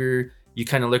bit younger. You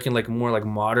kind of looking like more like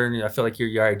modern. I feel like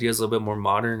your ideas a little bit more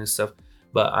modern and stuff.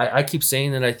 But I keep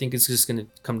saying that I think it's just gonna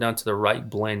come down to the right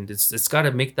blend. It's got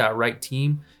to make that right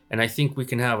team. And I think we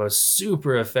can have a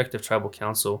super effective tribal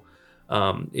council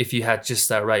if you had just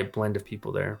that right blend of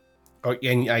people there. Oh,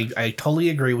 and I totally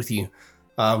agree with you.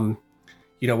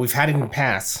 We've had it in the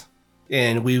past,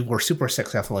 and we were super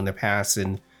successful in the past.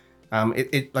 And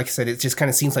it like I said, it just kind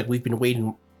of seems like we've been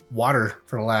wading water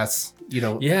for the last,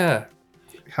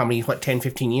 how many, 10,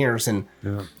 15 years. And,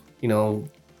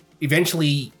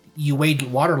 eventually you wade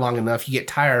water long enough, you get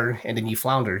tired, and then you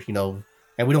flounder,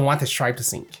 and we don't want this tribe to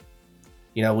sink.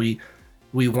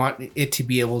 we want it to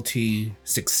be able to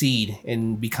succeed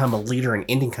and become a leader in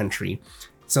Indian country,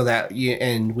 so that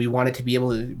and we want it to be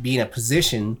able to be in a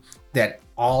position that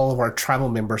all of our tribal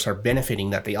members are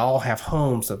benefiting, that they all have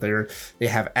homes, that they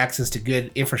have access to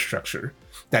good infrastructure,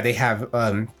 that they have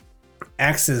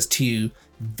access to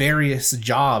various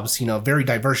jobs, very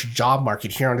diverse job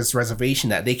market here on this reservation,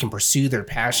 that they can pursue their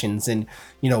passions and,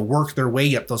 work their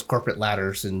way up those corporate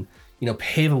ladders and,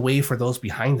 pave a way for those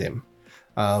behind them.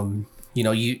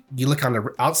 You look on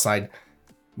the outside,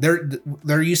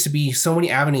 there used to be so many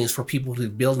avenues for people to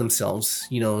build themselves,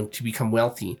 to become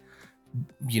wealthy,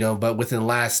 but within the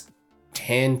last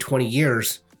 10, 20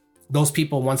 years, those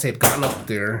people, once they've gotten up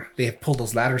there, they have pulled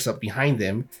those ladders up behind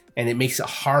them, and it makes it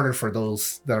harder for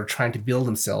those that are trying to build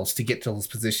themselves to get to those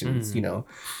positions,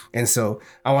 And so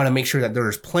I want to make sure that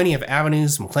there's plenty of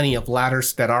avenues and plenty of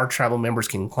ladders that our tribal members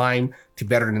can climb to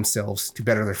better themselves, to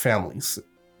better their families.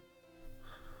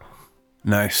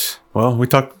 Nice. Well, we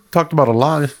talked about a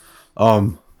lot.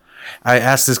 I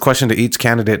asked this question to each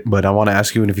candidate, but I want to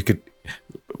ask you, and if you could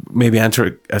maybe answer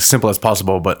it as simple as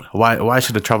possible, but why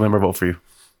should a tribal member vote for you?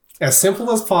 As simple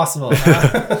as possible.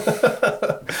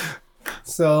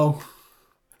 So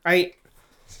and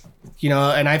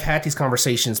I've had these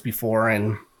conversations before,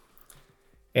 and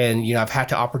I've had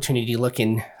the opportunity to look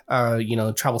in,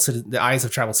 the eyes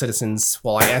of tribal citizens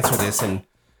while I answer this. And,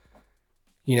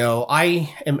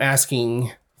 I am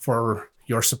asking for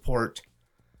your support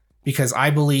because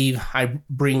I believe I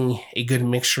bring a good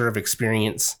mixture of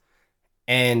experience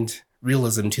and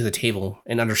realism to the table,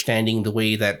 and understanding the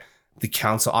way that the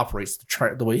council operates,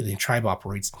 the way the tribe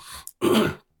operates.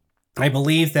 I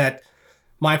believe that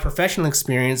my professional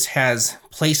experience has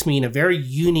placed me in a very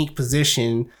unique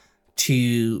position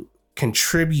to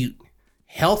contribute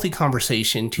healthy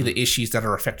conversation to the issues that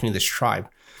are affecting this tribe.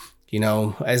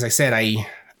 As I said,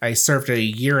 I served a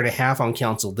year and a half on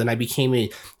council. Then I became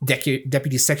a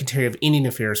deputy secretary of Indian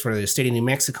Affairs for the state of New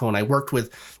Mexico, and I worked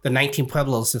with the 19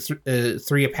 pueblos, the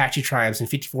 3 Apache tribes, and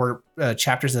 54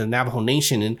 chapters of the Navajo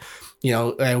Nation. And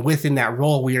and within that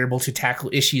role, we were able to tackle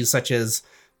issues such as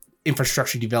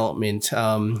infrastructure development,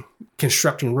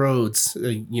 constructing roads,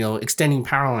 extending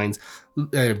power lines,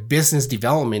 business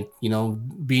development.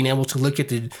 Being able to look at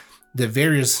the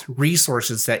various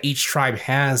resources that each tribe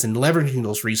has and leveraging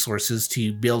those resources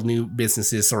to build new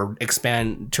businesses or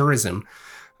expand tourism.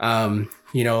 I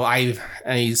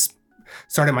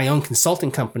started my own consulting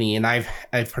company, and I've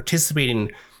participated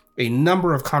in a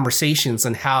number of conversations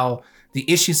on how the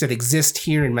issues that exist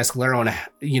here in Mescalero, and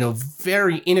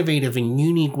very innovative and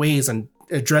unique ways on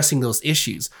addressing those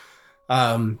issues.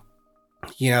 And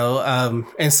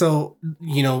so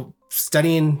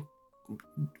studying,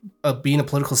 being a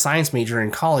political science major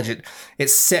in college, it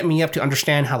set me up to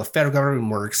understand how the federal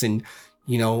government works, and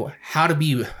how to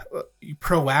be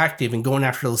proactive and going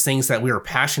after those things that we are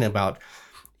passionate about.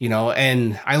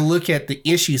 And I look at the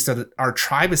issues that our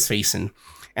tribe is facing,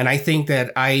 and I think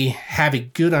that I have a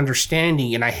good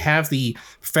understanding, and I have the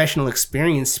professional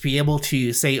experience to be able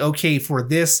to say, okay, for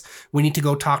this, we need to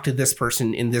go talk to this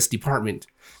person in this department.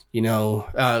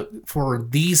 For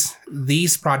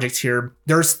these projects here,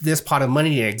 there's this pot of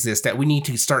money that exists that we need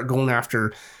to start going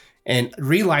after, and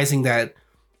realizing that,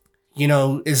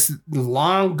 is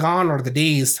long gone are the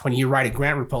days when you write a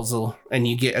grant proposal and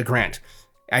you get a grant.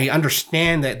 I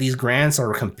understand that these grants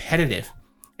are competitive,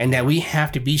 and that we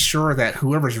have to be sure that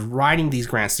whoever's writing these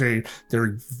grants,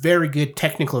 they're very good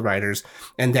technical writers,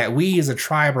 and that we as a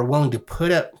tribe are willing to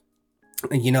put up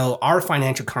our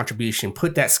financial contribution,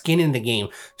 put that skin in the game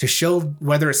to show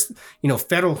whether it's,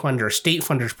 federal funders, state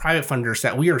funders, private funders,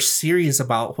 that we are serious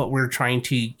about what we're trying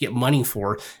to get money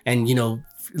for and,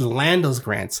 land those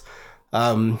grants.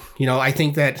 I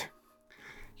think that,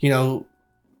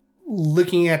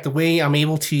 looking at the way I'm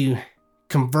able to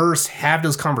converse, have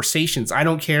those conversations, I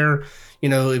don't care,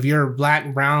 if you're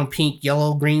black, brown, pink,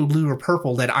 yellow, green, blue, or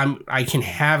purple, that I can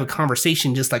have a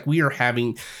conversation just like we are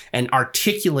having and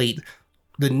articulate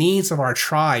the needs of our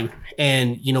tribe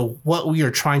and, what we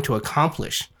are trying to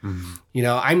accomplish. Mm-hmm.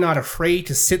 I'm not afraid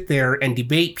to sit there and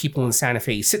debate people in Santa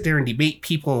Fe, sit there and debate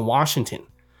people in Washington.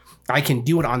 I can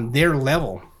do it on their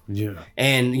level. Yeah.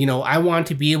 And, I want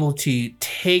to be able to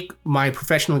take my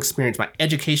professional experience, my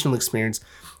educational experience,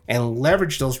 and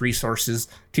leverage those resources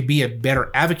to be a better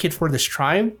advocate for this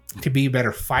tribe, to be a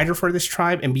better fighter for this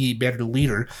tribe, and be a better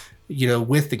leader,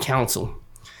 with the council.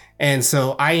 And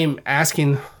so I am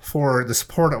asking for the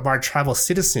support of our tribal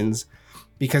citizens,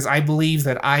 because I believe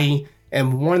that I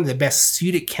am one of the best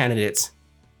suited candidates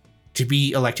to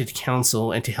be elected to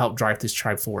council and to help drive this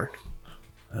tribe forward.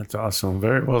 That's awesome.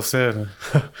 Very well said.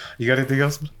 You got anything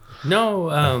else?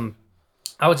 No.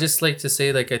 I would just like to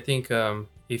say, like, I think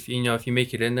if you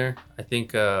make it in there, I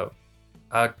think I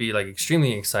would be like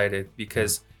extremely excited,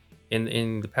 because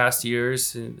in the past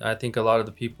years, I think a lot of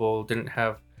the people didn't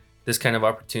have this kind of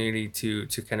opportunity to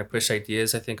kind of push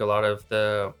ideas. I think a lot of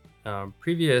the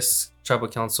previous tribal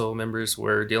council members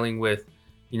were dealing with,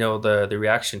 the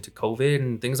reaction to COVID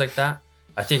and things like that.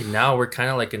 I think now we're kind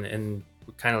of like we're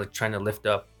kind of like trying to lift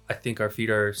up. I think our feet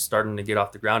are starting to get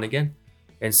off the ground again.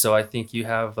 And so I think you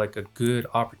have like a good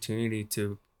opportunity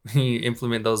to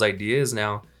implement those ideas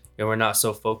now, and we're not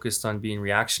so focused on being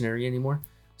reactionary anymore.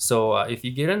 So if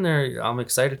you get in there, I'm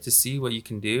excited to see what you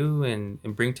can do and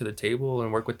bring to the table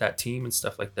and work with that team and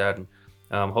stuff like that.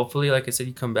 And hopefully, like I said,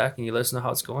 you come back and you let us know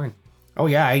how it's going. Oh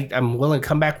yeah, I'm willing to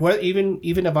come back. Even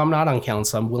if I'm not on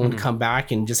council, I'm willing to come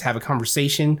back and just have a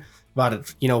conversation about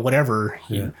it. Whatever.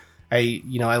 Yeah.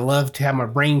 I love to have my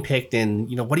brain picked, and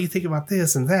what do you think about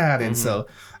this and that? And so,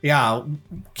 yeah,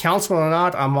 council or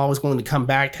not, I'm always willing to come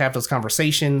back to have those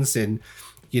conversations and,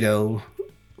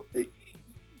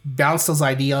 bounce those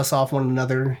ideas off one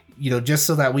another, just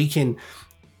so that we can.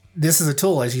 This is a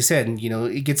tool, as you said, and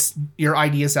it gets your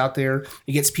ideas out there,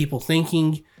 it gets people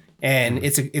thinking, and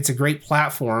it's a great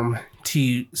platform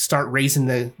to start raising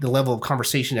the level of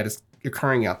conversation that is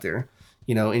occurring out there.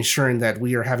 Ensuring that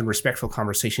we are having respectful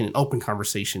conversation, and open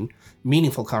conversation,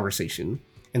 meaningful conversation,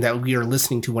 and that we are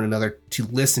listening to one another to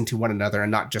listen to one another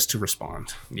and not just to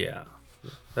respond. Yeah,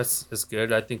 that's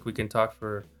good. I think we can talk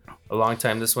for a long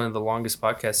time. This is one of the longest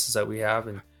podcasts that we have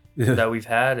and that we've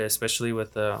had, especially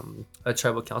with a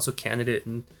tribal council candidate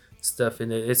and stuff.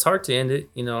 And it's hard to end it.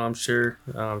 I'm sure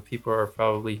people are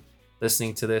probably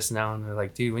listening to this now and they're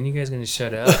like, dude, when are you guys going to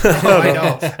shut up? I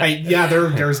know.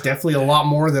 There's definitely a lot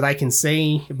more that I can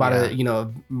say about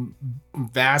a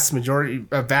vast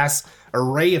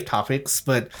array of topics,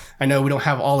 but I know we don't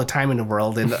have all the time in the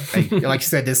world. And like you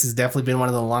said, this has definitely been one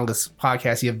of the longest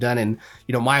podcasts you've done. And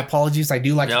my apologies. I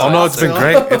do like to talk. No, it's been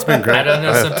great. It's been great. I don't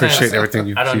know. I appreciate everything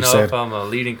you said. I don't know if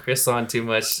I'm leading Chris on too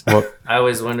much. Well, I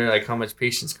always wonder like how much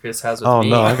patience Chris has with me. Oh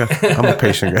no, I'm a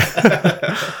patient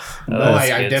guy.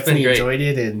 I definitely enjoyed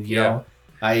it, and is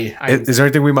there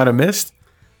anything we might have missed?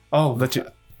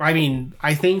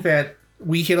 I think that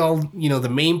we hit all the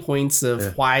main points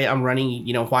of why I'm running.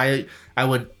 Why I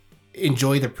would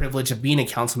enjoy the privilege of being a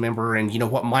council member,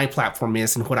 and what my platform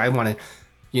is and what I want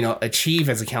to achieve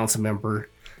as a council member.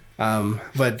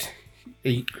 But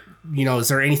is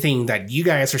there anything that you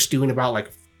guys are stewing about? Like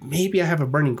maybe I have a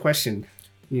burning question.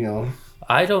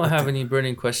 I don't have any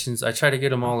burning questions. I try to get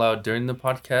them all out during the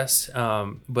podcast.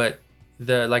 But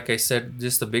like I said,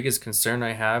 just the biggest concern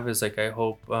I have is like, I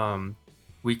hope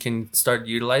we can start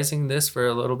utilizing this for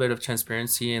a little bit of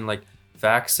transparency and like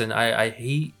facts. And I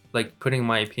hate like putting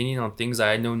my opinion on things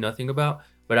I know nothing about,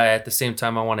 but at the same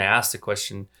time, I want to ask the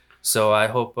question. So I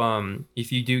hope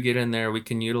if you do get in there, we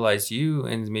can utilize you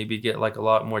and maybe get like a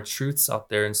lot more truths out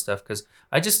there and stuff. Cause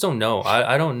I just don't know.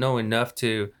 I don't know enough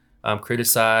to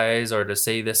criticize or to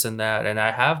say this and that, and I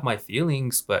have my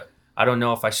feelings, but I don't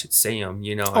know if I should say them.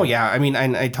 Oh yeah, I mean,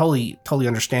 I totally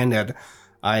understand that.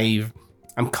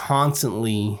 I'm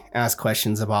constantly asked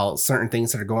questions about certain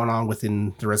things that are going on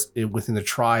within the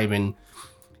tribe, and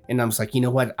I'm just like,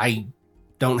 what? I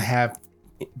don't have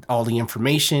all the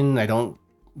information. I don't,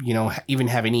 even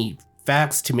have any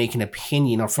facts to make an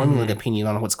opinion or formulate an opinion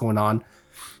on what's going on.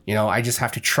 I just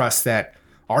have to trust that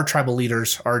our tribal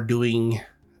leaders are doing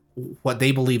what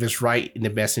they believe is right in the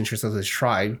best interest of this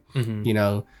tribe.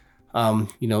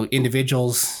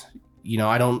 Individuals,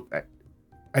 I don't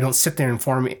sit there and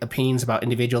form opinions about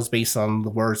individuals based on the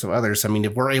words of others. I mean,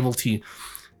 if we're able to,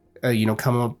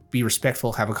 come up, be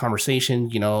respectful, have a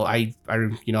conversation, I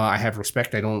have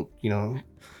respect. I don't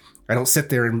sit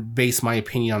there and base my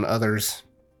opinion on others,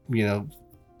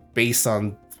 based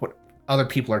on what other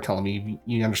people are telling me.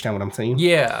 You understand what I'm saying?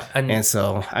 Yeah. And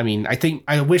so, I mean,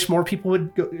 I wish more people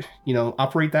would go,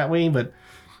 operate that way, but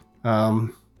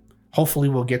hopefully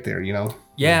we'll get there,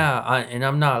 Yeah. And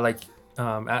I'm not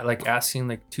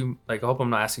asking I hope I'm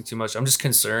not asking too much. I'm just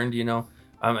concerned,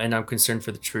 and I'm concerned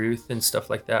for the truth and stuff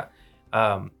like that.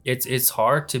 It's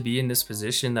hard to be in this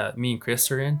position that me and Chris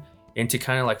are in, and to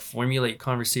kind of like formulate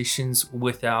conversations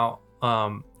without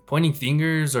pointing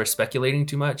fingers or speculating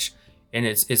too much. And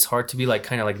it's hard to be like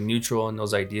kind of like neutral in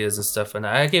those ideas and stuff. And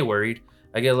I get worried.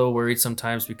 I get a little worried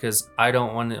sometimes because I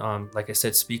don't want to, like I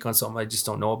said, speak on something I just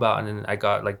don't know about, and then I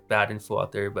got like bad info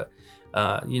out there. But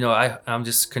I'm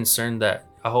just concerned that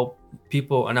I hope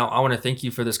people, and I want to thank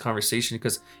you for this conversation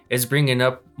because it's bringing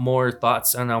up more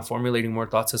thoughts, and I'm formulating more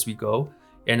thoughts as we go.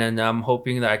 And then I'm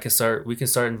hoping that we can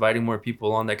start inviting more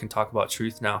people on that can talk about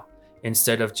truth now,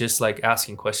 instead of just like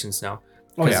asking questions now.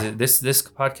 Because this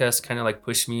podcast kind of like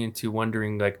pushed me into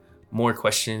wondering like more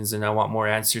questions, and I want more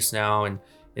answers now and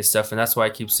stuff. And that's why I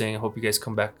keep saying, I hope you guys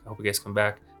come back. I hope you guys come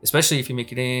back, especially if you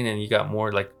make it in and you got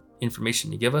more like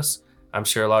information to give us. I'm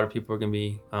sure a lot of people are gonna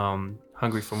be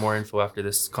hungry for more info after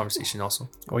this conversation also.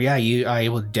 Oh yeah, I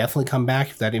will definitely come back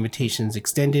if that invitation is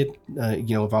extended.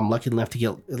 If I'm lucky enough to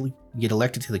get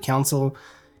elected to the council,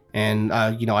 and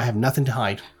I have nothing to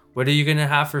hide. What are you gonna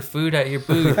have for food at your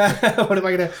booth? What am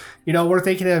I gonna? We're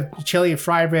thinking of chili and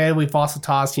fry bread. We've also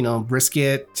tossed,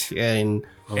 brisket and.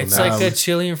 It's like a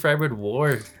chili and fry bread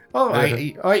war. Oh,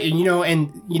 I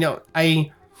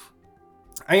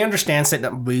understand setting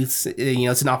up booths.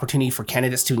 It's an opportunity for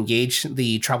candidates to engage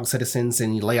the tribal citizens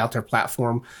and lay out their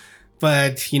platform.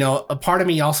 But, a part of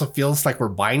me also feels like we're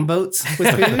buying votes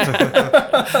with food.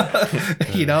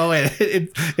 And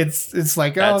it's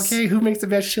like, okay, who makes the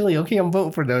best chili? Okay, I'm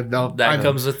voting for them. No, that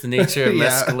comes with the nature of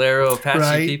Mescalero Apache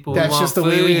right? people. That's just the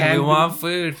way we want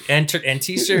food and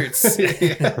t-shirts.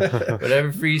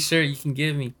 Whatever free shirt you can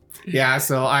give me. Yeah,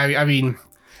 so I mean,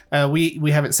 we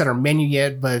haven't set our menu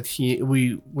yet, but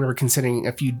we were considering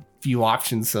a few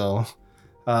options. So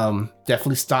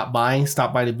definitely stop by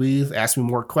the booth, ask me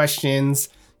more questions.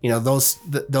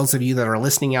 Those of you that are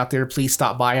listening out there, please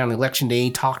stop by on election day,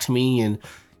 talk to me, and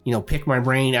pick my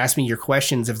brain, ask me your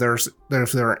questions. If there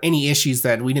are any issues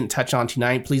that we didn't touch on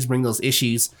tonight, please bring those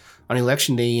issues on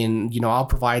election day, and I'll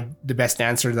provide the best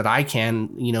answer that I can,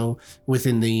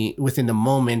 within the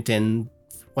moment. And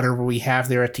whatever we have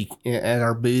there at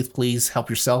our booth, please help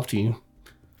yourself to.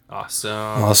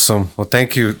 Awesome. Well,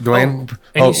 thank you, Dwayne.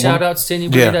 Any shout outs to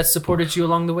anybody that supported you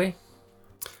along the way?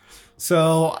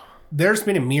 So there's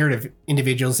been a myriad of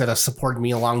individuals that have supported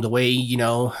me along the way.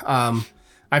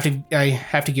 I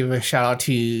have to give a shout out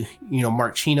to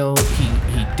Mark Chino.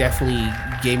 He definitely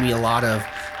gave me a lot of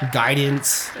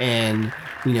guidance and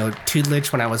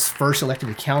tutelage when I was first elected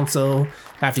to council.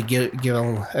 I have to give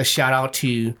a shout out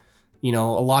to a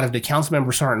lot of the council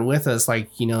members aren't with us,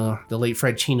 like, the late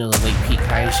Fred Chino, the late Pete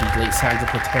Kaishi, the late Sandra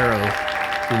Platero,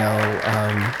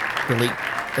 the late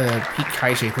Pete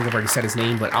Kaishi, I think I've already said his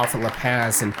name, but Alfred La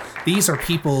Paz. And these are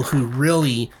people who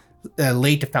really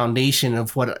laid the foundation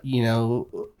of what your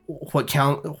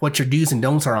do's and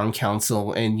don'ts are on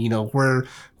council, and, where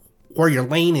your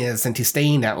lane is, and to stay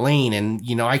in that lane. And,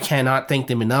 I cannot thank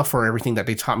them enough for everything that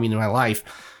they taught me in my life.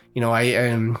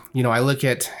 I look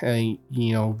at,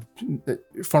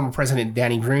 former President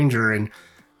Danny Granger and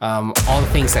all the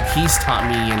things that he's taught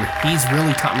me, and he's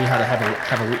really taught me how to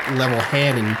have a level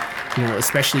head, and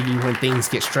especially when things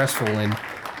get stressful. And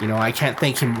I can't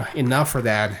thank him enough for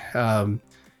that.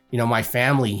 My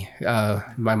family,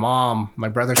 my mom, my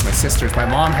brothers, my sisters. My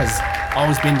mom has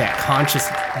always been that conscious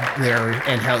there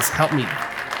and has helped me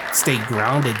stay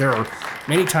grounded. There are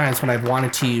many times when I've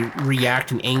wanted to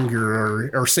react in anger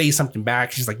or say something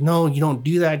back. She's like, no, you don't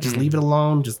do that. Just leave it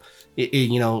alone. Just,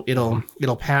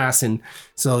 it'll pass. And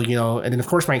so, and then of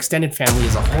course my extended family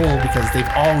as a whole, because they've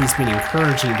always been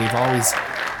encouraging. They've always,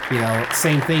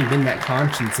 same thing, been that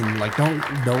conscience, and like,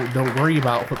 don't worry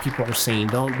about what people are saying.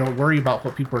 Don't worry about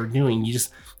what people are doing. You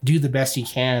just do the best you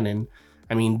can. And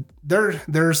I mean,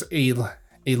 there's a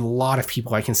lot of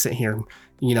people I can sit here,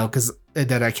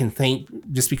 that I can thank,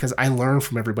 just because I learn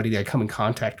from everybody that I come in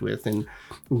contact with, and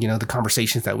the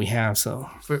conversations that we have. So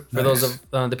for those of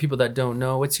the people that don't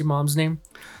know, what's your mom's name?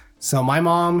 So my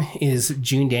mom is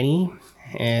June Denny,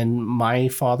 and my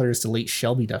father is the late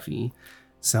Shelby Duffy.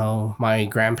 So my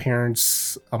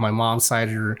grandparents on my mom's side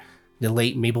are the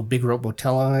late Mabel Big Rope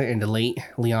Botella and the late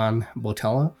Leon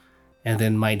Botella. And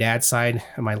then my dad's side,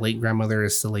 my late grandmother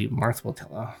is the late Martha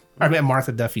Botella. I meant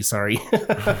Martha Duffy, sorry.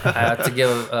 I have to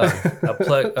give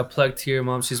a plug to your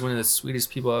mom. She's one of the sweetest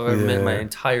people I've ever met in my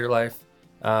entire life.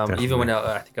 Even when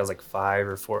I think I was like 5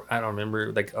 or 4, I don't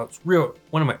remember. Like,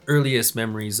 one of my earliest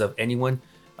memories of anyone.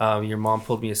 Your mom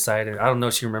pulled me aside, and I don't know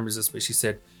if she remembers this, but she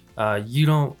said, "You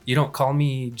don't call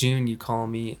me June, you call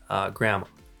me Grandma."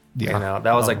 Yeah, and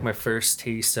that was like my first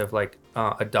taste of like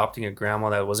adopting a grandma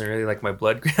that wasn't really like my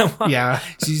blood grandma. Yeah,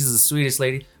 she's the sweetest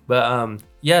lady. But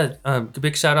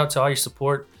big shout out to all your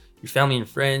support, your family and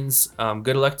friends.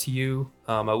 Good luck to you.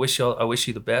 I wish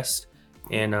you the best,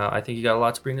 and I think you got a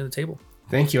lot to bring to the table.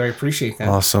 Thank you. I appreciate that.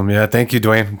 Awesome. Yeah, thank you,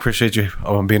 Dwayne. Appreciate you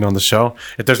being on the show.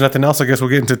 If there's nothing else, I guess we'll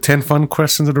get into 10 fun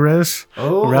questions of the res.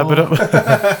 Oh, wrap it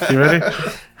up. You ready?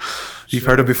 You've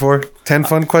heard it before. 10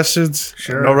 fun questions.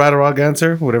 Sure. No right or wrong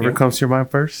answer. Whatever comes to your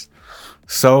mind first.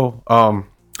 So,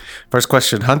 first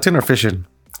question: hunting or fishing?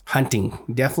 Hunting.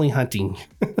 Definitely hunting.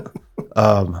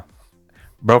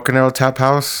 Broken Arrow Tap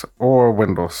House or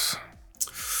Windows?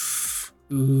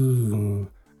 Ooh.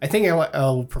 I think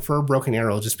I'll prefer Broken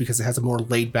Arrow just because it has a more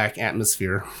laid back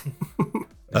atmosphere.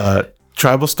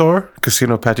 Tribal store,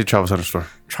 Casino Apache Travel Center store.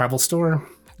 Tribal store.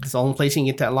 It's the only place you can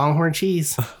get that Longhorn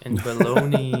cheese. And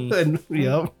bologna.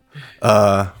 Yep.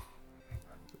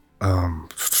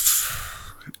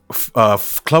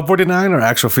 Club 49 or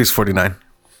Actual Feast 49?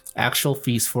 Actual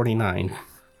Feast 49.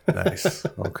 Nice.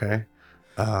 Okay.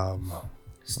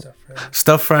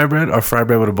 Stuffed fry bread or fry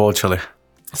bread with a bowl of chili?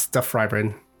 Stuffed fry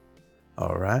bread.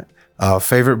 All right.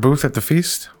 Favorite booth at the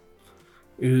feast?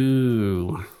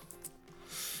 Ooh.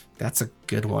 That's a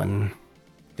good one.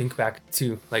 Think back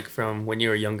to like from when you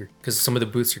were younger, because some of the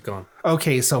booths are gone.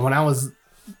 Okay, so when I was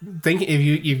thinking, if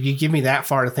you give me that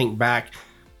far to think back,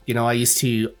 you know, I used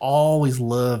to always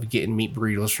love getting meat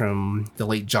burritos from the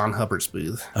late John Hubbard's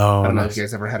booth. Oh, I don't know if you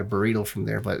guys ever had a burrito from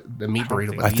there, but the meat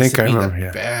burrito. I think I remember.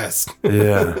 The best.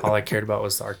 Yeah. All I cared about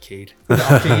was the arcade.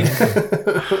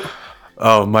 The arcade.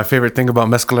 Oh, my favorite thing about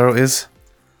Mescalero is?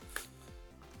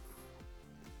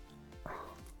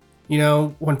 You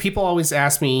know, when people always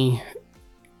ask me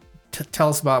to tell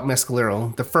us about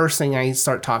Mescalero, the first thing I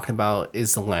start talking about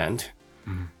is the land.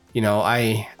 Mm-hmm. You know,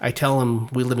 I tell them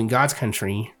we live in God's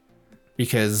country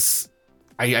because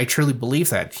I truly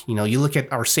believe that. You know, you look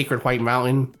at our sacred White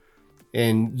Mountain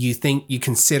and you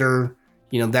consider,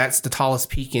 you know, that's the tallest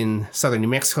peak in southern New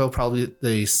Mexico, probably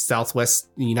the southwest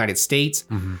United States.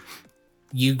 Mm-hmm.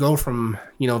 You go from,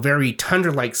 you know, very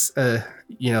tundra-like,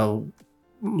 you know,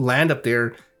 land up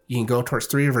there. You can go towards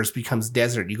Three Rivers, becomes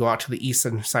desert. You go out to the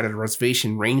eastern side of the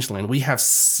reservation, rangeland. We have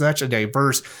such a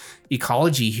diverse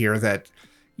ecology here that,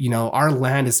 you know, our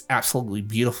land is absolutely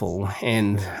beautiful.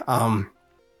 And,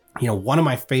 you know, one of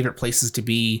my favorite places to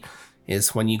be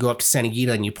is when you go up to Santa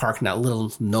Anita and you park in that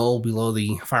little knoll below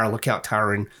the fire lookout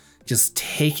tower and just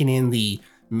taking in the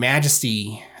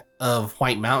majesty of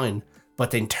White Mountain,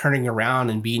 but then turning around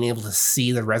and being able to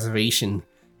see the reservation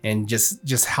and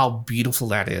just how beautiful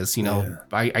that is. You know,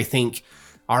 yeah. I think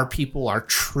our people are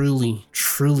truly,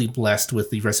 truly blessed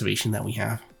with the reservation that we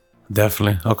have.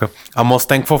 Definitely. Okay. I'm most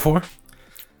thankful for?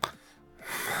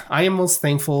 I am most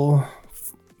thankful,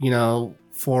 you know,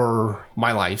 for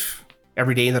my life.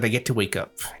 Every day that I get to wake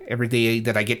up, every day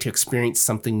that I get to experience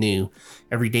something new,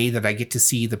 every day that I get to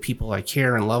see the people I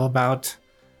care and love about.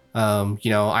 You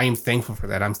know, I am thankful for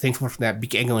that. I'm thankful for that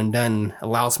Big Ego and Done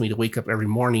allows me to wake up every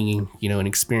morning, you know, and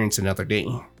experience another day.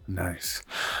 Nice.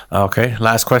 Okay.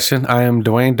 Last question. I am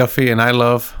Dwayne Duffy and I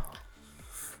love.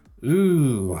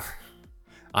 Ooh.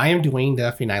 I am Dwayne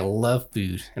Duffy and I love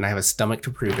food and I have a stomach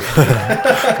to prove it.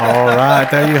 All right.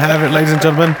 There you have it, ladies and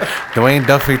gentlemen. Dwayne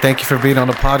Duffy, thank you for being on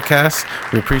the podcast.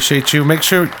 We appreciate you. Make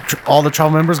sure all the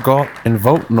travel members go out and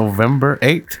vote November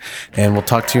 8th. And we'll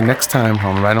talk to you next time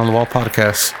on Right on the Wall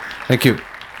podcast. Thank you.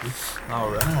 All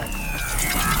right.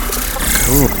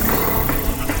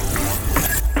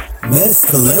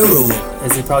 Mescalero.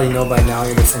 As you probably know by now,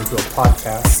 you're listening to a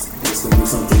podcast.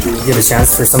 Give a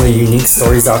chance for some of the unique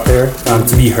stories out there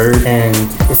to be heard, and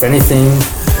if anything,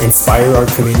 inspire our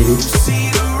community.